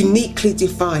 uniquely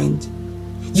defined.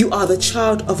 You are the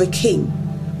child of a king.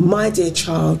 My dear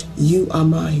child, you are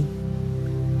mine.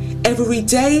 Every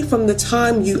day from the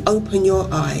time you open your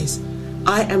eyes,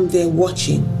 I am there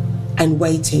watching and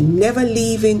waiting, never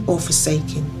leaving or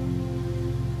forsaking.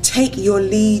 Take your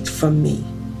lead from me.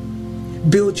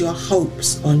 Build your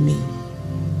hopes on me.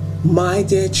 My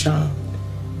dear child,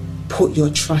 put your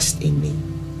trust in me.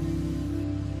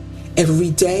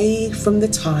 Every day from the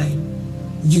time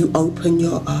you open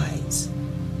your eyes,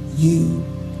 you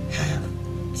have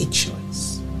a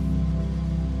choice.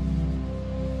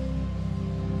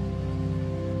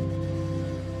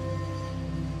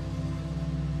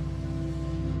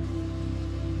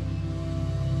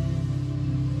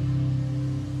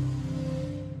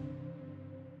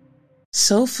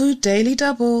 Soul Food Daily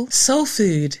Double. Soul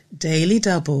Food Daily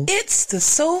Double. It's the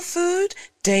Soul Food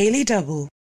Daily Double.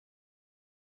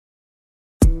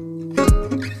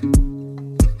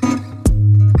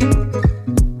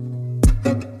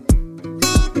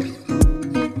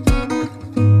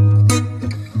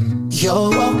 You're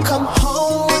welcome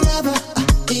home whenever,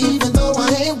 even though I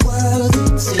ain't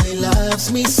worthy. Silly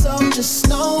loves me so, just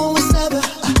know it's never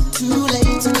too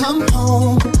late to come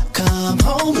home. Come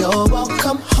home. You're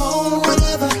welcome home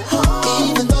whenever,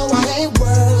 even though I ain't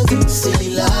worthy. Silly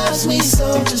loves me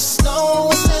so, just know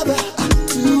it's never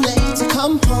too late to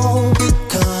come home.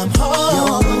 Come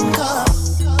home.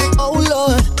 Oh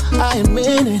Lord, I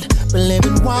admit it, been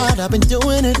living wild, I've been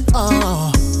doing it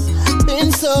all.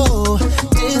 Been so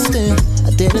distant,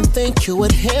 I didn't think you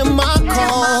would hear my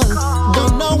call.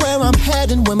 Don't know where I'm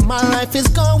heading, where my life is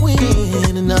going,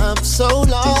 and I'm so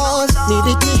lost.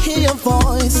 Needed to hear your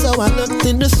voice, so I looked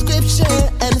in the scripture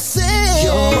and it said,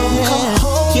 you're welcome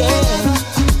home, yeah.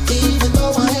 Even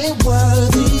though I ain't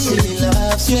worthy, He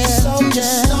loves me so,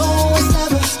 just know it's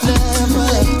never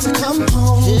late to come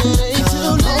home. Too late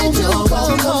to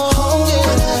come home,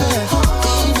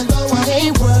 yeah. Even though I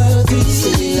ain't worthy,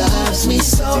 He loves me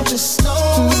so, just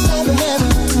know it's never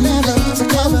late to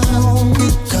come home.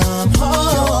 Come home.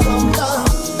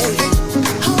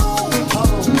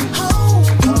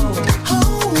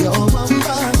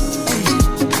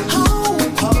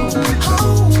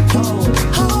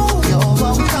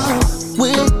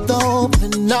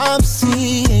 I'm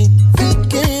seeing,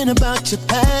 thinking about your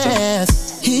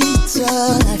past. He's a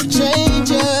life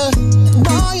changer, and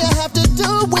all you have to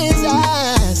do is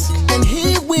ask, and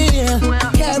He will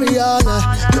carry all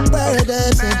the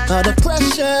burdens and all the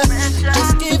pressure.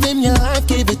 Just give Him your life,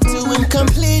 give it to Him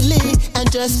completely, and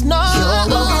just know you're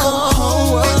welcome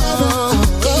home whenever.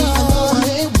 Even though I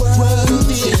ain't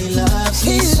worthy, He loves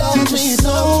me so, just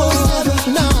know it's never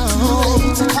no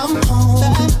to come home.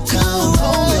 Come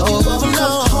home, you're welcome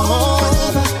home.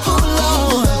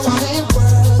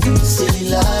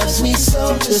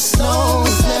 So just know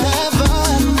it's never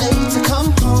late to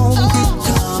come home.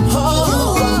 Come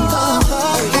home.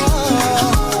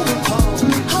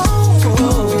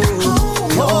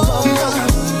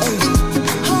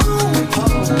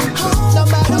 No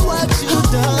matter what you've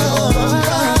done,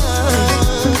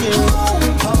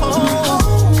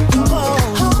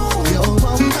 you're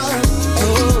welcome.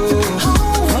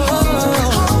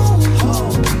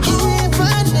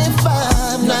 Even if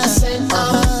I'm not saying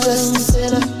I'm just a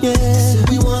sinner,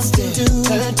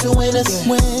 turn to winners.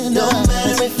 Don't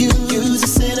matter if you use a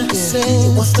sinner. He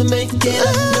wants to make it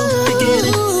a new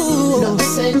beginning. No,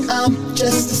 say I'm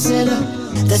just a sinner.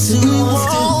 That's who He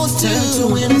wants to turn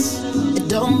to winners. It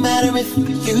don't matter if you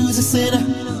use a sinner.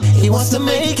 He wants to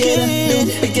make it a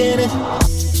new beginning.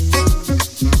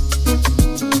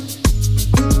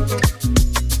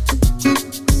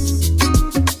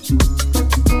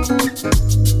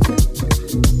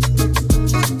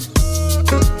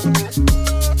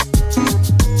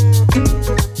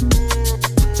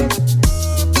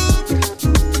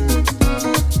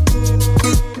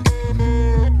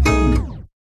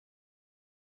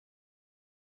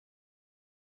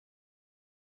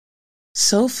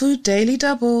 Soul Food Daily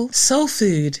Double. Soul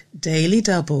Food Daily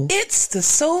Double. It's the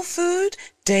Soul Food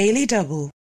Daily Double.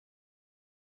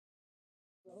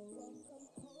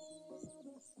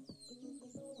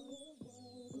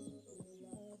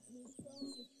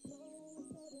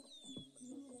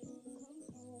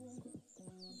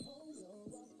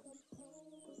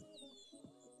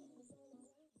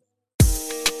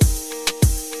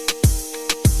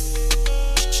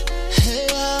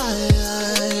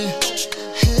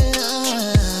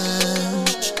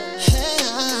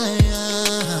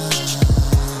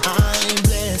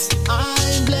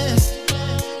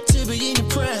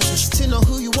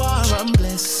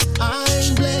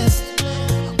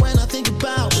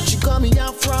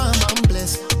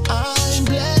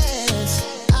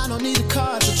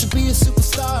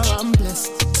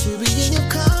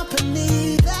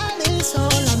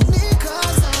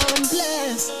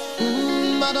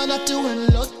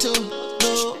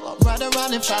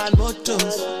 Find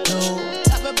mottos, no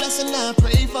type of blessing I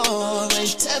pray for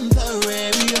ain't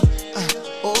temporary.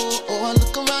 I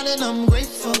look around and I'm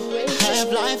grateful. I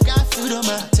have life, got food on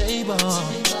my table,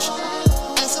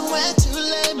 and somewhere to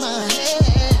lay my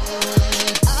head.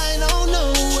 I don't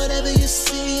know whatever you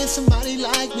see in somebody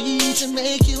like me to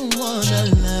make you wanna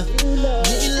love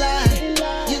me like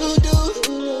you do.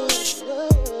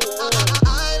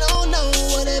 I don't know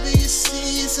whatever you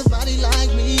see in somebody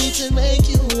like me to make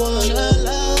you wanna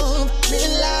love me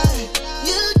like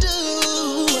you do.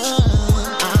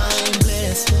 I'm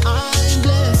blessed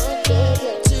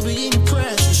to be in your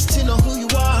presence, to know who you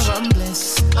are. I'm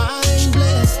blessed.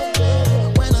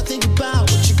 When I think about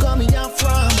what you got me out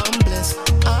from, I'm blessed.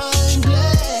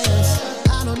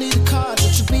 I don't need a car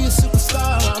but to be a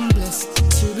superstar. I'm blessed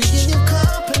to be in your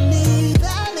company.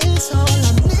 That is all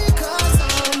I need, 'cause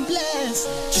I'm blessed.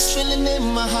 This feeling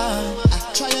in my heart, I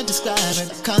try to describe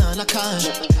it, I can't.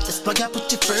 But I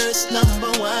put you first,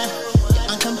 number one. You're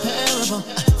uncomparable,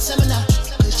 similar.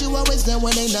 'Cause you always there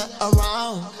when they not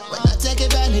around. When I take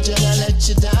advantage and I let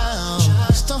you down.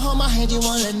 Just don't hold my hand, you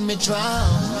won't let me drown.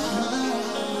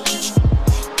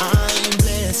 I'm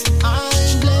blessed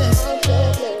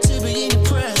to be in your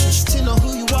presence, to know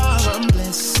who you are. I'm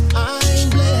blessed.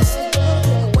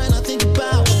 When I think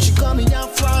about what you got me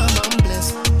out from, I'm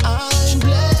blessed. I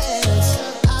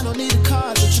don't need a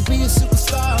car but to be a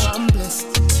superstar. I'm blessed.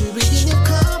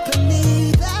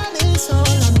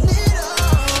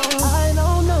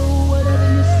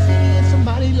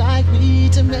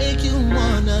 To make you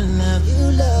wanna love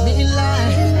me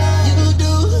like you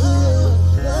do.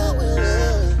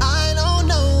 I don't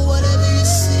know whatever you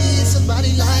see in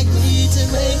somebody like me to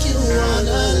make you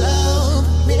wanna love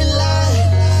me like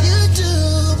you do.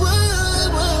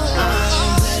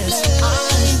 I'm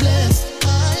blessed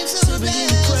to be in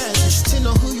your presence, to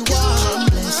know who you are. I'm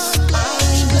blessed.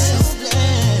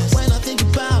 When I think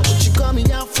about what you got me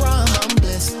out from, I'm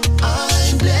blessed.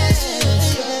 I'm blessed.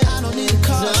 I don't need a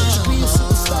car to be a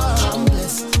superstar. I'm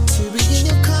blessed to be in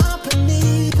your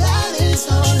company. That is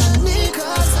all I need,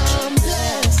 'cause I'm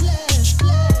blessed.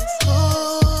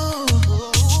 Oh,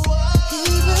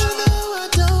 even though I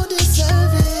don't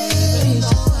deserve it.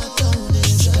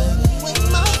 When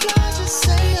my flaws just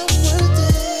say I'm worth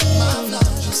it.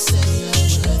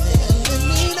 Let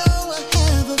me know I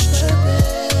have a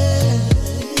purpose.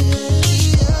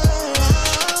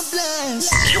 I'm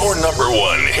blessed. Your number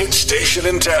one hit station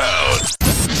in town.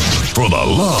 For the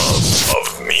love of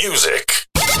music.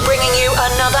 Bringing you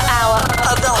another hour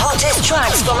of the hottest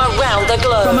tracks from around the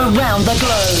globe.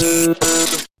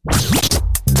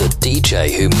 The DJ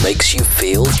who makes you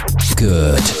feel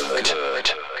good.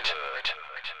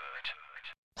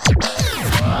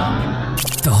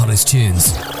 The hottest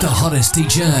tunes, the hottest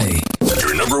DJ.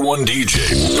 Your number one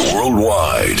DJ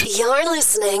worldwide. You're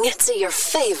listening to your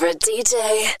favorite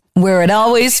DJ. Where it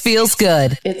always feels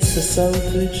good. It's the Soul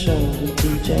Food Show with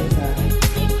DJ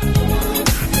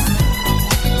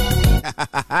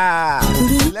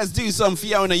Let's do some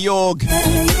Fiona York.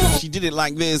 She did it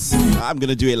like this. I'm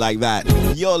gonna do it like that.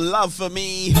 Your love for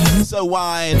me, so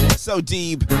wide, so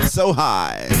deep, so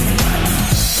high.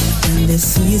 In this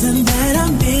season that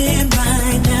I'm in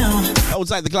right now.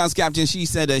 Outside the class captain, she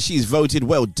said she's voted.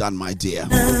 Well done, my dear.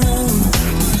 But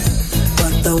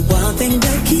the one thing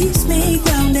that keeps me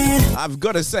grounded. I've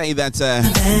got to say that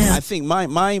I think my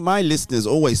listeners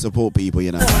always support people,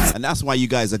 you know, and that's why you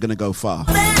guys are gonna go far.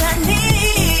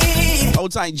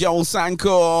 Hold tight, Joel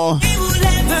Sanko.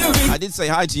 I did say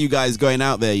hi to you guys going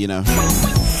out there, you know.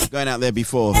 Going out there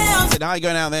before. I said hi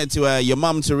going out there to your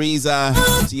mum Teresa,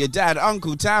 to your dad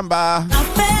Uncle Tamba.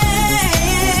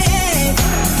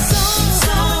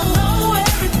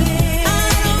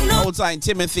 Hold tight,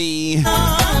 Timothy.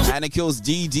 And it kills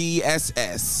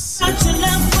DDSS. I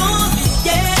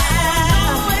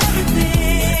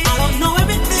don't know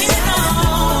everything.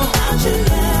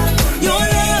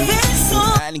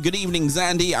 And good evening,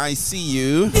 Zandy. I see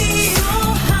you.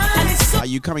 Are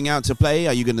you coming out to play?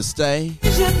 Are you going to stay?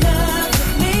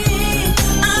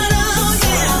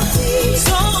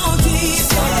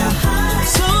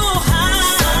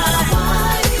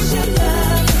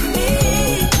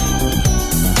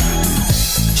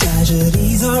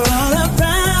 Tragedies are all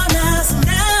around us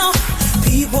now.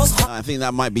 People's I think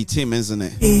that might be Tim, isn't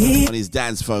it? On his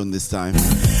dad's phone this time.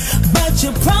 But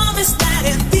you promised that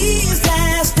in these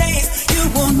last days you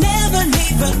will never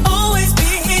leave but always be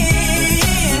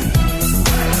here.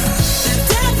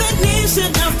 The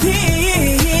definition of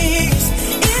peace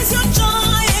is your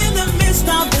joy in the midst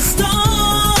of the storm.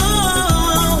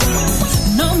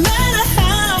 No matter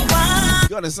how wide.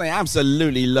 Gotta say, I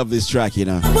absolutely love this track, you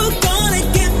know. We're gonna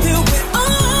get through it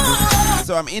all.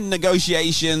 So I'm in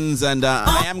negotiations, and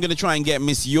I am gonna try and get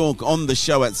Miss York on the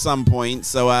show at some point.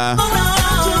 So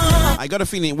I got a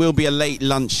feeling it will be a late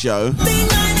lunch show.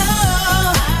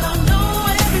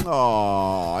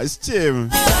 Oh, it's Tim.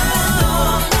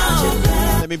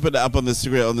 Let me put that up on the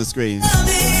screen.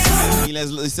 He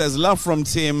says, love from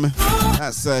Tim.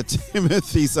 That's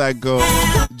Timothy Sanko,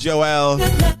 Joel,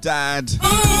 Dad,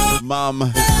 Mum,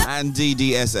 and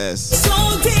DDSS.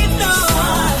 So deep now,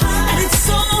 and it's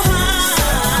so high.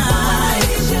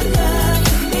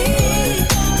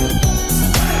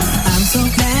 I'm so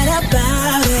glad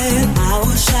about it. I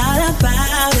will shout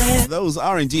about it. Those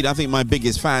are indeed, I think, my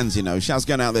biggest fans, you know. Shouts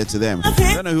going out there to them.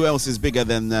 I don't know who else is bigger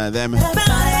than them.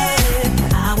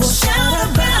 I will shout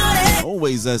about it.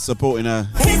 Always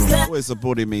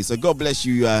supporting me. So God bless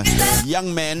you,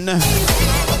 young men.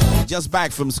 Just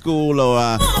back from school or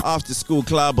after school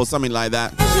club or something like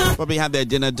that. Probably had their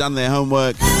dinner, done their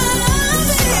homework.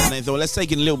 And they thought, let's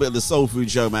take in a little bit of the Soul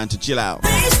Food Show, man, to chill out.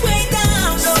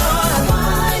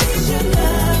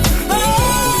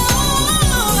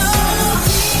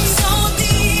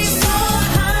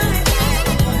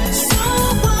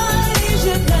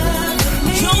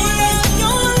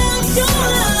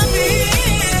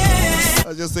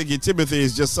 I was just thinking, Timothy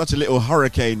is just such a little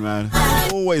hurricane, man.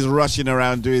 Always rushing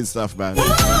around doing stuff, man.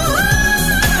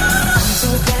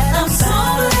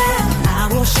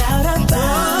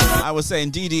 I was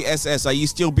saying, DDSS, are you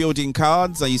still building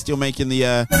cards? Are you still making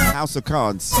the House of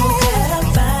Cards?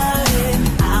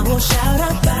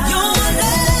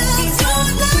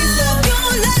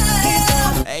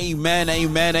 Amen,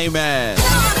 amen, amen.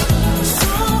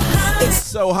 It's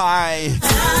so high.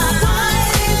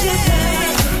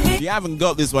 If you haven't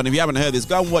got this one, if you haven't heard this,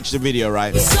 go and watch the video,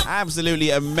 right?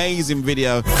 Absolutely amazing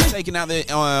video. Taken out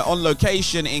on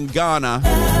location in Ghana.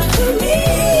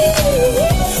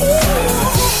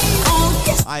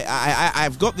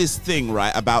 I've got this thing,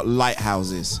 right, about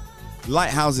lighthouses.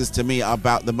 Lighthouses to me are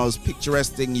about the most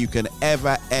picturesque thing you can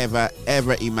ever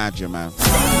imagine, man.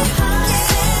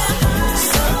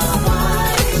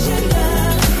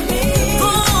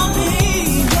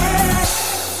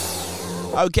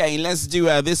 Okay, let's do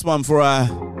this one for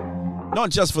not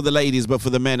just for the ladies, but for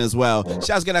the men as well.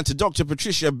 Shouts going out to Dr.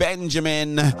 Patricia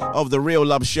Benjamin of The Real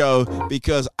Love Show,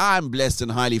 because I'm blessed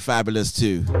and highly fabulous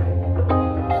too.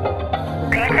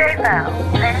 DJ Val,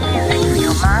 play music for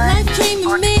your mind, Life came to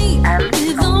body, me and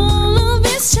with soul. all of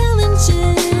its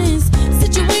challenges.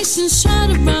 Situations try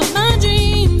to rob my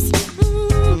dreams.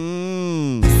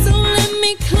 So let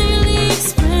me clearly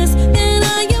express that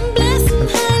I am blessed and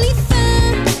highly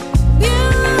fabulous.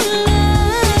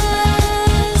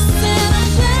 That I'm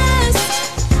blessed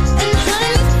and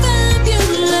highly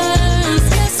fabulous.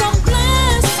 Yes, I'm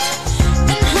blessed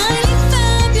and highly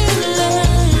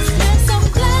fabulous. Yes, I'm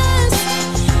blessed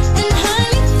and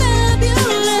highly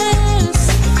fabulous.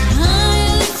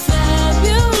 Highly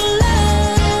fabulous.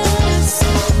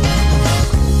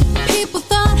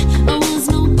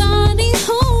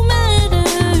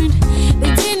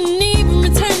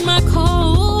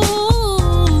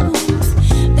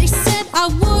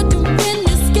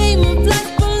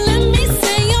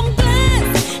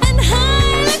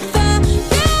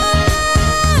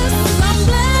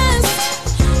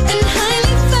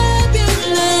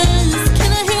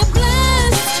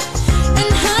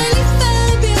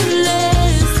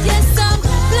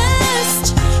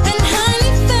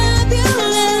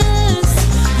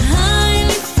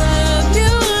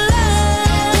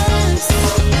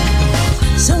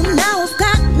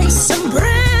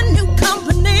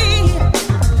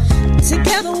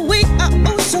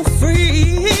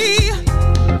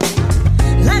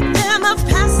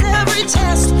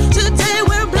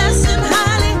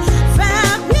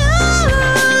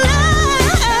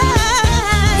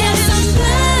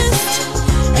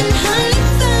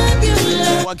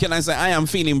 can I say? I am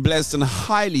feeling blessed and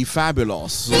highly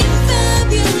fabulous.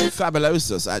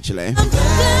 Fabulosus, actually.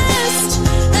 Blessed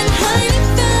and highly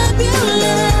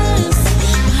fabulous.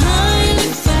 Highly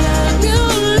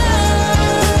fabulous.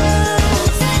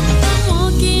 I'm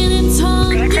walking and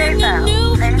talking a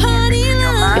new party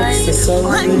line.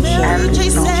 Like Mary J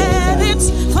said, it's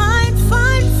fine,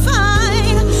 fine,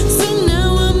 fine. So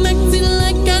now I'm acting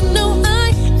like I know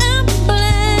I am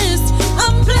blessed.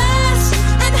 I'm blessed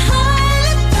and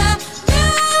highly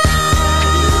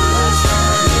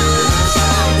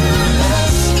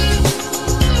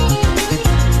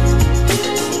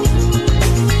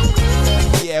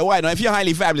Yeah, why not? If you're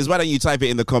highly fabulous, why don't you type it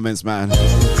in the comments, man?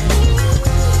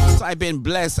 Type in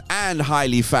blessed and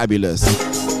highly fabulous.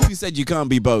 Who said you can't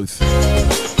be both?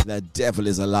 The devil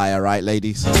is a liar, right,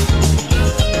 ladies?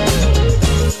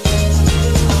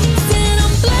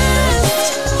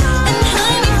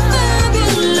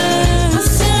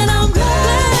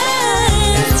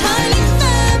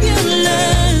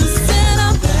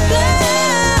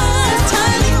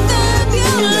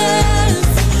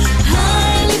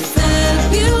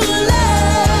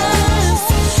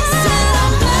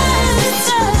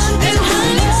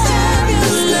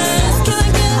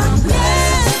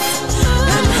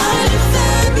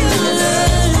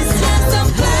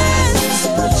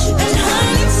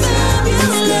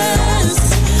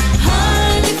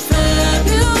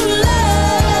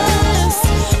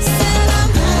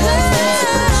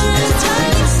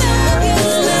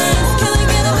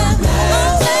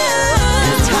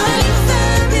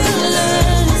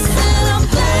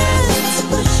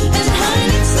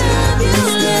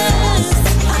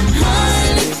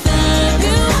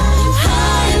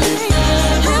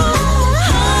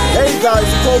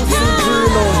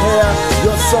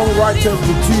 Your songwriter and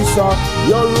producer,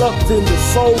 you're locked in the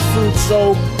Soul Food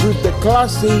Show with the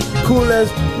classy,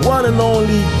 coolest, one and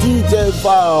only DJ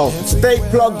Val. Stay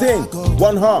plugged in,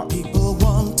 one heart. People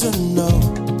want to know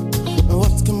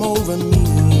what's come over me.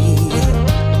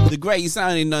 The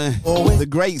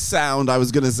great sound, I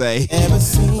was gonna say,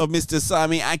 of Mr.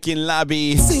 Sami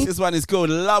Akinlabi. This one is called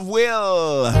Love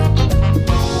Will.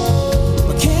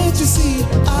 But can't you see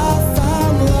I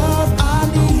found love I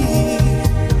need?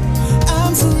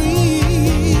 I'm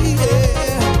free,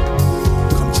 yeah.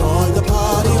 Come join the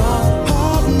party on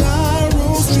Hot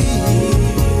Nairo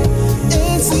Street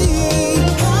and see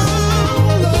how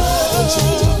love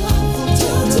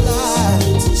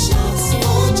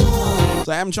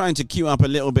So I am trying to queue up a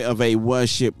little bit of a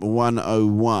Worship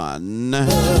 101.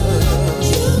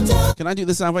 Can I do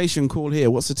the salvation call here?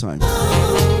 What's the time?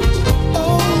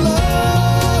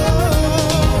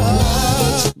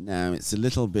 No, it's a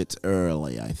little bit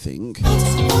early, I think.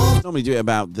 Normally do it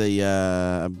about the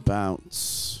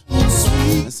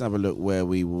let's have a look where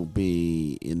we will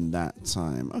be in that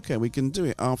time. Okay, we can do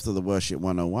it after the Worship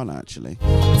 101 actually.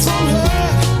 Well,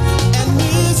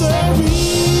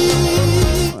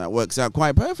 that works out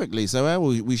quite perfectly. So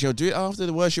we shall do it after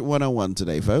the Worship 101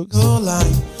 today, folks. your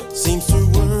line seems to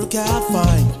work out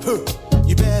fine.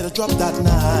 You better drop that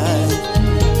knife.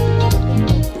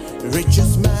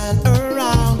 Richest man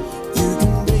around, you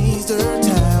can raise their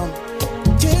town.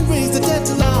 Can't raise the dead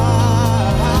to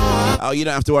life. Oh, you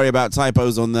don't have to worry about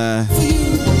typos on the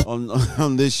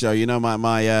on this show. You know my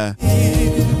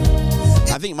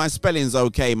I think my spelling's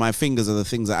okay. My fingers are the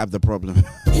things that have the problem.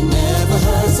 It never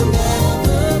hurts and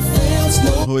never fails.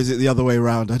 No. Or is it the other way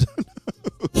around? I don't know.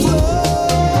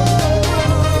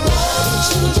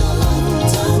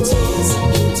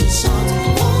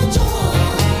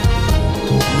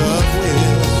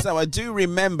 So I do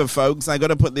remember, folks, I got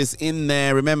to put this in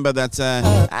there. Remember that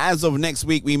as of next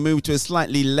week, we move to a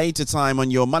slightly later time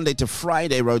on your Monday to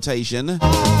Friday rotation.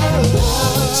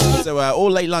 So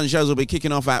all late lunch shows will be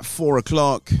kicking off at 4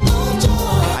 o'clock.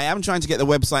 I am trying to get the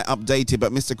website updated,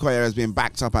 but Mr. Koya has been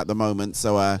backed up at the moment,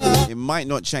 so it might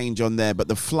not change on there. But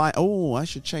the fly, I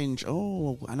should change.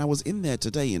 And I was in there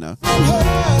today, you know.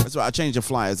 That's right, I changed the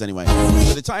flyers anyway.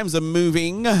 So the times are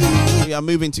moving. We are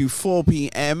moving to 4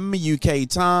 p.m. UK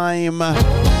time.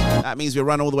 That means we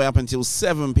run all the way up until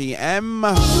 7 p.m.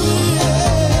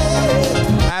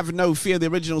 Have no fear, the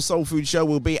original Soul Food Show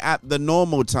will be at the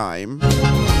normal time.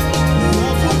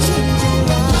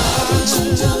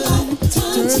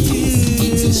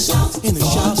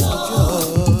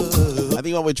 I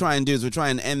think what we're trying to do is we're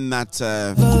trying to end that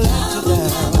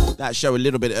show a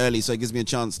little bit early, so it gives me a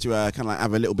chance to kind of like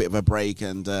have a little bit of a break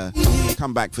and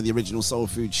come back for the original Soul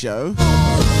Food Show.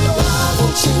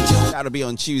 That'll be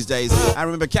on Tuesdays. And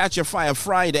remember, Catch a Fire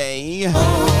Friday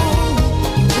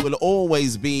will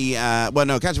always be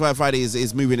Catch a Fire Friday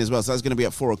is moving as well, so that's going to be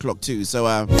at 4 o'clock too. So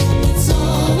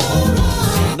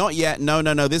Not yet. No.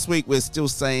 This week we're still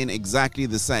saying exactly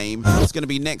the same. It's going to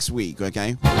be next week,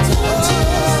 okay?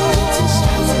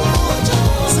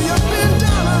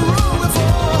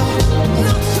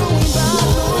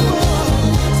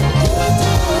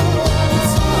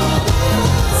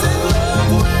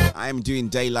 I'm doing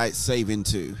daylight saving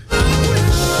too.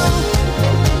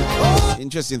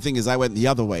 Interesting thing is I went the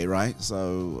other way, right?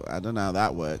 So I don't know how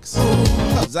that works.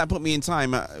 Does that put me in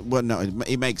time? Well, no,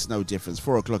 it makes no difference.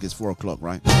 4 o'clock is 4 o'clock,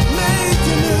 right?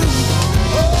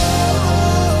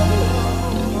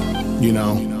 You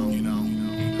know,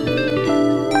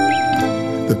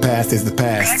 the past is the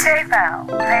past. DJ Val,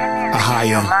 play music A higher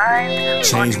in your mind,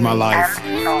 changed my body, life.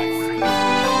 and soul.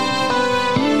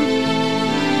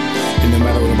 And no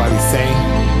matter what nobody say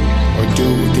or do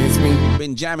against me,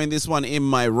 Been jamming this one in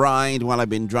my ride while I've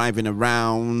been driving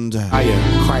around.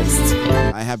 higher Christ.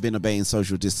 I have been obeying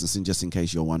social distancing, just in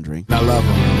case you're wondering. I love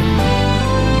him.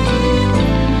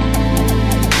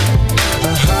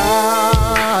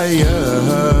 Higher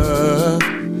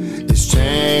is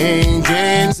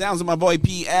changing. Sounds of my boy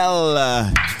PL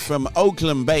from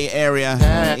Oakland Bay Area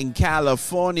in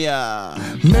California.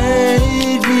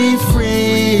 Made me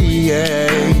free,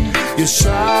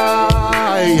 Yeshua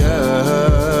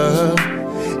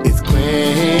is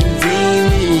cleansing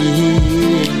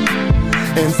me,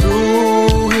 and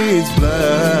through his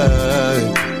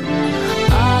blood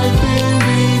I've been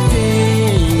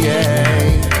redeemed.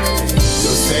 So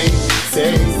say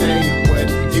what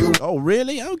you. Oh,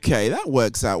 really? Okay, that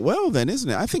works out well then, isn't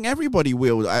it? I think everybody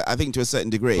will, I think to a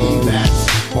certain degree. You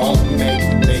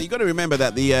got to remember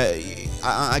that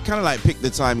I kind of like picked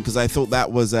the time because I thought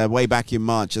that was way back in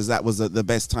March, as that was the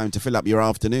best time to fill up your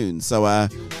afternoon. So I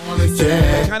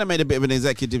kind of made a bit of an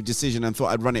executive decision and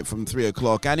thought I'd run it from 3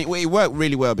 o'clock. And it worked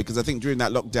really well because I think during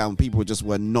that lockdown, people just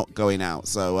were not going out.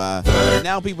 So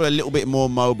now people are a little bit more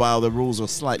mobile. The rules are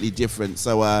slightly different.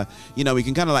 So, we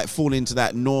can kind of like fall into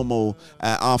that normal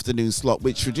afternoon slot,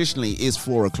 which traditionally is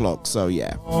 4 o'clock. So,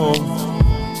 yeah.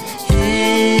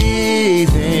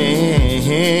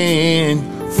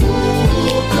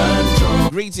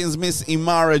 Greetings, Miss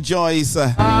Imara Joyce.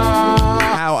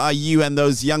 How are you and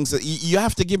those youngsters? You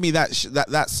have to give me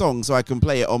that song so I can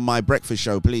play it on my breakfast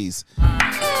show, please.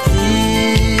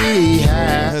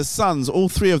 Her sons, all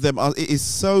three of them, it is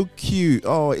so cute.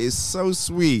 Oh, it's so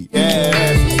sweet.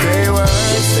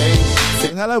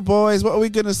 Hello, boys. What are we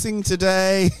going to sing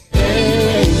today?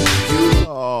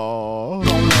 Oh.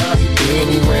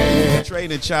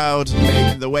 Train a child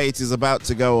in the way it is about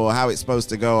to go, or how it's supposed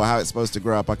to go, or how it's supposed to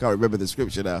grow up. I can't remember the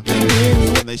scripture now.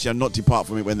 And they shall not depart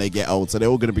from it when they get old. So they're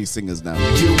all going to be singers now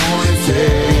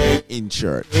in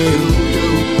church.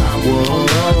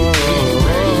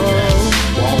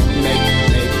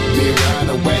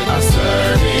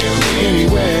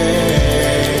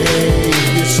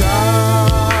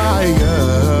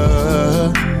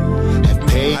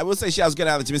 I will say shouts get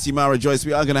out to Miss Imara Joyce.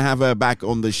 We are going to have her back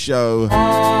on the show.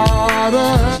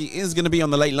 She is going to be on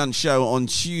the Late Lunch Show on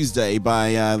Tuesday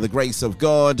by the grace of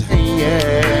God.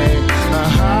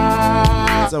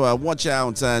 So watch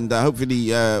out, and hopefully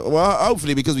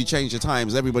because we changed the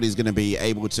times, everybody's going to be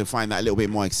able to find that a little bit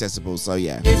more accessible. So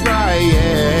yeah.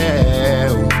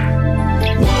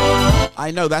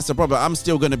 I know that's the problem. I'm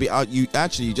still going to be you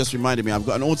just reminded me, I've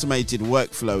got an automated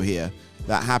workflow here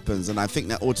that happens, and I think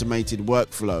that automated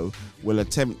workflow will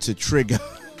attempt to trigger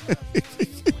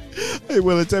it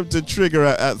will attempt to trigger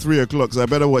at 3 o'clock, so I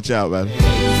better watch out, man.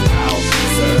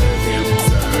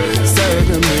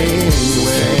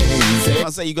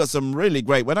 I'll say you got some really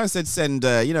great. When I said send,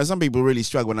 some people really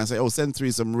struggle when I say, send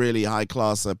through some really high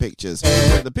class pictures.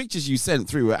 The pictures you sent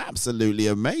through were absolutely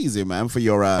amazing, man, for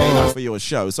your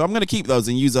show. So I'm going to keep those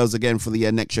and use those again for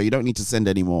the next show. You don't need to send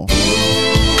any more.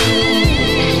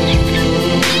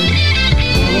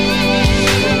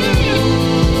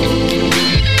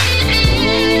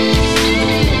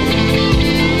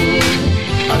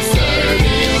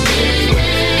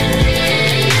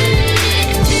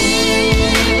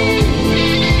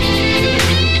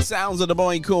 Sounds of the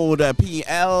boy called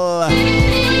PL.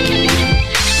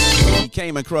 He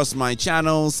came across my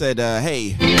channel, said,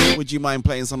 hey, would you mind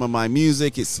playing some of my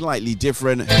music? It's slightly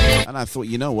different. And I thought,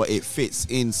 you know what? It fits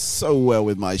in so well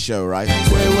with my show, right?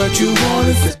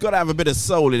 It's got to have a bit of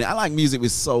soul in it. I like music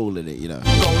with soul in it, you know.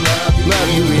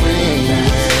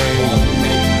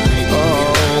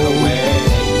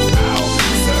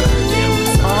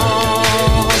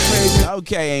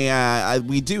 Okay,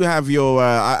 we do have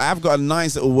I've got a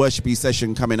nice little worshipy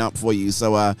session coming up for you,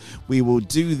 so we will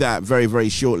do that very, very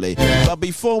shortly. But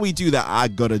before we do that, I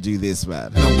gotta do this,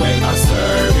 man. You're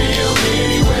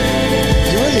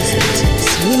listening to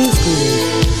Smooth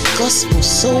Groove Gospel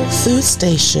Soul Food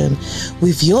Station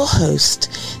with your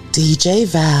host, DJ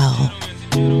Val.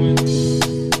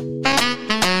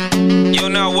 You're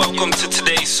now welcome to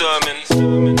today's sermon.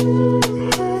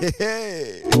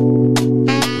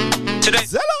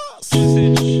 Today's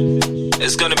message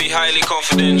is gonna be highly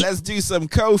confidential. Let's do some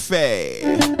Kofi.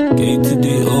 Gate to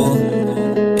the O.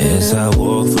 As I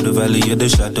walk through the valley of the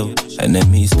shadow,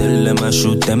 enemies still them, I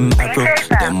shoot them arrow.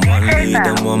 Them one lead,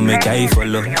 them one make I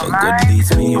follow. But God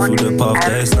leads me through the path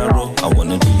that's narrow. I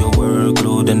wanna do your work,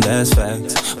 Lord, and that's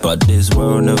facts. But this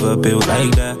world never built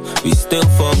like that. We still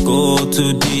forgo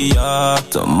to the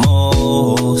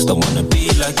uttermost. I wanna be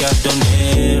like I've done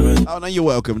here. Oh no, you're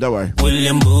welcome, don't worry.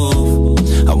 William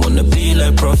Booth, I wanna be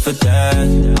like Prophet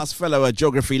Dad. Us fellow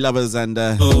geography lovers and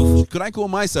could I call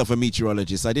myself a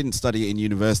meteorologist? I didn't study it in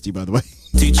university, by the way.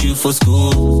 Teach you for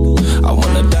school. I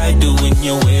wanna die doing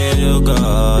your will,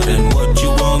 God, and what you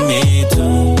want me to.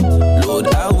 Lord,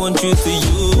 I want you to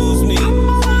use me. I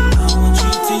want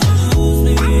you to use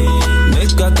me.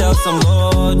 Make God tell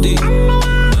somebody.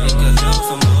 Make God tell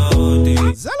somebody.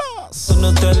 Zealous.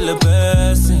 No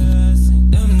telepassing.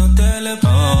 Them no telepassing.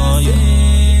 Oh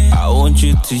yeah. I want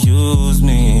you to use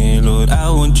me, Lord. I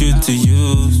want you to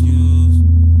use.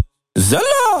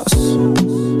 Zealous.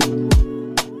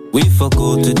 We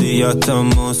forgo to the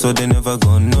uttermost, so they never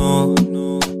gonna know.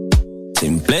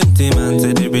 Seen plenty man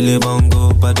say they really won't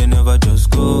go, but they never just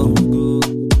go.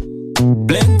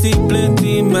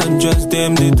 Plenty man, just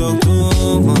them, they talk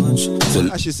too much. So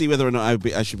I should see whether or not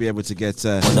I should be able to get.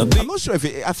 I'm not sure if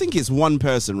I think it's one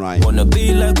person, right? Wanna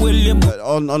be like William. But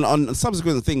on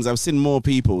subsequent things, I've seen more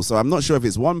people, so I'm not sure if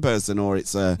it's one person or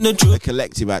it's a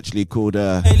collective actually called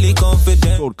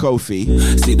Kofi.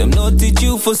 See them not teach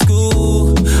you for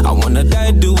school. I wanna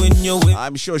die doing your way.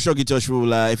 I'm sure Shoggy Tosh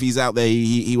will, if he's out there,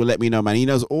 he will let me know, man. He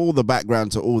knows all the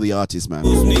background to all the artists, man.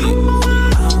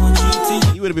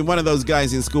 He would have been one of those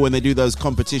guys in school when they do those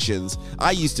competitions. I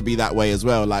used to be that way as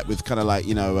well, like with kind of like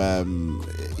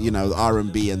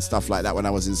R&B and stuff like that. When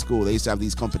I was in school, they used to have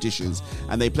these competitions,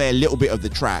 and they play a little bit of the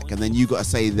track, and then you got to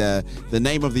say the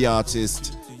name of the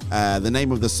artist, the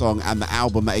name of the song, and the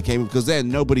album that it came with. Because then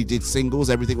nobody did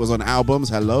singles; everything was on albums.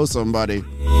 Hello, somebody.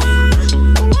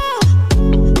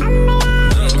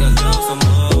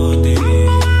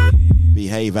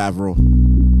 Behave, Avril.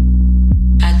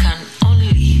 I can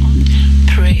only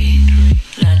pray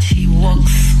that he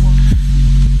walks.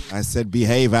 I said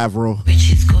behave, Avril.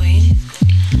 Which is going,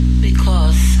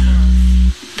 because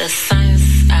the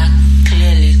signs are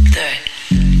clearly there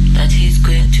that he's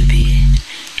going to be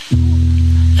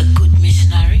a good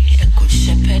missionary, a good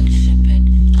shepherd.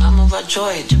 I'm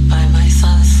overjoyed by my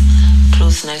son's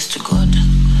closeness to God.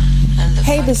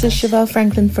 Hey, this is Chevelle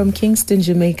Franklin from Kingston,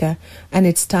 Jamaica, and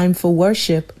it's time for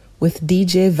worship with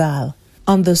DJ Val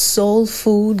on the Soul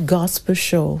Food Gospel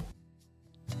Show.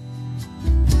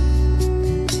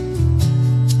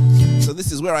 So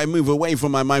this is where I move away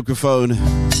from my microphone.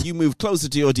 You move closer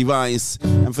to your device,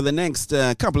 and for the next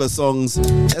couple of songs,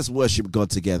 let's worship God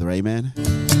together, amen?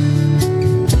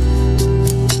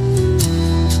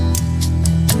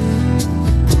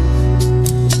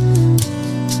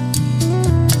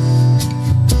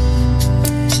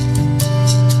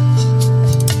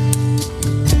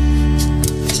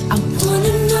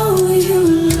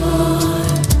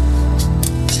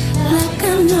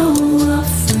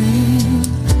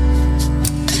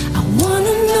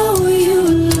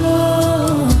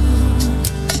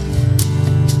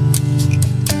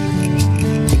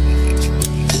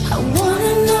 I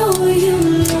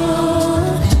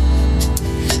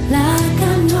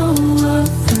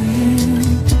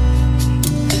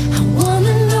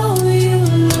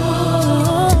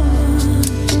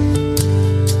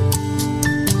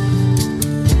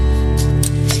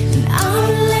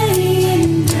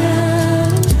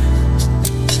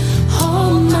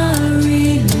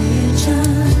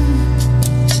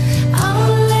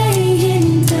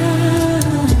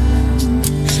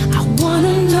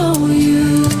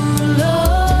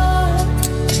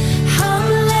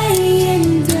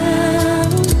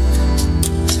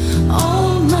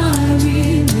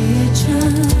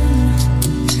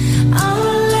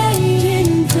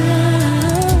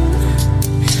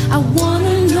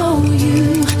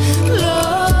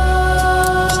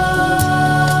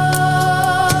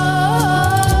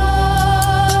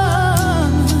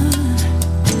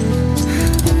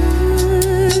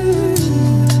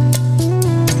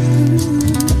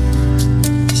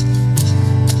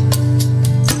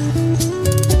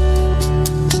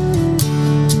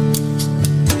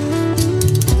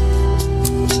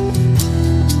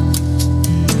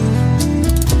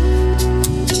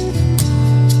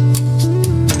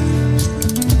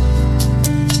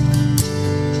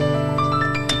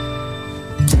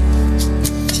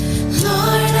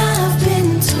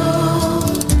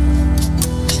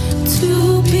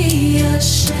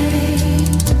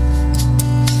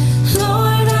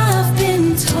Lord, I've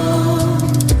been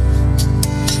told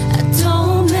I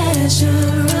don't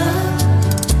measure up.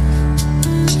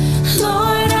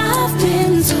 Lord, I've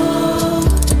been told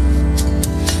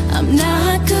I'm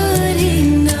not good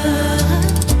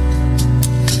enough,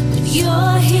 but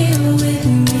you're here with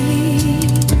me.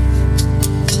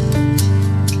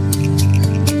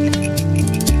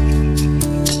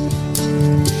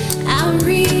 I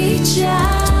reach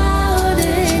out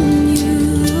and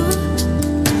you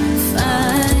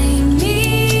find me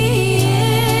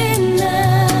in the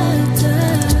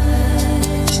dust.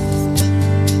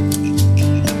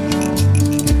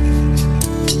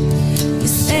 You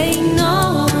say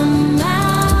no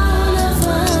amount of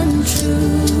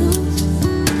untruth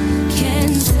can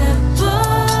separate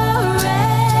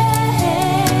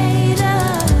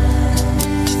us.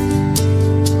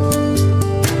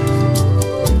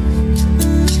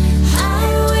 I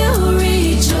will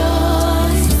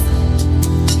rejoice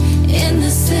in the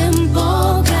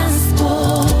simple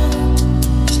gospel.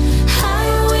 I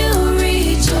will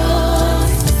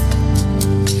rejoice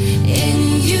in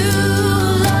you,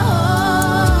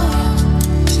 Lord.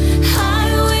 I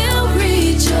will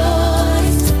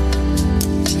rejoice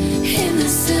in the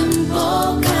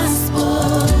simple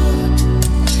gospel.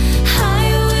 I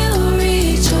will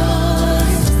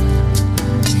rejoice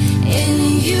in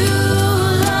you,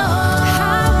 Lord.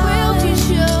 I will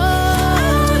rejoice.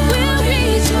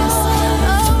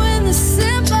 Oh, in the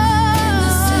simple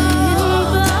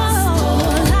gospel.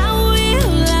 I will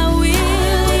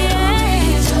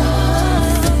rejoice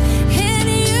in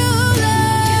you,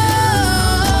 Lord.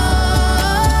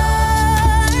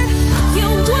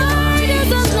 Your word is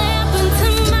a lamp unto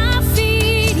my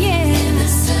feet, yeah,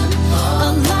 a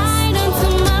light unto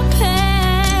my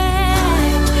path.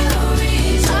 I will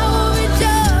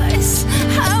rejoice.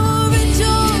 I will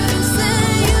rejoice in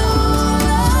you,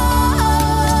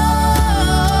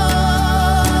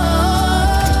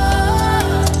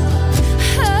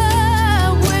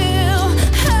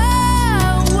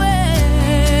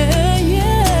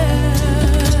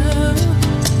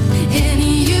 in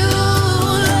you,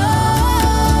 Lord.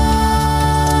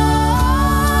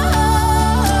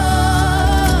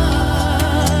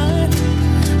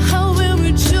 I will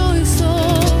rejoice, oh,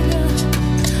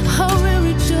 I will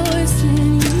rejoice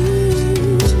in you.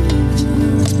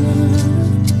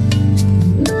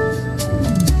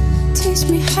 Teach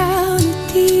me how to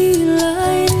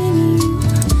delight in you.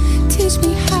 Teach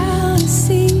me how to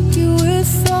seek you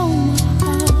with all my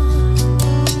heart.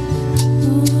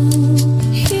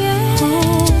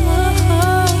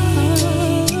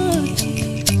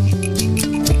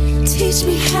 Teach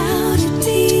me how to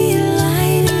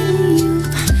delight in you.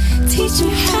 Teach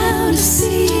me how to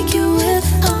seek you with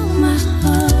all my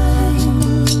heart.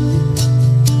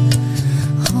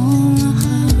 All my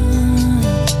heart.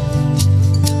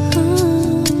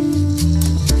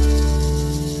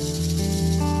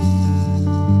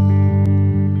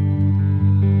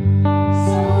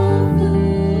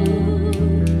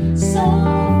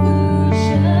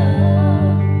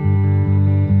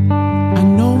 I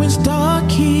know it's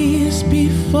darkest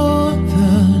before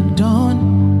the dawn.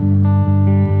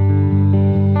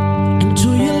 Into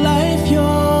your life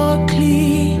you're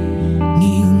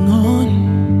clinging on.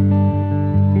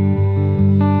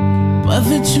 But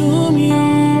the tomb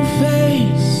you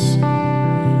face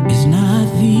is not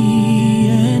the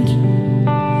end.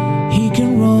 He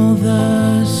can roll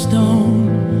the stone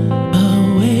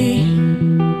away.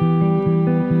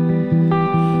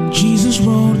 Jesus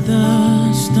rolled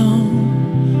the stone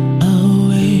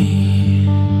away.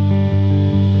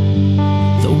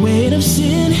 The weight of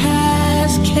sin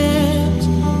has kept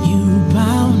you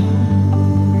bound.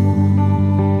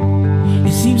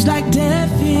 It seems like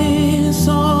death is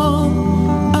all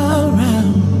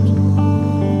around,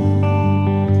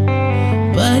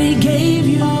 but he gave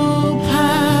you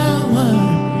power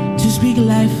to speak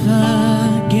life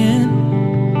again.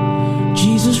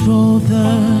 Jesus rolled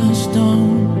the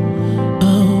stone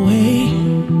away,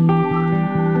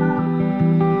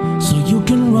 so you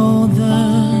can roll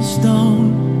the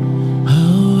stone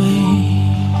away.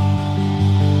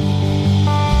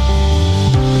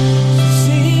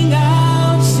 Sing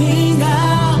out,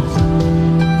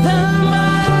 the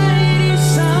mighty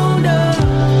sound of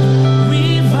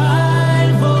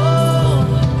revival,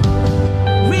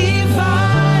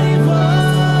 revival.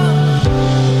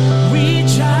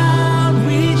 Reach out,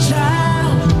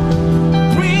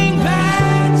 bring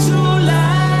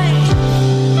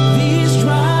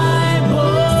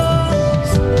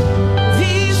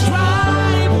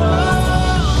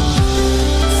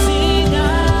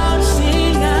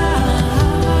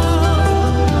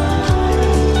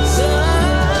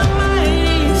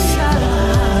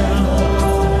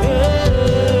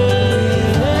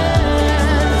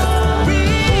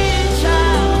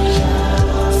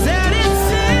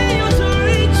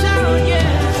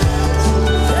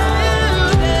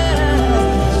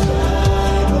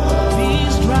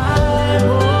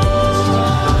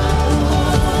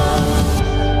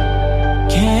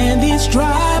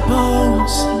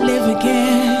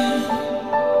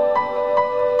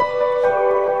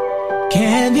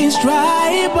Can these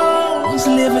dry bones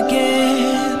live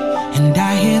again? And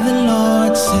I hear the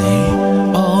Lord say,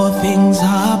 all things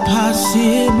are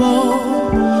possible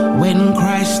when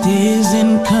Christ is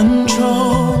in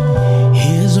control.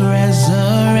 His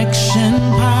resurrection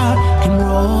power can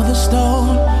roll the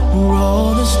stone away.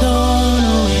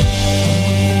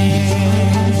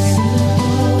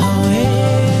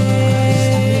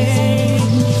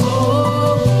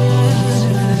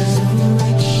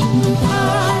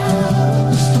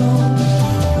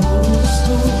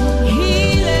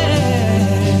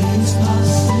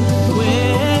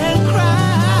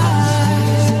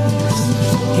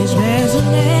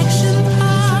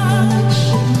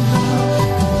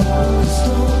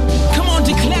 Come on,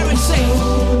 declare it, say,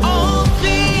 all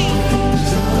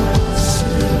things,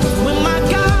 when my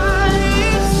God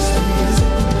is,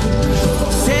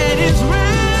 said his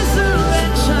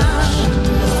resurrection,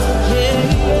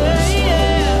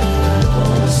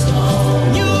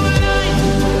 new life,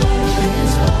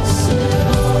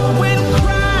 when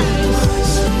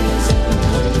Christ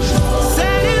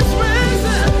said his resurrection,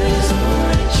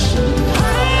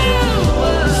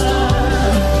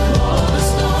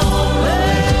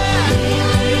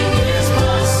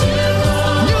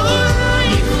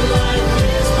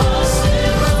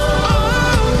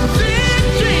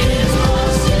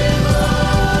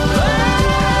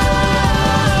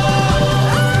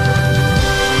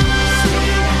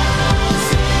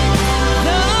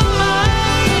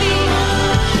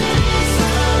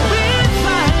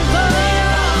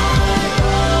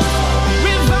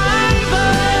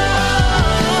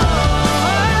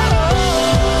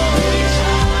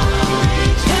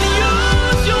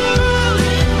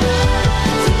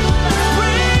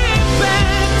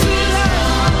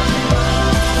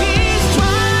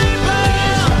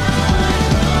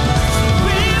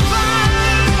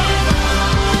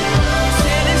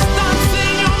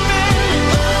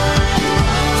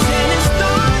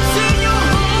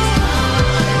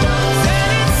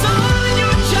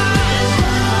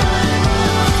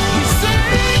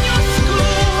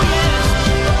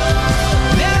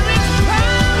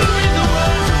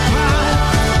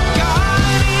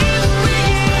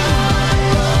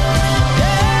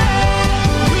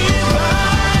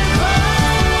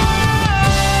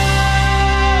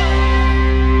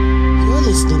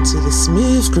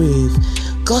 Smooth Groove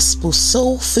Gospel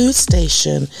Soul Food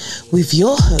Station with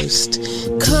your host,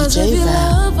 Cause DJ if you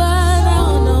Val. love, I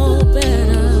don't know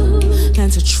better than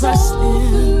to trust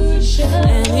in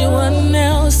anyone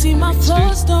else. See, my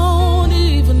flaws don't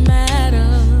even matter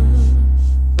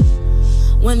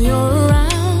when you're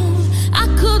around. I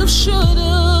could have, should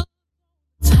have,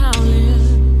 but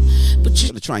I'm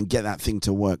going to try and get that thing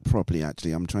to work properly,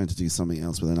 actually. I'm trying to do something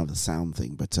else with another sound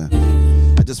thing, but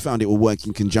I just found it will work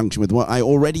in conjunction with what I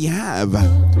already have.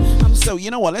 So,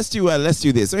 you know what? Let's do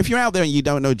this. So if you're out there and you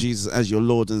don't know Jesus as your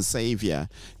Lord and Savior,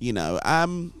 you know,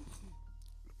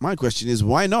 my question is,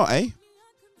 why not, eh?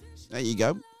 There you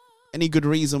go. Any good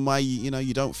reason why,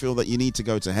 you don't feel that you need to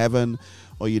go to heaven,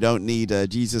 or you don't need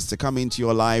Jesus to come into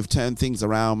your life, turn things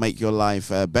around, make your life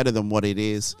better than what it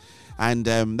is? And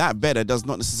that better does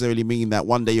not necessarily mean that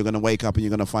one day you're going to wake up and you're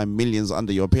going to find millions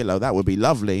under your pillow. That would be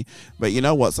lovely. But you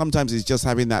know what? Sometimes it's just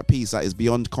having that peace that is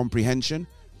beyond comprehension.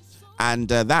 And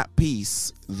that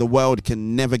peace, the world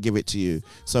can never give it to you.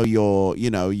 So your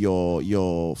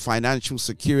financial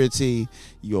security,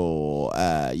 your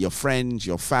friends,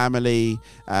 your family,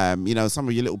 some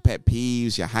of your little pet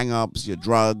peeves, your hang-ups, your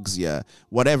drugs, your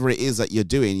whatever it is that you're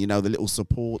doing, the little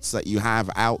supports that you have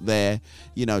out there,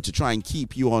 to try and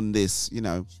keep you on this,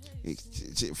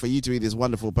 for you to be this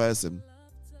wonderful person.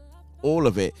 All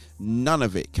of it, none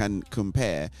of it can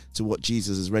compare to what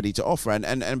Jesus is ready to offer.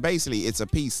 And basically, it's a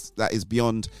peace that is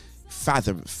beyond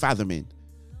fathoming.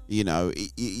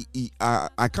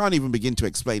 I can't even begin to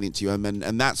explain it to you.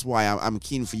 And that's why I'm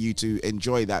keen for you to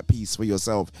enjoy that peace for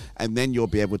yourself. And then you'll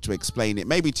be able to explain it,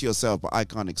 maybe to yourself, but I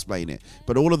can't explain it.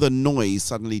 But all of the noise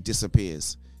suddenly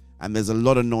disappears. And there's a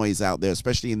lot of noise out there,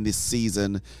 especially in this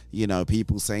season,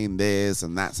 people saying this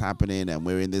and that's happening and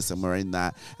we're in this and we're in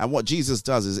that. And what Jesus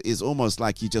does is almost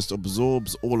like he just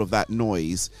absorbs all of that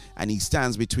noise and he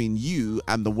stands between you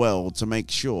and the world to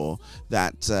make sure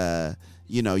that,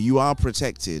 you are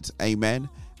protected. Amen.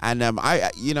 And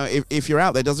if you're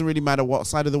out there, it doesn't really matter what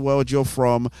side of the world you're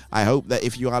from. I hope that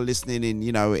if you are listening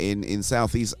in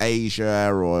Southeast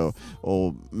Asia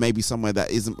or maybe somewhere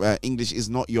that isn't English is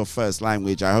not your first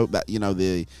language, I hope that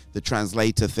the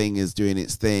translator thing is doing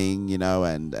its thing,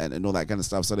 and all that kind of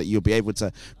stuff, so that you'll be able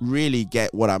to really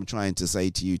get what I'm trying to say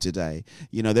to you today.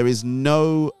 There is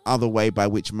no other way by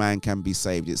which man can be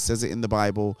saved. It says it in the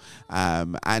Bible,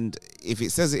 and if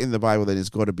it says it in the Bible, then it's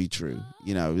got to be true.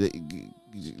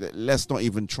 Let's not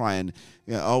even try and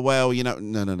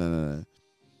no.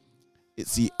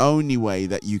 It's the only way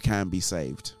that you can be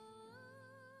saved.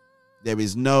 There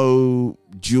is no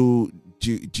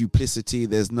duplicity.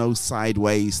 There's no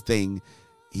sideways thing.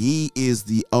 He is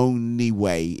the only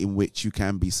way in which you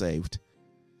can be saved.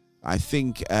 I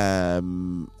think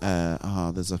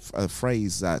there's a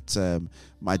phrase that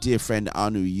my dear friend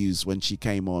Anu used when she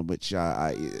came on, which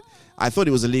I thought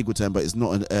it was a legal term, but it's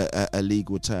not a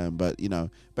legal term. But,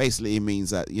 basically it means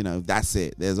that, that's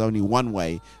it. There's only one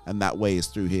way, and that way is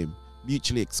through him.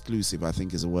 Mutually exclusive, I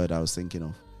think, is a word I was thinking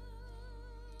of.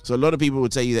 So a lot of people will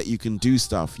tell you that you can do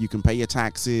stuff. You can pay your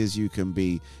taxes, you can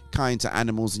be kind to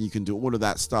animals, and you can do all of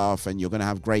that stuff, and you're going to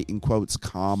have great, in quotes,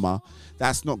 karma.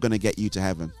 That's not going to get you to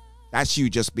heaven. That's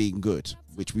you just being good,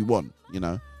 which we want,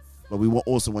 but we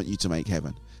also want you to make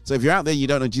heaven. So if you're out there, you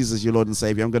don't know Jesus as your Lord and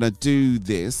Savior, I'm going to do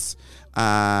this.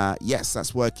 Yes,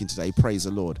 that's working today. Praise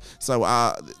the Lord. So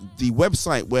the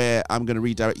website where I'm going to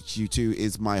redirect you to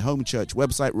is my home church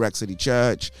website, Ruach City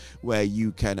Church, where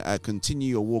you can continue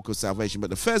your walk of salvation. But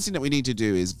the first thing that we need to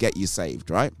do is get you saved,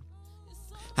 right?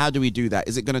 How do we do that?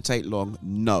 Is it going to take long?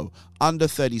 No. Under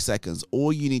 30 seconds.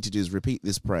 All you need to do is repeat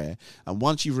this prayer. And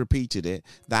once you've repeated it,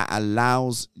 that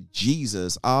allows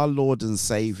Jesus, our Lord and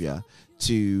Savior,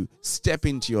 to step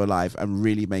into your life and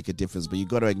really make a difference. But you've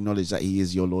got to acknowledge that he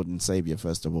is your Lord and Savior,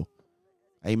 first of all.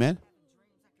 Amen?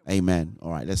 Amen.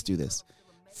 All right, let's do this.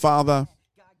 Father,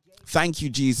 thank you,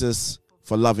 Jesus,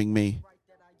 for loving me.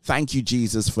 Thank you,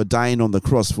 Jesus, for dying on the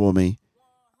cross for me.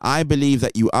 I believe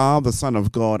that you are the Son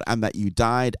of God and that you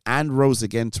died and rose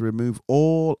again to remove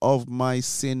all of my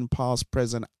sin, past,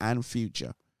 present, and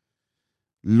future.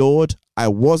 Lord, I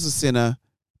was a sinner,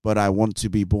 but I want to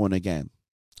be born again.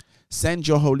 Send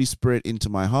your Holy Spirit into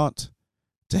my heart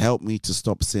to help me to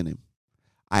stop sinning.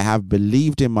 I have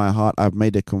believed in my heart. I've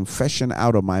made a confession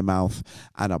out of my mouth.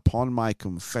 And upon my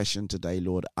confession today,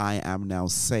 Lord, I am now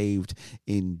saved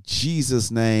in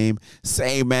Jesus' name.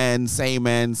 Say amen, say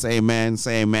amen, say amen,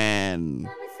 say amen.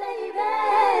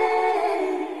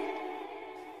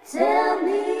 Tell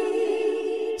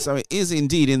me. So it is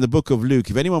indeed in the book of Luke.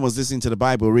 If anyone was listening to the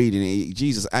Bible reading,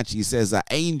 Jesus actually says that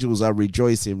angels are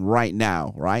rejoicing right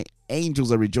now, right?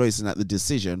 Angels are rejoicing at the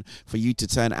decision for you to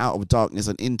turn out of darkness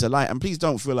and into light. And please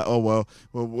don't feel like, well,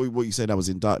 what you said, I was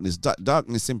in darkness.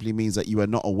 Darkness simply means that you are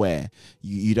not aware.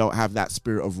 You don't have that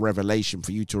spirit of revelation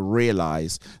for you to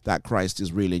realize that Christ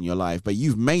is real in your life. But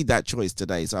you've made that choice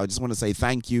today. So I just want to say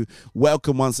thank you.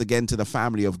 Welcome once again to the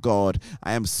family of God.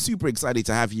 I am super excited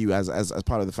to have you as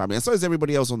part of the family. And so is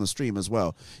everybody else on the stream as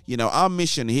well. Our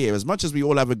mission here, as much as we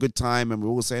all have a good time and we're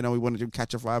all saying, we want to do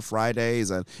Catch a Fire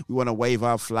Fridays and we want to wave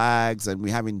our flag, and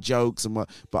we're having jokes but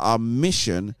our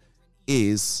mission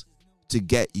is to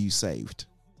get you saved.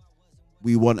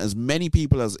 We want as many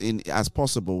people as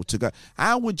possible to go.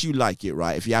 How would you like it,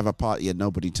 right, if you have a party and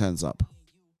nobody turns up?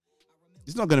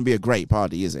 It's not going to be a great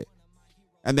party, is it?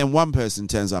 And then one person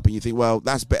turns up and you think, well,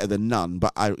 that's better than none,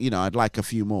 but I'd like a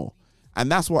few more.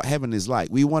 And that's what heaven is like.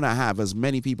 We want to have as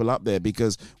many people up there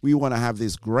because we want to have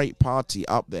this great party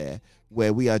up there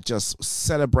where we are just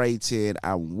celebrating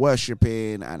and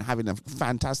worshiping and having a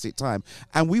fantastic time.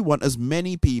 And we want as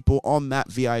many people on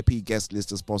that VIP guest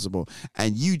list as possible.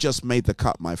 And you just made the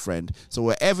cut, my friend. So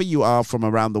wherever you are from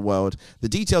around the world, the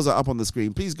details are up on the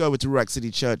screen. Please go over to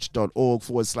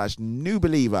ruachcitychurch.org/new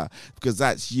believer, because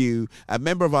that's you. A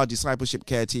member of our discipleship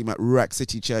care team at Ruach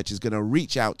City Church is going to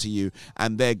reach out to you,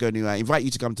 and they're going to invite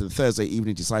you to come to the Thursday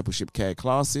evening discipleship care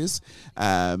classes,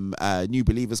 new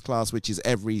believers class, which is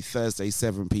every Thursday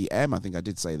 7 p.m. I think I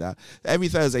did say that. Every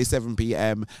Thursday 7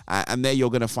 p.m. And there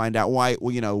you're going to find out why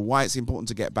it's important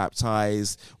to get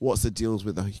baptized, what's the deals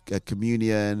with the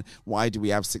communion, why do we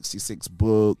have 66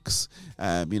 books,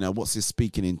 what's this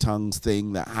speaking in tongues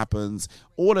thing that happens.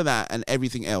 All of that and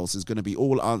everything else is going to be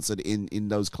all answered in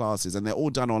those classes, and they're all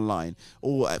done online,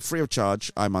 all free of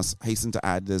charge. I must hasten to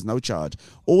add, there's no charge.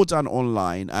 All done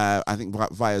online, I think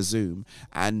via Zoom.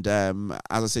 And as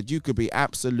I said, you could be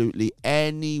absolutely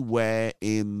anywhere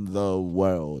in the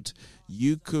world.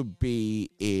 You could be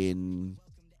in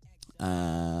the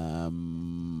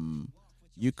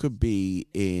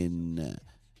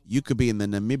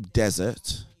Namib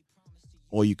Desert,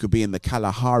 or you could be in the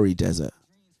Kalahari Desert.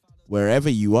 Wherever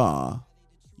you are,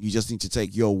 you just need to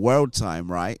take your world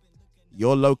time, right?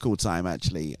 Your local time,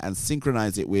 actually, and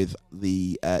synchronize it with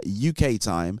the UK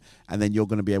time, and then you're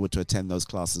going to be able to attend those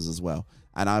classes as well.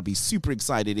 And I'll be super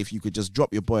excited if you could just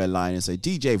drop your boy a line and say,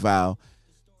 DJ Val,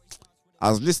 I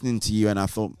was listening to you and I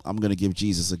thought I'm going to give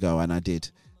Jesus a go, and I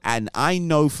did. And I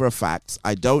know for a fact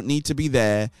I don't need to be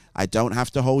there. I don't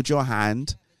have to hold your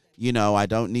hand. You know, I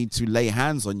don't need to lay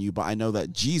hands on you, but I know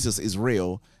that Jesus is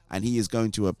real, and he is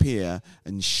going to appear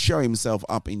and show himself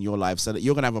up in your life so that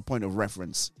you're going to have a point of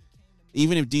reference.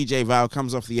 Even if DJ Val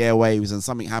comes off the airwaves and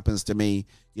something happens to me,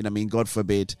 you know what I mean, God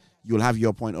forbid, you'll have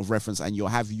your point of reference, and you'll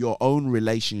have your own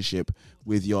relationship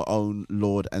with your own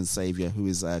Lord and Savior, who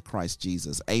is Christ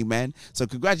Jesus. Amen. So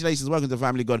congratulations. Welcome to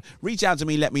Family God. Reach out to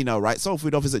me. Let me know, right?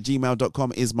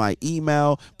 soulfoodoffice@gmail.com is my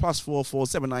email. +44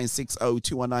 7960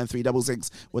 219 366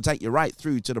 will take you right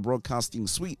through to the broadcasting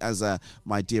suite, as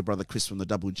my dear brother Chris from the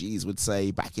Double G's would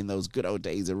say back in those good old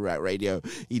days of radio.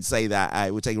 He'd say that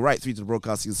it would take you right through to the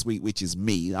broadcasting suite, which is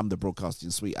me. I'm the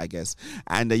broadcasting suite, I guess.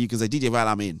 And you can say, DJ Val,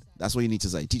 I'm in. That's what you need to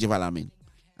say. DJ Val, I'm in.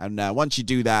 And once you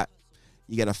do that,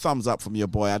 you get a thumbs up from your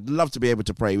boy. I'd love to be able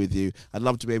to pray with you. I'd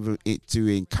love to be able to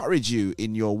encourage you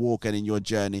in your walk and in your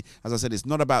journey. As I said, it's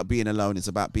not about being alone. It's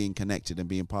about being connected and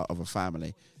being part of a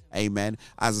family. Amen.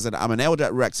 As I said, I'm an elder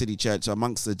at Rack City Church. So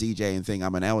amongst the DJing thing,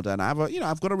 I'm an elder, and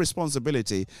I've got a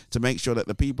responsibility to make sure that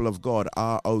the people of God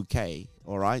are okay.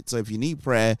 All right. So if you need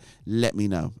prayer, let me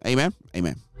know. Amen.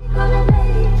 Amen.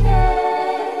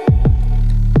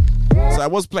 So I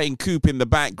was playing Coop in the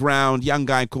background, young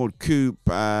guy called Coop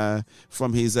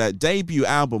from his debut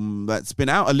album that's been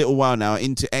out a little while now,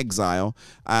 Into Exile.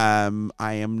 I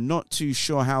am not too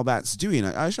sure how that's doing.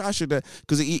 I should,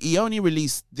 because he only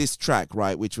released this track,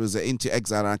 right, which was Into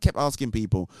Exile, and I kept asking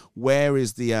people, where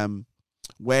is the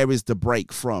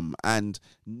break from? And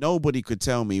nobody could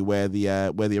tell me where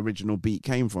the original beat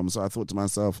came from. So I thought to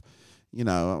myself, you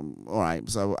know, all right.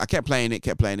 So I kept playing it,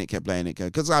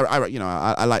 because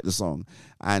I like the song,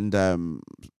 and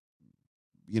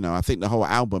you know, I think the whole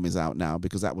album is out now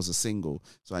because that was a single.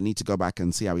 So I need to go back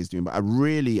and see how he's doing. But I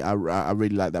really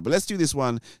like that. But let's do this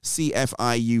one,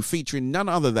 CFIU, featuring none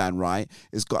other than, right,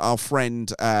 it's got our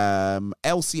friend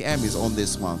LCM is on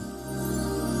this one.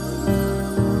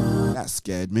 That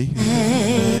scared me.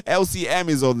 LCM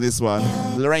is on this one.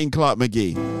 Lorraine Clark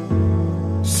McGee.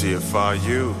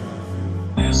 CFIU.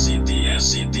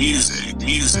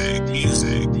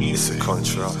 Easy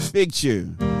contrast. Big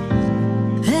tune.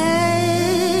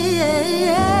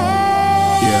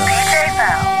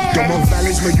 Though my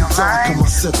valleys may be dark and my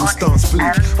circumstance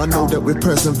bleak, I know that with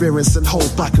perseverance and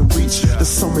hope I can reach the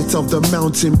summit of the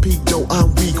mountain peak. Though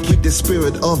I'm weak, with the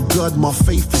spirit of God my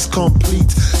faith is complete.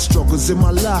 Struggles in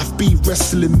my life be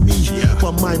wrestling me,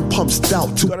 my mind pumps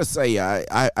doubt to. Gotta say,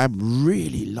 I'm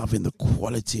really loving the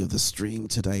quality of the stream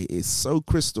today. It's so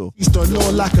crystal. He's the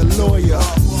law like a lawyer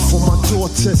for my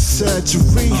daughter's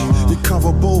surgery. You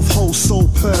cover both holes so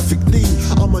perfectly.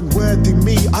 I'm unworthy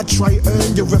me, I try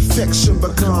earn your affection,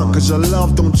 but can't, cause your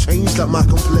love don't change like my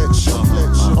complexion.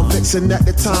 I'm vexing at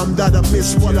the time that I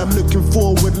miss while I'm looking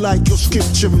forward like your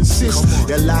scripture insists.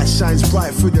 Your light shines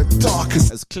bright through the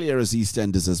darkest. As clear as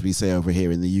EastEnders, as we say over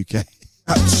here in the UK.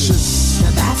 The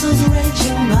battle's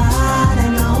raging, but I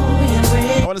know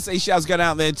I want to say shouts going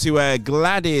out there to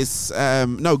Grace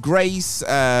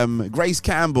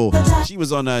Campbell. She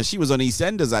was on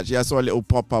EastEnders actually. I saw a little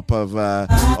pop up of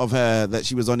her that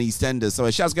she was on EastEnders. So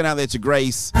shouts going out there to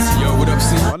Grace. Yo, what up,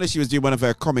 Sid? I wonder if she was doing one of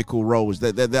her comical roles.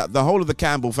 The whole of the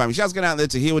Campbell family. Shouts going out there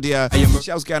to Hildia.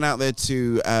 Shouts going out there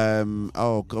to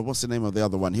oh god, what's the name of the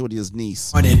other one? Hildia's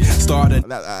niece. I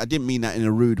didn't mean that in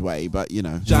a rude way, but you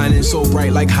know. Shining so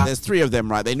bright like hot. There's three of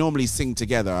them, right? They normally sing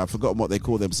together. I've forgotten what they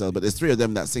call themselves, but there's three of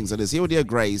them that sing. So there's Hildia,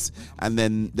 Grace, and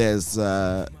then there's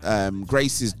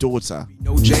Grace's daughter.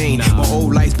 No Jane, my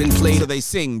old life's been played. So they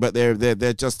sing, but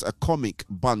they're just a comic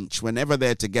bunch. Whenever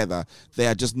they're together, they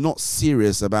are just not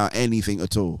serious about anything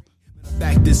at all.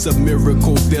 Back this a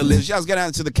miracle village. Shouts get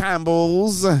out to the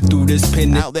Campbells through this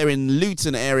pin out there in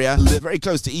Luton area, very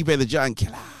close to eBay the Giant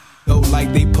Killer.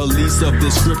 Like they police of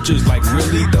the scriptures, like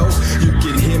really though, you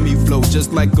can hear me flow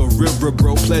just like a river,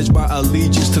 bro. Pledged by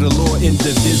allegiance to the Lord,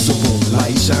 indivisible.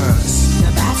 Light shines.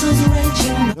 The battle's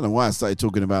raging. I don't know why I started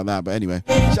talking about that, but anyway.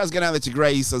 Shouts going out there to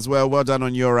Grace as well. Well done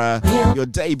on your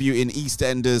debut in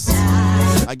EastEnders.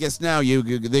 I guess now they're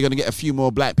going to get a few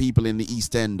more black people in the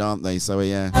East End, aren't they? So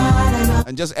yeah.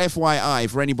 And just FYI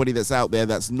for anybody that's out there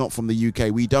that's not from the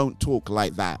UK, we don't talk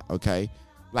like that, okay?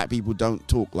 Black people don't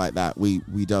talk like that. We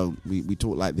don't. We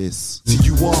talk like this.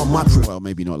 You are my well,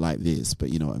 maybe not like this, but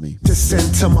you know what I mean.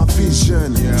 Descend to my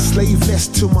vision, slaveless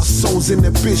to my soul's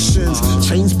inhibitions.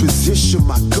 Change position,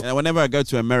 my God. And whenever I go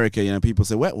to America, you know, people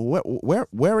say,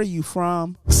 "Where are you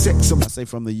from?" I say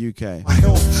from the UK.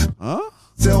 Huh?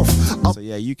 So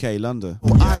yeah, UK, London.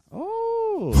 I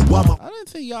didn't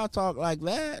think y'all talk like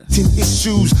that.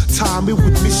 Issues, time it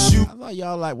would miss you. I thought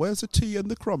y'all like, where's the tea and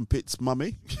the crumpets,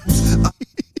 mummy?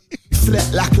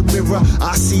 Reflect like a mirror.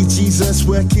 I see Jesus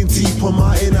working deep on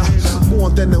my inner. More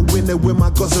than a winner when my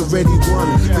God's already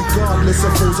won. Regardless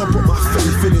of foes, I put my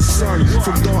faith in his son.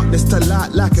 From darkness to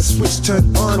light like a switch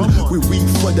turned on. We weep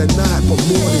for the night, but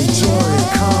morning joy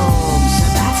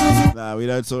comes. Nah, we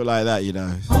don't talk like that, you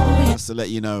know. Just to let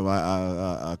you know,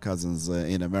 our cousins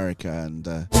in America, and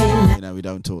you know, we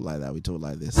don't talk like that. We talk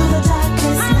like this.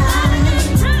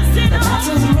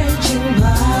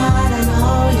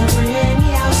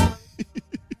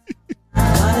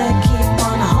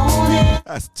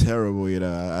 That's terrible, you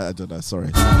know. I don't know. Sorry.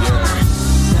 The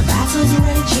battle's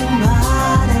raging, but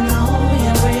I know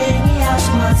you bring me out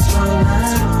much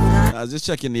stronger. I was just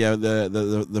checking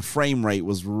the frame rate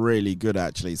was really good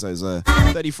actually. So it's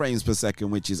 30 frames per second,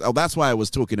 which is that's why I was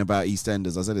talking about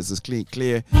EastEnders. I said it's as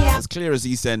clear as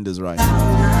EastEnders, right?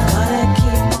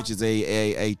 Which is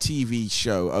a TV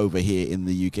show over here in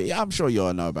the UK. Yeah, I'm sure you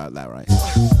all know about that, right?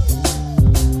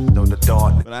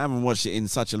 But I haven't watched it in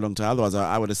such a long time. Otherwise,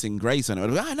 I would have seen Grace on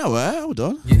it. I know her. Hold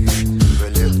on.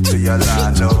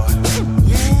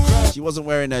 She wasn't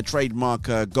wearing a trademark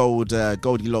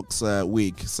Goldilocks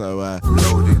wig, so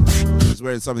she was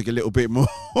wearing something a little bit more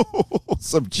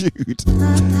subdued.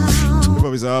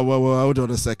 Probably said, "Oh, well, hold on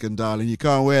a second, darling. You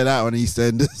can't wear that on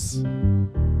EastEnders."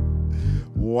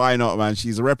 Why not, man?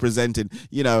 She's representing,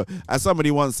 you know, as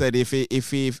somebody once said, if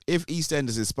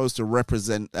EastEnders is supposed to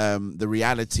represent the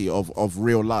reality of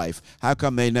real life, how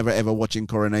come they never ever watching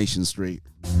Coronation Street?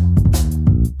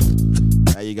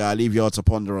 There you go. I leave you all to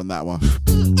ponder on that one.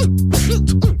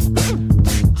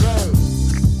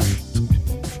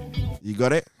 You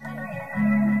got it?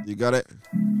 You got it?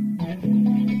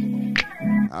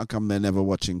 How come they're never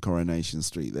watching Coronation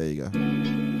Street? There you go.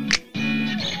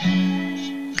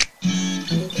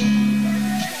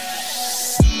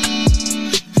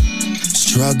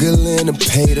 Struggling to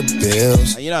pay the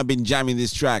bills. You know, I've been jamming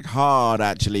this track hard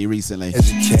actually recently.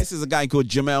 This is a guy called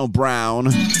Jamel Brown.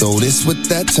 Throw this with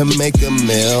that to make a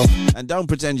meal. And don't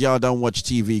pretend y'all don't watch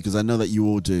TV, because I know that you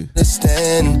all do.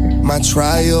 Understand my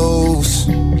trials.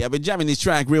 Yeah, I've been jamming this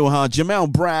track real hard. Jamel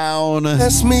Brown.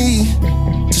 That's me.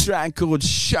 Track called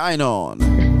Shine On.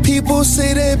 People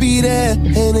say they be there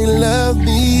and they love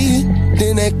me.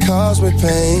 Then that cause me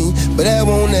pain, but that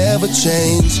won't ever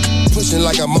change. Pushing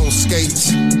like I'm on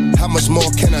skates. How much more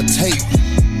can I take?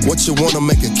 What you wanna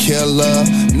make a killer?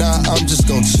 Nah, I'm just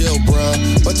gon' chill, bruh.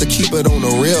 But to keep it on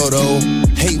the real though,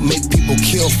 hate make people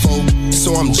kill folk.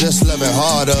 So I'm just living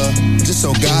harder, just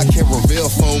so God can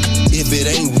reveal folk. If it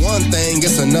ain't one thing,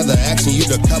 it's another action you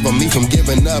to cover me from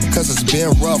giving up. Cause it's been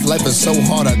rough, life is so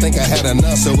hard, I think I had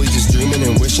enough. So we just dreaming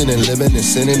and wishing and living and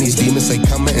sinning. These demons say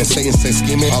coming and Satan say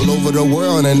scheming all over the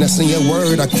world, and that's in your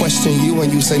word. I question you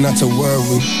and you say not to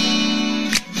worry.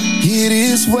 It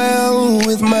is well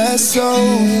with my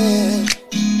soul.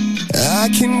 I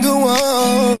can go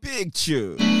on. Big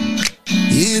tune.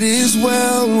 It is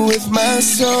well with my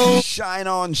soul. Shine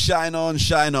on, shine on,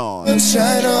 shine on.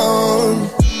 Shine on.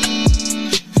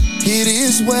 It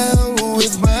is well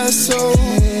with my soul.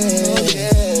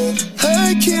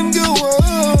 I can go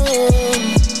on.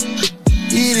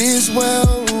 It is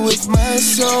well with my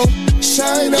soul.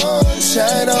 Shine on,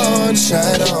 shine on,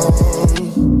 shine on.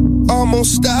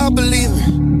 Almost stop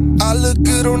believing I look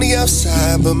good on the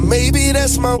outside, but maybe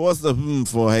that's my. What's the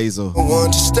for, Hazel?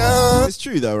 Understand. It's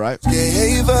true though, right?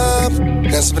 Gave up.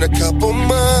 That's been a couple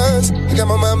months. I got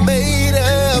my mind made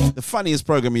up. The funniest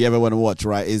program you ever want to watch,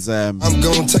 right? Is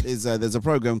there's a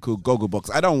program called Gogglebox.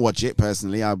 I don't watch it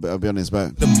personally. I'll be honest,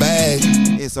 but the bag.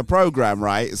 It's a program,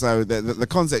 right? So the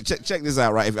concept. Check this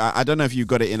out, right? I don't know if you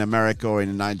got it in America or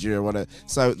in Nigeria or whatever.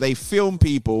 So they film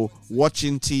people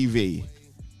watching TV,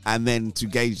 and then to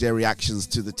gauge their reactions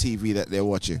to the TV that they're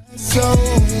watching. So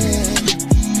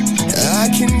I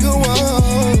can go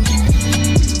on.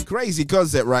 Crazy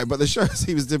concept, right? But the show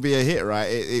seems to be a hit, right?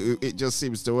 It just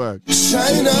seems to work.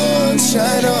 Shine on,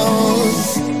 shine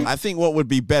on. I think what would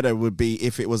be better would be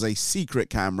if it was a secret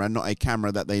camera, not a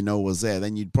camera that they know was there.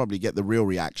 Then you'd probably get the real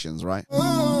reactions, right?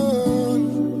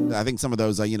 I think some of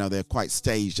those are, they're quite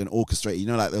staged and orchestrated.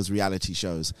 Like those reality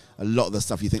shows. A lot of the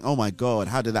stuff you think, oh my God,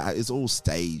 how did that? It's all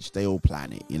staged. They all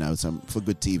plan it, so for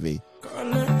good TV.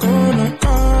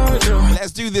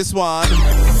 Let's do this one.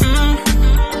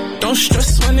 Don't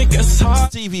stress when it gets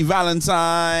hard. Stevie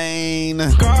Valentine.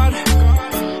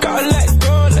 Gotta let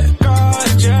go,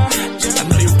 yeah. I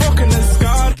know you're broken and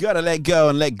scarred. Gotta let go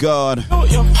and let God. Feel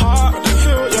your heart.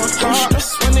 Don't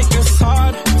stress when it gets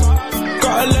hard.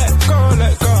 Gotta let go,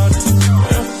 let God.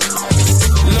 Yeah.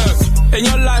 Look, in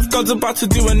your life, God's about to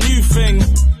do a new thing.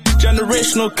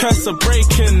 Generational curse are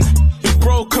breaking. Your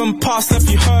broken past left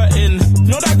you hurting.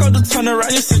 Know that God will turn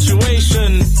around your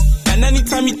situation. And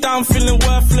anytime you're down feeling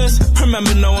worthless,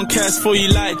 remember no one cares for you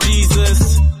like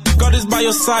Jesus. God is by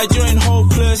your side, you ain't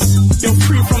hopeless. You're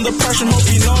free from depression, hope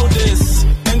you know this.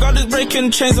 And God is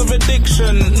breaking chains of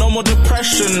addiction. No more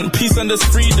depression, peace and there's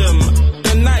freedom.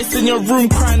 The nights in your room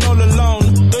crying all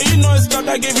alone. Don't you know it's God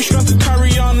that gave you strength to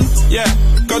carry on? Yeah,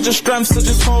 God's your strength, so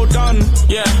just hold on.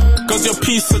 Yeah, God's your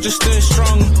peace, so just stay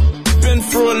strong. Been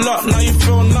through a lot, now you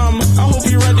feel numb. I hope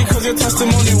you're ready, cause your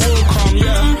testimony will come,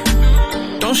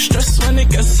 yeah. Don't stress when it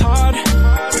gets hard.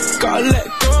 Gotta let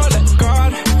go, let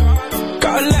God.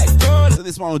 Gotta let go. So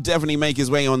this one will definitely make his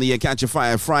way on the Catch a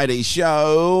Fire Friday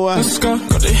show. Let's go.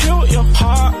 Gotta heal your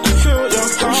heart. Don't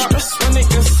stress when it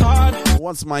gets hard.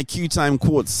 What's my Q-Time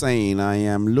quote saying? I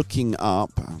am looking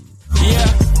up. Yeah,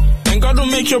 and God will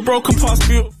make your broken past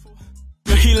beautiful.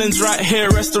 Your healing's right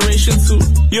here, restoration too.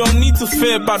 You don't need to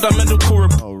fear about that medical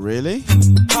report. Oh, really?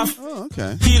 Oh,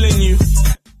 okay. Healing you.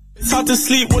 It's hard to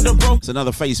sleep with a broken. It's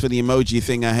another face for the emoji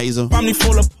thing, Hazel. Family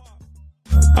fall apart.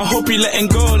 I hope you're letting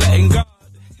go.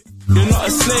 You're not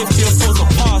a slave to your foes of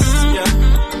past.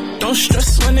 Yeah. Don't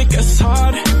stress when it gets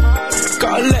hard.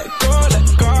 Gotta let go,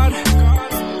 let God.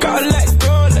 Gotta let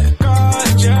go, let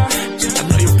God. Yeah. I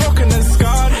know you're broken and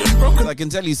scarred. I can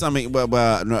tell you something. Well,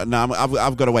 no,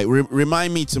 I've got to wait.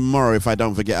 Remind me tomorrow if I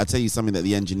don't forget. I'll tell you something that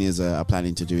the engineers are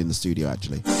planning to do in the studio,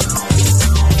 actually.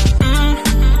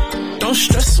 Don't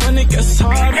stress when it gets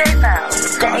hard.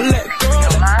 Gotta let go,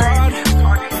 let God.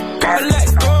 Gotta let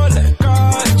go, let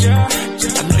God, yeah.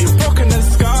 I know you're broken and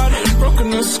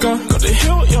scarred. Gotta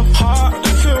heal your heart.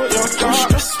 Don't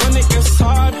stress when it gets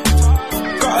hard.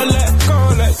 Gotta let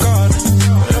go, let God.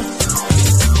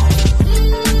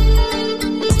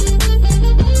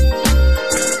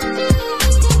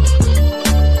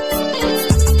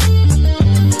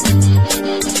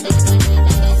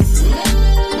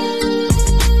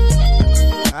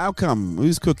 How come?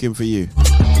 Who's cooking for you? I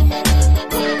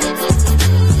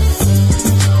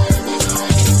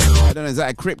don't know. Is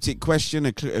that a cryptic question?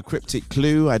 A cryptic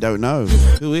clue? I don't know.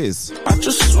 Who is?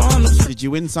 Did you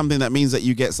win something that means that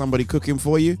you get somebody cooking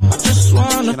for you?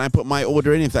 Can I put my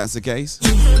order in if that's the case?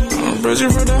 Praise you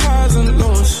for the highs and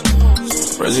lows.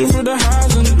 Praise you for the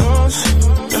highs and lows.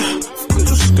 I'm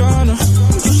just gonna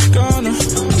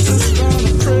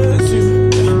praise you.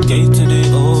 Gate to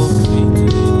the old.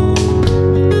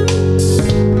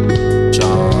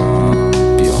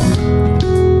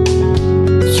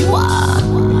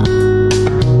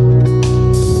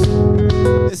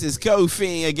 This is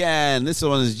Kofi again. This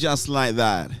one is just like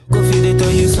that. Kofi, they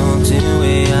tell you something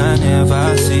way I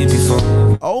never see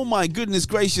before. Oh my goodness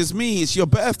gracious me, it's your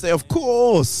birthday, of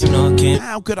course.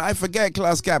 How could I forget,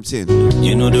 class captain?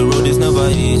 You know the road is never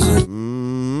easy.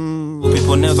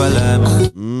 People never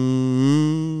lie.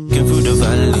 Came through the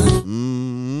valley.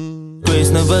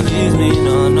 Grace never leaves me,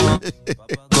 no.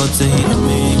 God say he love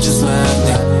me just like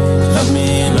that. Love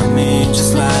me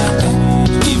just like that.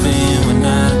 Even when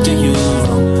I do you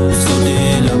wrong, so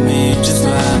they love me just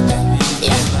like that.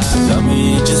 Love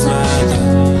me just like that.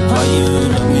 Why you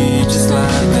love me just like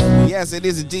that? Yes, it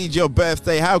is indeed your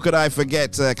birthday. How could I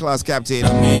forget, class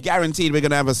captain? Guaranteed we're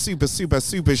going to have a super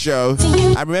show.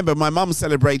 I remember my mum's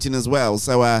celebrating as well.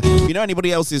 So, if you know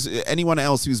anyone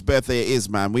else whose birthday it is,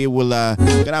 man, we will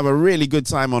going to have a really good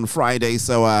time on Friday.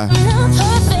 So,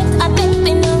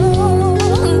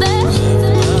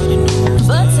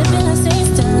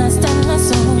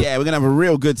 yeah, we're going to have a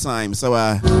real good time. So,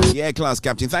 yeah, class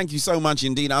captain, thank you so much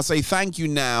indeed. I'll say thank you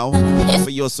now for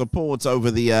your support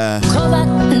over the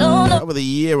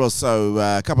year or so,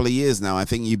 a couple of years now. I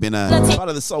think you've been part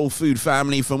of the Soul Food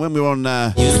family from when we were on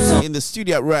in the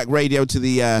studio at Rack Radio to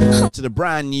the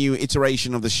brand new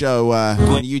iteration of the show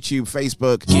on YouTube,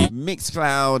 Facebook,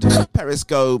 Mixcloud,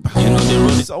 Periscope,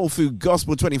 Soul Food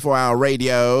Gospel 24-hour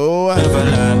radio,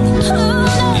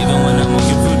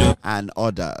 and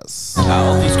others.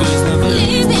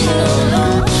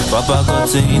 Papa God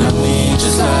say he love me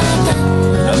just like that.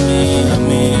 Love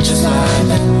me just like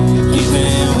that.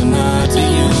 Even when I do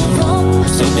you wrong,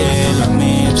 so they love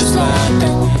me just like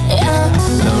that. Yeah.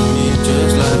 Love me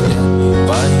just like that.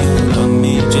 Why you love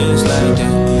me just like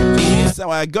that? Yeah. So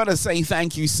I gotta say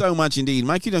thank you so much indeed.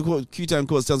 My Q-Town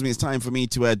Course tells me it's time for me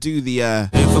to do the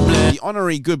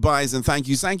honorary goodbyes and thank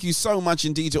yous. Thank you so much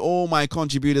indeed to all my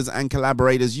contributors and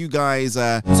collaborators. You guys,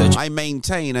 I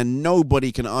maintain, and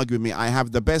nobody can argue with me, I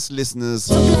have the best listeners,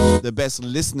 the best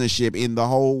listenership in the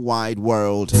whole wide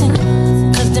world.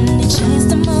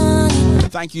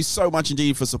 Thank you so much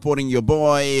indeed for supporting your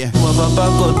boy.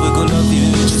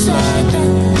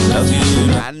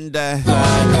 And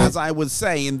as I would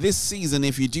say, in this season,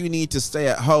 if you do need to stay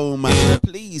at home,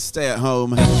 please stay at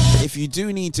home. If you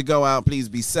do need to go out, please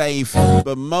be safe.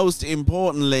 But most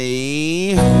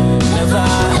importantly,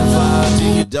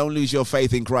 don't lose your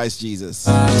faith in Christ Jesus.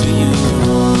 I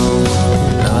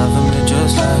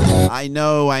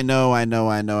know.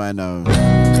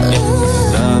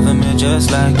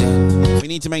 Just like that. We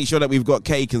need to make sure that we've got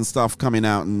cake and stuff coming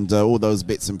out and all those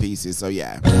bits and pieces. So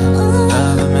yeah.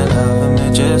 Love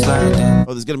me just like that.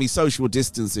 Oh, there's going to be social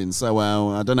distancing, so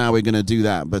I don't know how we're going to do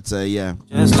that, but yeah.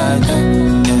 Just like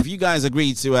that. Yeah. If you guys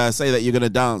agree to say that you're going to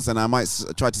dance, then I might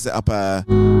try to set up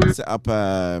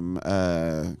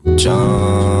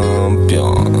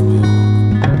champion.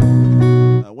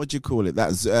 What do you call it?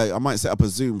 That's I might set up a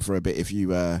Zoom for a bit if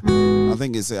you. I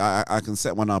think it's I can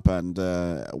set one up and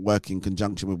work in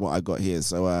conjunction with what I got here.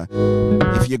 So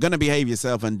if you're gonna behave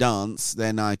yourself and dance,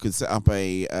 then I could set up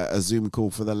a Zoom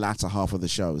call for the latter half of the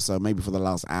show. So maybe for the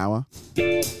last hour.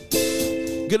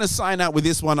 Gonna sign out with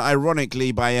this one,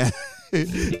 ironically, by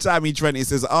Tammy Trent. He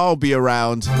says, "I'll be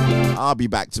around. I'll be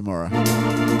back tomorrow."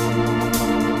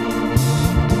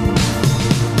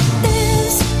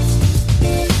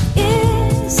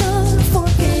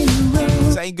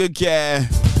 Take good care.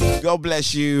 God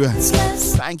bless you.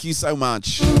 Thank you so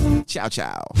much. Ciao,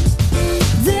 ciao.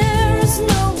 There's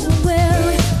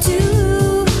nowhere to